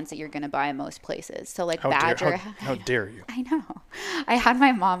 all the ones that you're going to buy in most places. So like Badger. How dare you? I know. I had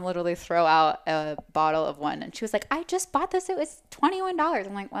my mom literally throw out a bottle of one, and she was like, I just bought this. It was $21.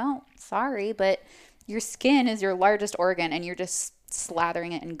 I'm like, well, sorry, but your skin is your largest organ and you're just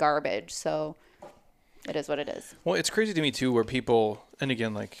slathering it in garbage. So it is what it is. Well, it's crazy to me too, where people, and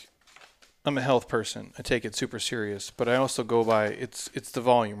again, like I'm a health person. I take it super serious, but I also go by, it's the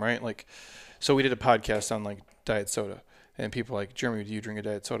volume, right? Like, so we did a podcast on like diet soda, and people are like, Jeremy, do you drink a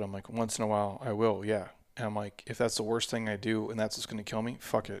diet soda? I'm like, once in a while I will. Yeah. And I'm like, if that's the worst thing I do and that's what's going to kill me,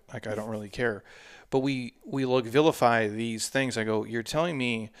 fuck it. Like, I don't really care. But we vilify these things. I go, you're telling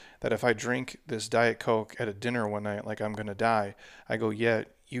me that if I drink this Diet Coke at a dinner one night, like I'm going to die. I go, yeah,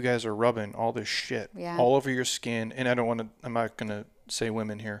 you guys are rubbing all this shit all over your skin. And I'm not going to say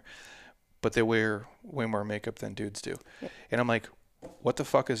women here, but they wear way more makeup than dudes do. Yep. And I'm like, what the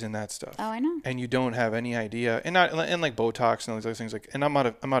fuck is in that stuff? Oh, I know. And you don't have any idea. And like Botox and all these other things, like, and I'm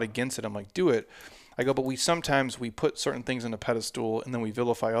not against it. I'm like, do it. I go, but we sometimes put certain things in a pedestal and then we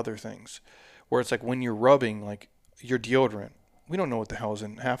vilify other things, where it's like when you're rubbing like your deodorant, we don't know what the hell is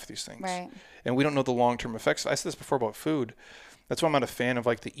in half of these things. Right. And we don't know the long-term effects. I said this before about food. That's why I'm not a fan of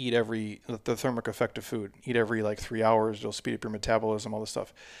like the thermic effect of food. Eat every like 3 hours. It'll speed up your metabolism, all this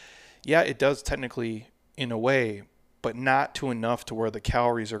stuff. Yeah, it does technically in a way, but not to enough to where the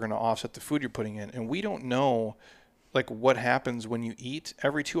calories are going to offset the food you're putting in. And we don't know like what happens when you eat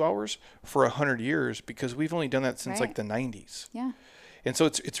every 2 hours for 100 years, because we've only done that since like the 90s. Yeah. And so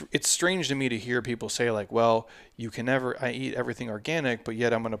it's strange to me to hear people say like, well, I eat everything organic, but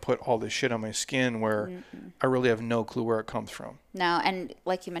yet I'm going to put all this shit on my skin where I really have no clue where it comes from. No. And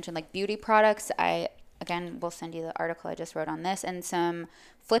like you mentioned, like beauty products, again, we'll send you the article I just wrote on this, and some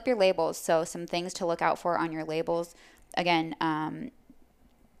flip your labels. So some things to look out for on your labels. Again,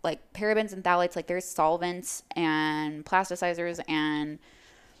 like parabens and phthalates, like there's solvents and plasticizers and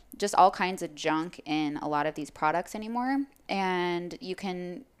just all kinds of junk in a lot of these products anymore. And you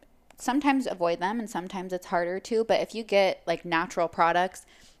can sometimes avoid them and sometimes it's harder to. But if you get like natural products,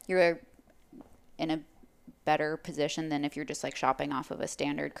 you're in a better position than if you're just like shopping off of a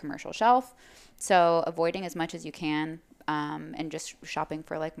standard commercial shelf. So avoiding as much as you can, and just shopping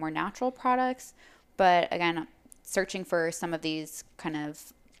for like more natural products. But again, searching for some of these kind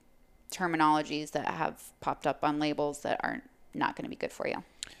of terminologies that have popped up on labels that are not going to be good for you.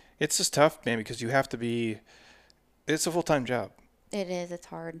 It's just tough, man, because you have to it's a full-time job. It is. It's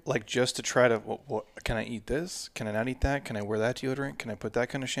hard. Like just to try to, what can I eat this? Can I not eat that? Can I wear that deodorant? Can I put that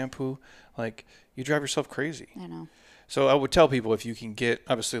kind of shampoo? Like you drive yourself crazy. I know. So I would tell people, if you can get,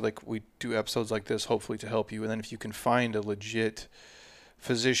 obviously like we do episodes like this, hopefully to help you. And then if you can find a legit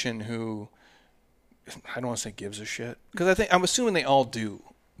physician who, I don't want to say gives a shit, because I'm assuming they all do.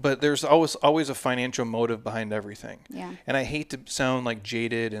 But there's always a financial motive behind everything. Yeah. And I hate to sound like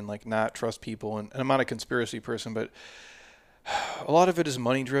jaded and like not trust people. And I'm not a conspiracy person, but a lot of it is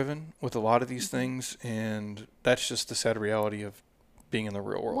money driven with a lot of these things. And that's just the sad reality of being in the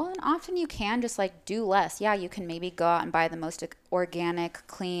real world. Well, and often you can just like do less. Yeah, you can maybe go out and buy the most organic,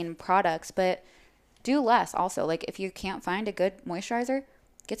 clean products, but do less also. Like if you can't find a good moisturizer,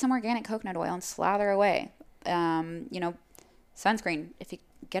 get some organic coconut oil and slather away. Sunscreen, if you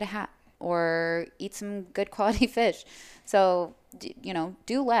get a hat, or eat some good quality fish. So,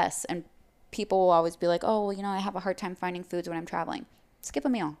 do less. And people will always be like, oh, well, I have a hard time finding foods when I'm traveling. Skip a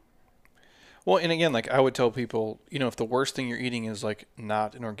meal. Well, and again, like I would tell people, if the worst thing you're eating is like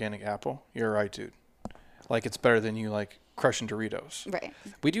not an organic apple, you're right, dude. Like it's better than you like crushing Doritos. Right.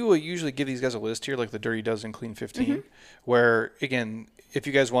 We do usually give these guys a list here, like the Dirty Dozen Clean 15, where, again, if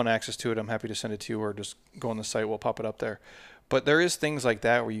you guys want access to it, I'm happy to send it to you, or just go on the site. We'll pop it up there. But there is things like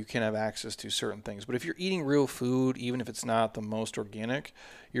that where you can have access to certain things. But if you're eating real food, even if it's not the most organic,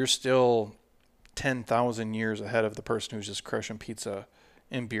 you're still 10,000 years ahead of the person who's just crushing pizza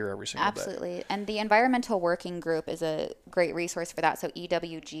and beer every single day. Absolutely. And the Environmental Working Group is a great resource for that. So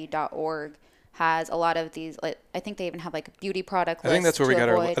ewg.org has a lot of these, like, I think they even have like beauty product lists. I think that's where we got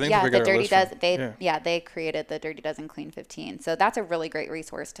our. I think that's where we got our list from. They created the Dirty Dozen Clean 15. So that's a really great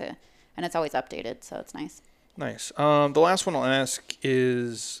resource and it's always updated. So it's nice. Nice. The last one I'll ask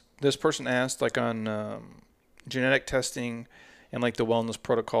is, this person asked like on genetic testing and like the wellness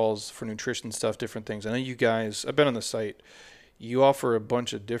protocols for nutrition stuff, different things. I know you guys, I've been on the site. You offer a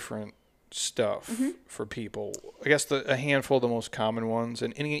bunch of different stuff for people. I guess a handful of the most common ones,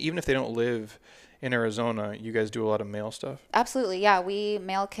 and even if they don't live in Arizona, you guys do a lot of mail stuff? Absolutely, yeah. We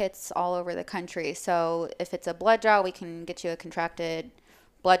mail kits all over the country. So if it's a blood draw, we can get you a contracted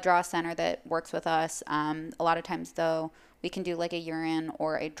blood draw center that works with us. A lot of times, though, we can do like a urine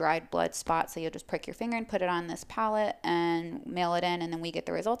or a dried blood spot. So you'll just prick your finger and put it on this pallet and mail it in, and then we get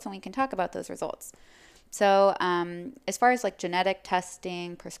the results and we can talk about those results. So as far as like genetic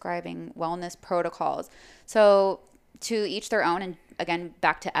testing, prescribing, wellness protocols, so to each their own, and again,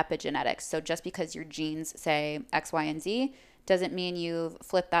 back to epigenetics. So just because your genes say X, Y, and Z doesn't mean you've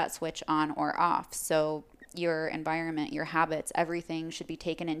flipped that switch on or off. So your environment, your habits, everything should be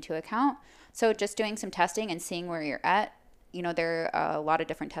taken into account. So just doing some testing and seeing where you're at, there are a lot of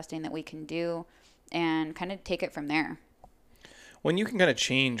different testing that we can do and kind of take it from there. When you can kind of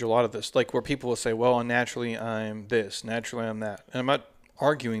change a lot of this, like where people will say, well, naturally I'm this, naturally I'm that. And I'm not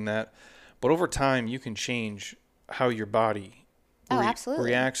arguing that, but over time you can change how your body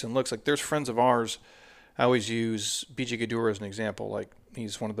reacts and looks. Like there's friends of ours, I always use BJ Gaddour as an example. Like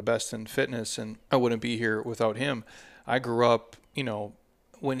he's one of the best in fitness and I wouldn't be here without him. I grew up,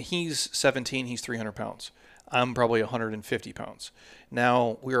 when he's 17, he's 300 pounds. I'm probably 150 pounds.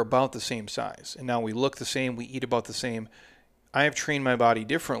 Now we're about the same size and now we look the same, we eat about the same. I have trained my body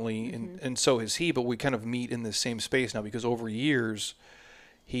differently, and so has he, but we kind of meet in the same space now because over years,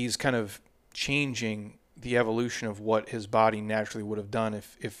 he's kind of changing the evolution of what his body naturally would have done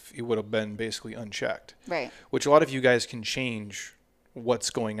if it would have been basically unchecked. Right. Which a lot of you guys can change what's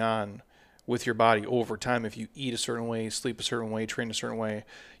going on with your body over time. If you eat a certain way, sleep a certain way, train a certain way,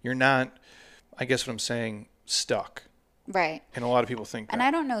 you're not, I guess what I'm saying, stuck. Right. And a lot of people think that. And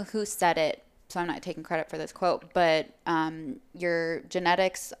I don't know who said it, so I'm not taking credit for this quote, but your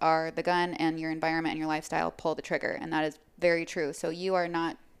genetics are the gun and your environment and your lifestyle pull the trigger. And that is very true. So you are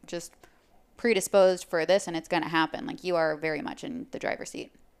not just predisposed for this and it's going to happen. Like you are very much in the driver's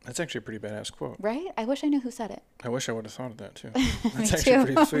seat. That's actually a pretty badass quote. Right? I wish I knew who said it. I wish I would have thought of that too. That's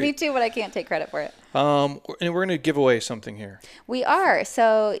actually pretty sweet. Me too, but I can't take credit for it. And we're going to give away something here. We are.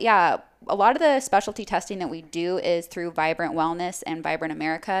 So yeah, a lot of the specialty testing that we do is through Vibrant Wellness and Vibrant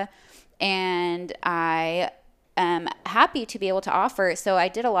America. And I am happy to be able to offer. So I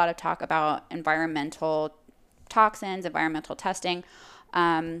did a lot of talk about environmental toxins, environmental testing,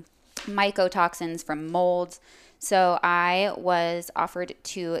 mycotoxins from molds. So I was offered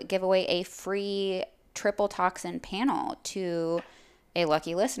to give away a free triple toxin panel to a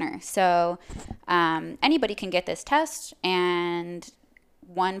lucky listener. So anybody can get this test and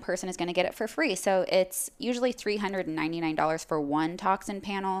one person is going to get it for free. So it's usually $399 for one toxin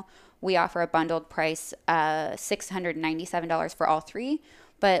panel. We offer a bundled price, $697 for all three,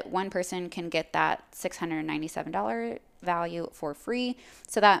 but one person can get that $697 value for free.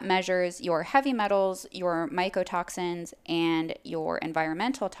 So that measures your heavy metals, your mycotoxins, and your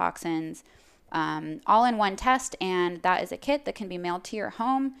environmental toxins all in one test. And that is a kit that can be mailed to your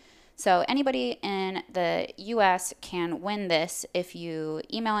home. So anybody in the U.S. can win this if you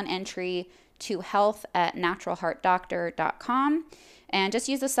email an entry to health@naturalheartdoctor.com and just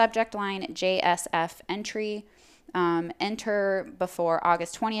use the subject line JSF entry. Enter before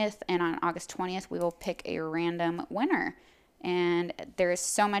August 20th, and on August 20th, we will pick a random winner. And there's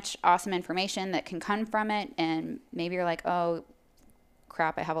so much awesome information that can come from it. And maybe you're like, oh,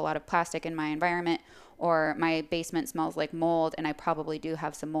 crap, I have a lot of plastic in my environment, or my basement smells like mold, and I probably do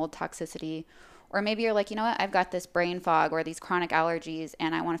have some mold toxicity. Or maybe you're like, you know what, I've got this brain fog or these chronic allergies,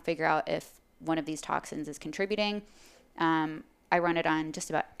 and I want to figure out if one of these toxins is contributing. I run it on just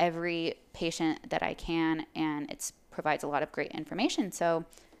about every patient that I can, and it provides a lot of great information. So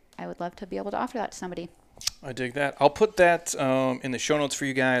I would love to be able to offer that to somebody. I dig that. I'll put that in the show notes for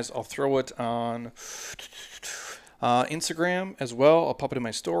you guys. I'll throw it on Instagram as well. I'll pop it in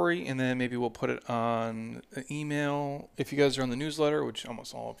my story, and then maybe we'll put it on an email. If you guys are on the newsletter, which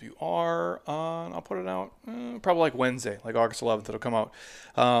almost all of you are, I'll put it out probably like Wednesday, like August 11th. It'll come out,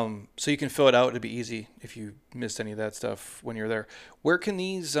 so you can fill it out. It'll be easy if you missed any of that stuff when you're there. Where can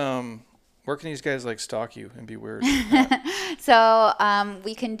these guys like stalk you and be weird? So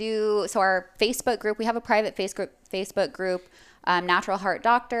we can do our Facebook group. We have a private Facebook group, Natural Heart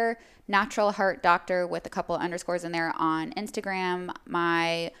Doctor. Natural Heart Doctor with a couple of underscores in there on Instagram.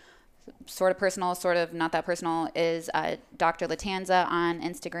 My sort of personal, sort of not that personal is Dr. Latanza on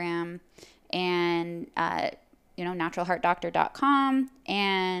Instagram, and naturalheartdoctor.com,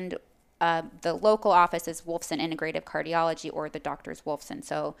 and the local office is Wolfson Integrative Cardiology, or the Doctors Wolfson.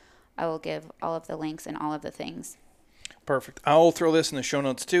 So I will give all of the links and all of the things. Perfect. I'll throw this in the show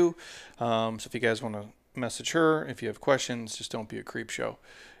notes too. So if you guys want to message her, if you have questions, just don't be a creep show.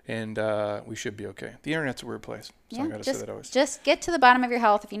 And we should be okay. The internet's a weird place, so I gotta say that always. Just get to the bottom of your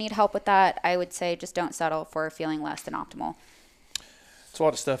health. If you need help with that, I would say just don't settle for feeling less than optimal. It's a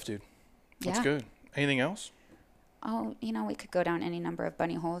lot of stuff, dude. That's Yeah. good. Anything else? Oh, we could go down any number of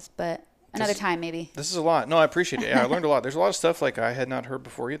bunny holes, but another time maybe. This is a lot. No, I appreciate it. Yeah, I learned a lot. There's a lot of stuff like I had not heard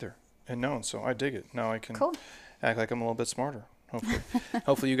before either and known, so I dig it. Now I can act like I'm a little bit smarter, hopefully.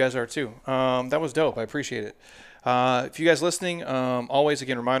 Hopefully you guys are too. That was dope. I appreciate it. If you guys listening, always,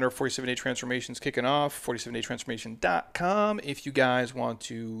 again, reminder, 47-Day Transformation's kicking off, 47daytransformation.com. If you guys want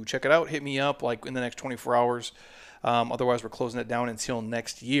to check it out, hit me up like in the next 24 hours. Otherwise, we're closing it down until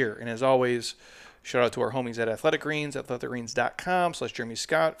next year. And as always, shout out to our homies at Athletic Greens, athleticgreens.com/Jeremy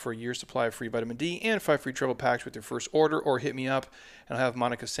Scott for a year's supply of free vitamin D and 5 free travel packs with your first order, or hit me up and I'll have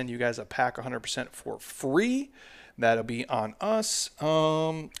Monica send you guys a pack 100% for free. That'll be on us.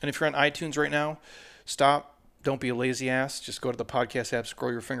 And if you're on iTunes right now, stop. Don't be a lazy ass. Just go to the podcast app,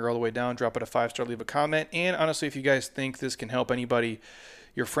 scroll your finger all the way down, drop it a 5-star, leave a comment. And honestly, if you guys think this can help anybody,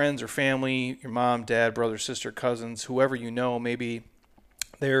 your friends or family, your mom, dad, brother, sister, cousins, whoever you know, maybe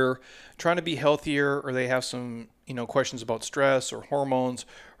they're trying to be healthier, or they have some, questions about stress or hormones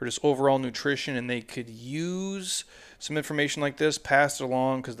or just overall nutrition, and they could use some information like this, pass it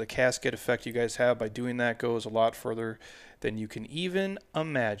along, because the cascade effect you guys have by doing that goes a lot further than you can even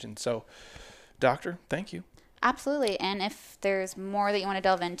imagine. So, Doctor, thank you. Absolutely. And if there's more that you want to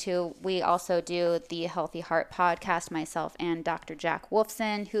delve into, we also do the Healthy Heart podcast, myself and Dr. Jack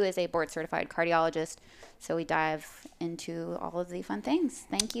Wolfson, who is a board-certified cardiologist. So we dive into all of the fun things.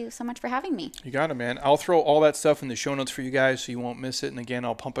 Thank you so much for having me. You got it, man. I'll throw all that stuff in the show notes for you guys so you won't miss it. And again,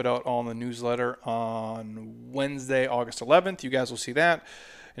 I'll pump it out all in the newsletter on Wednesday, August 11th. You guys will see that.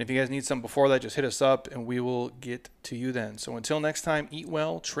 And if you guys need something before that, just hit us up and we will get to you then. So until next time, eat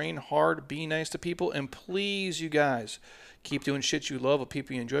well, train hard, be nice to people, and please, you guys, keep doing shit you love with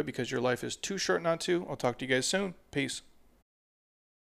people you enjoy, because your life is too short not to. I'll talk to you guys soon. Peace.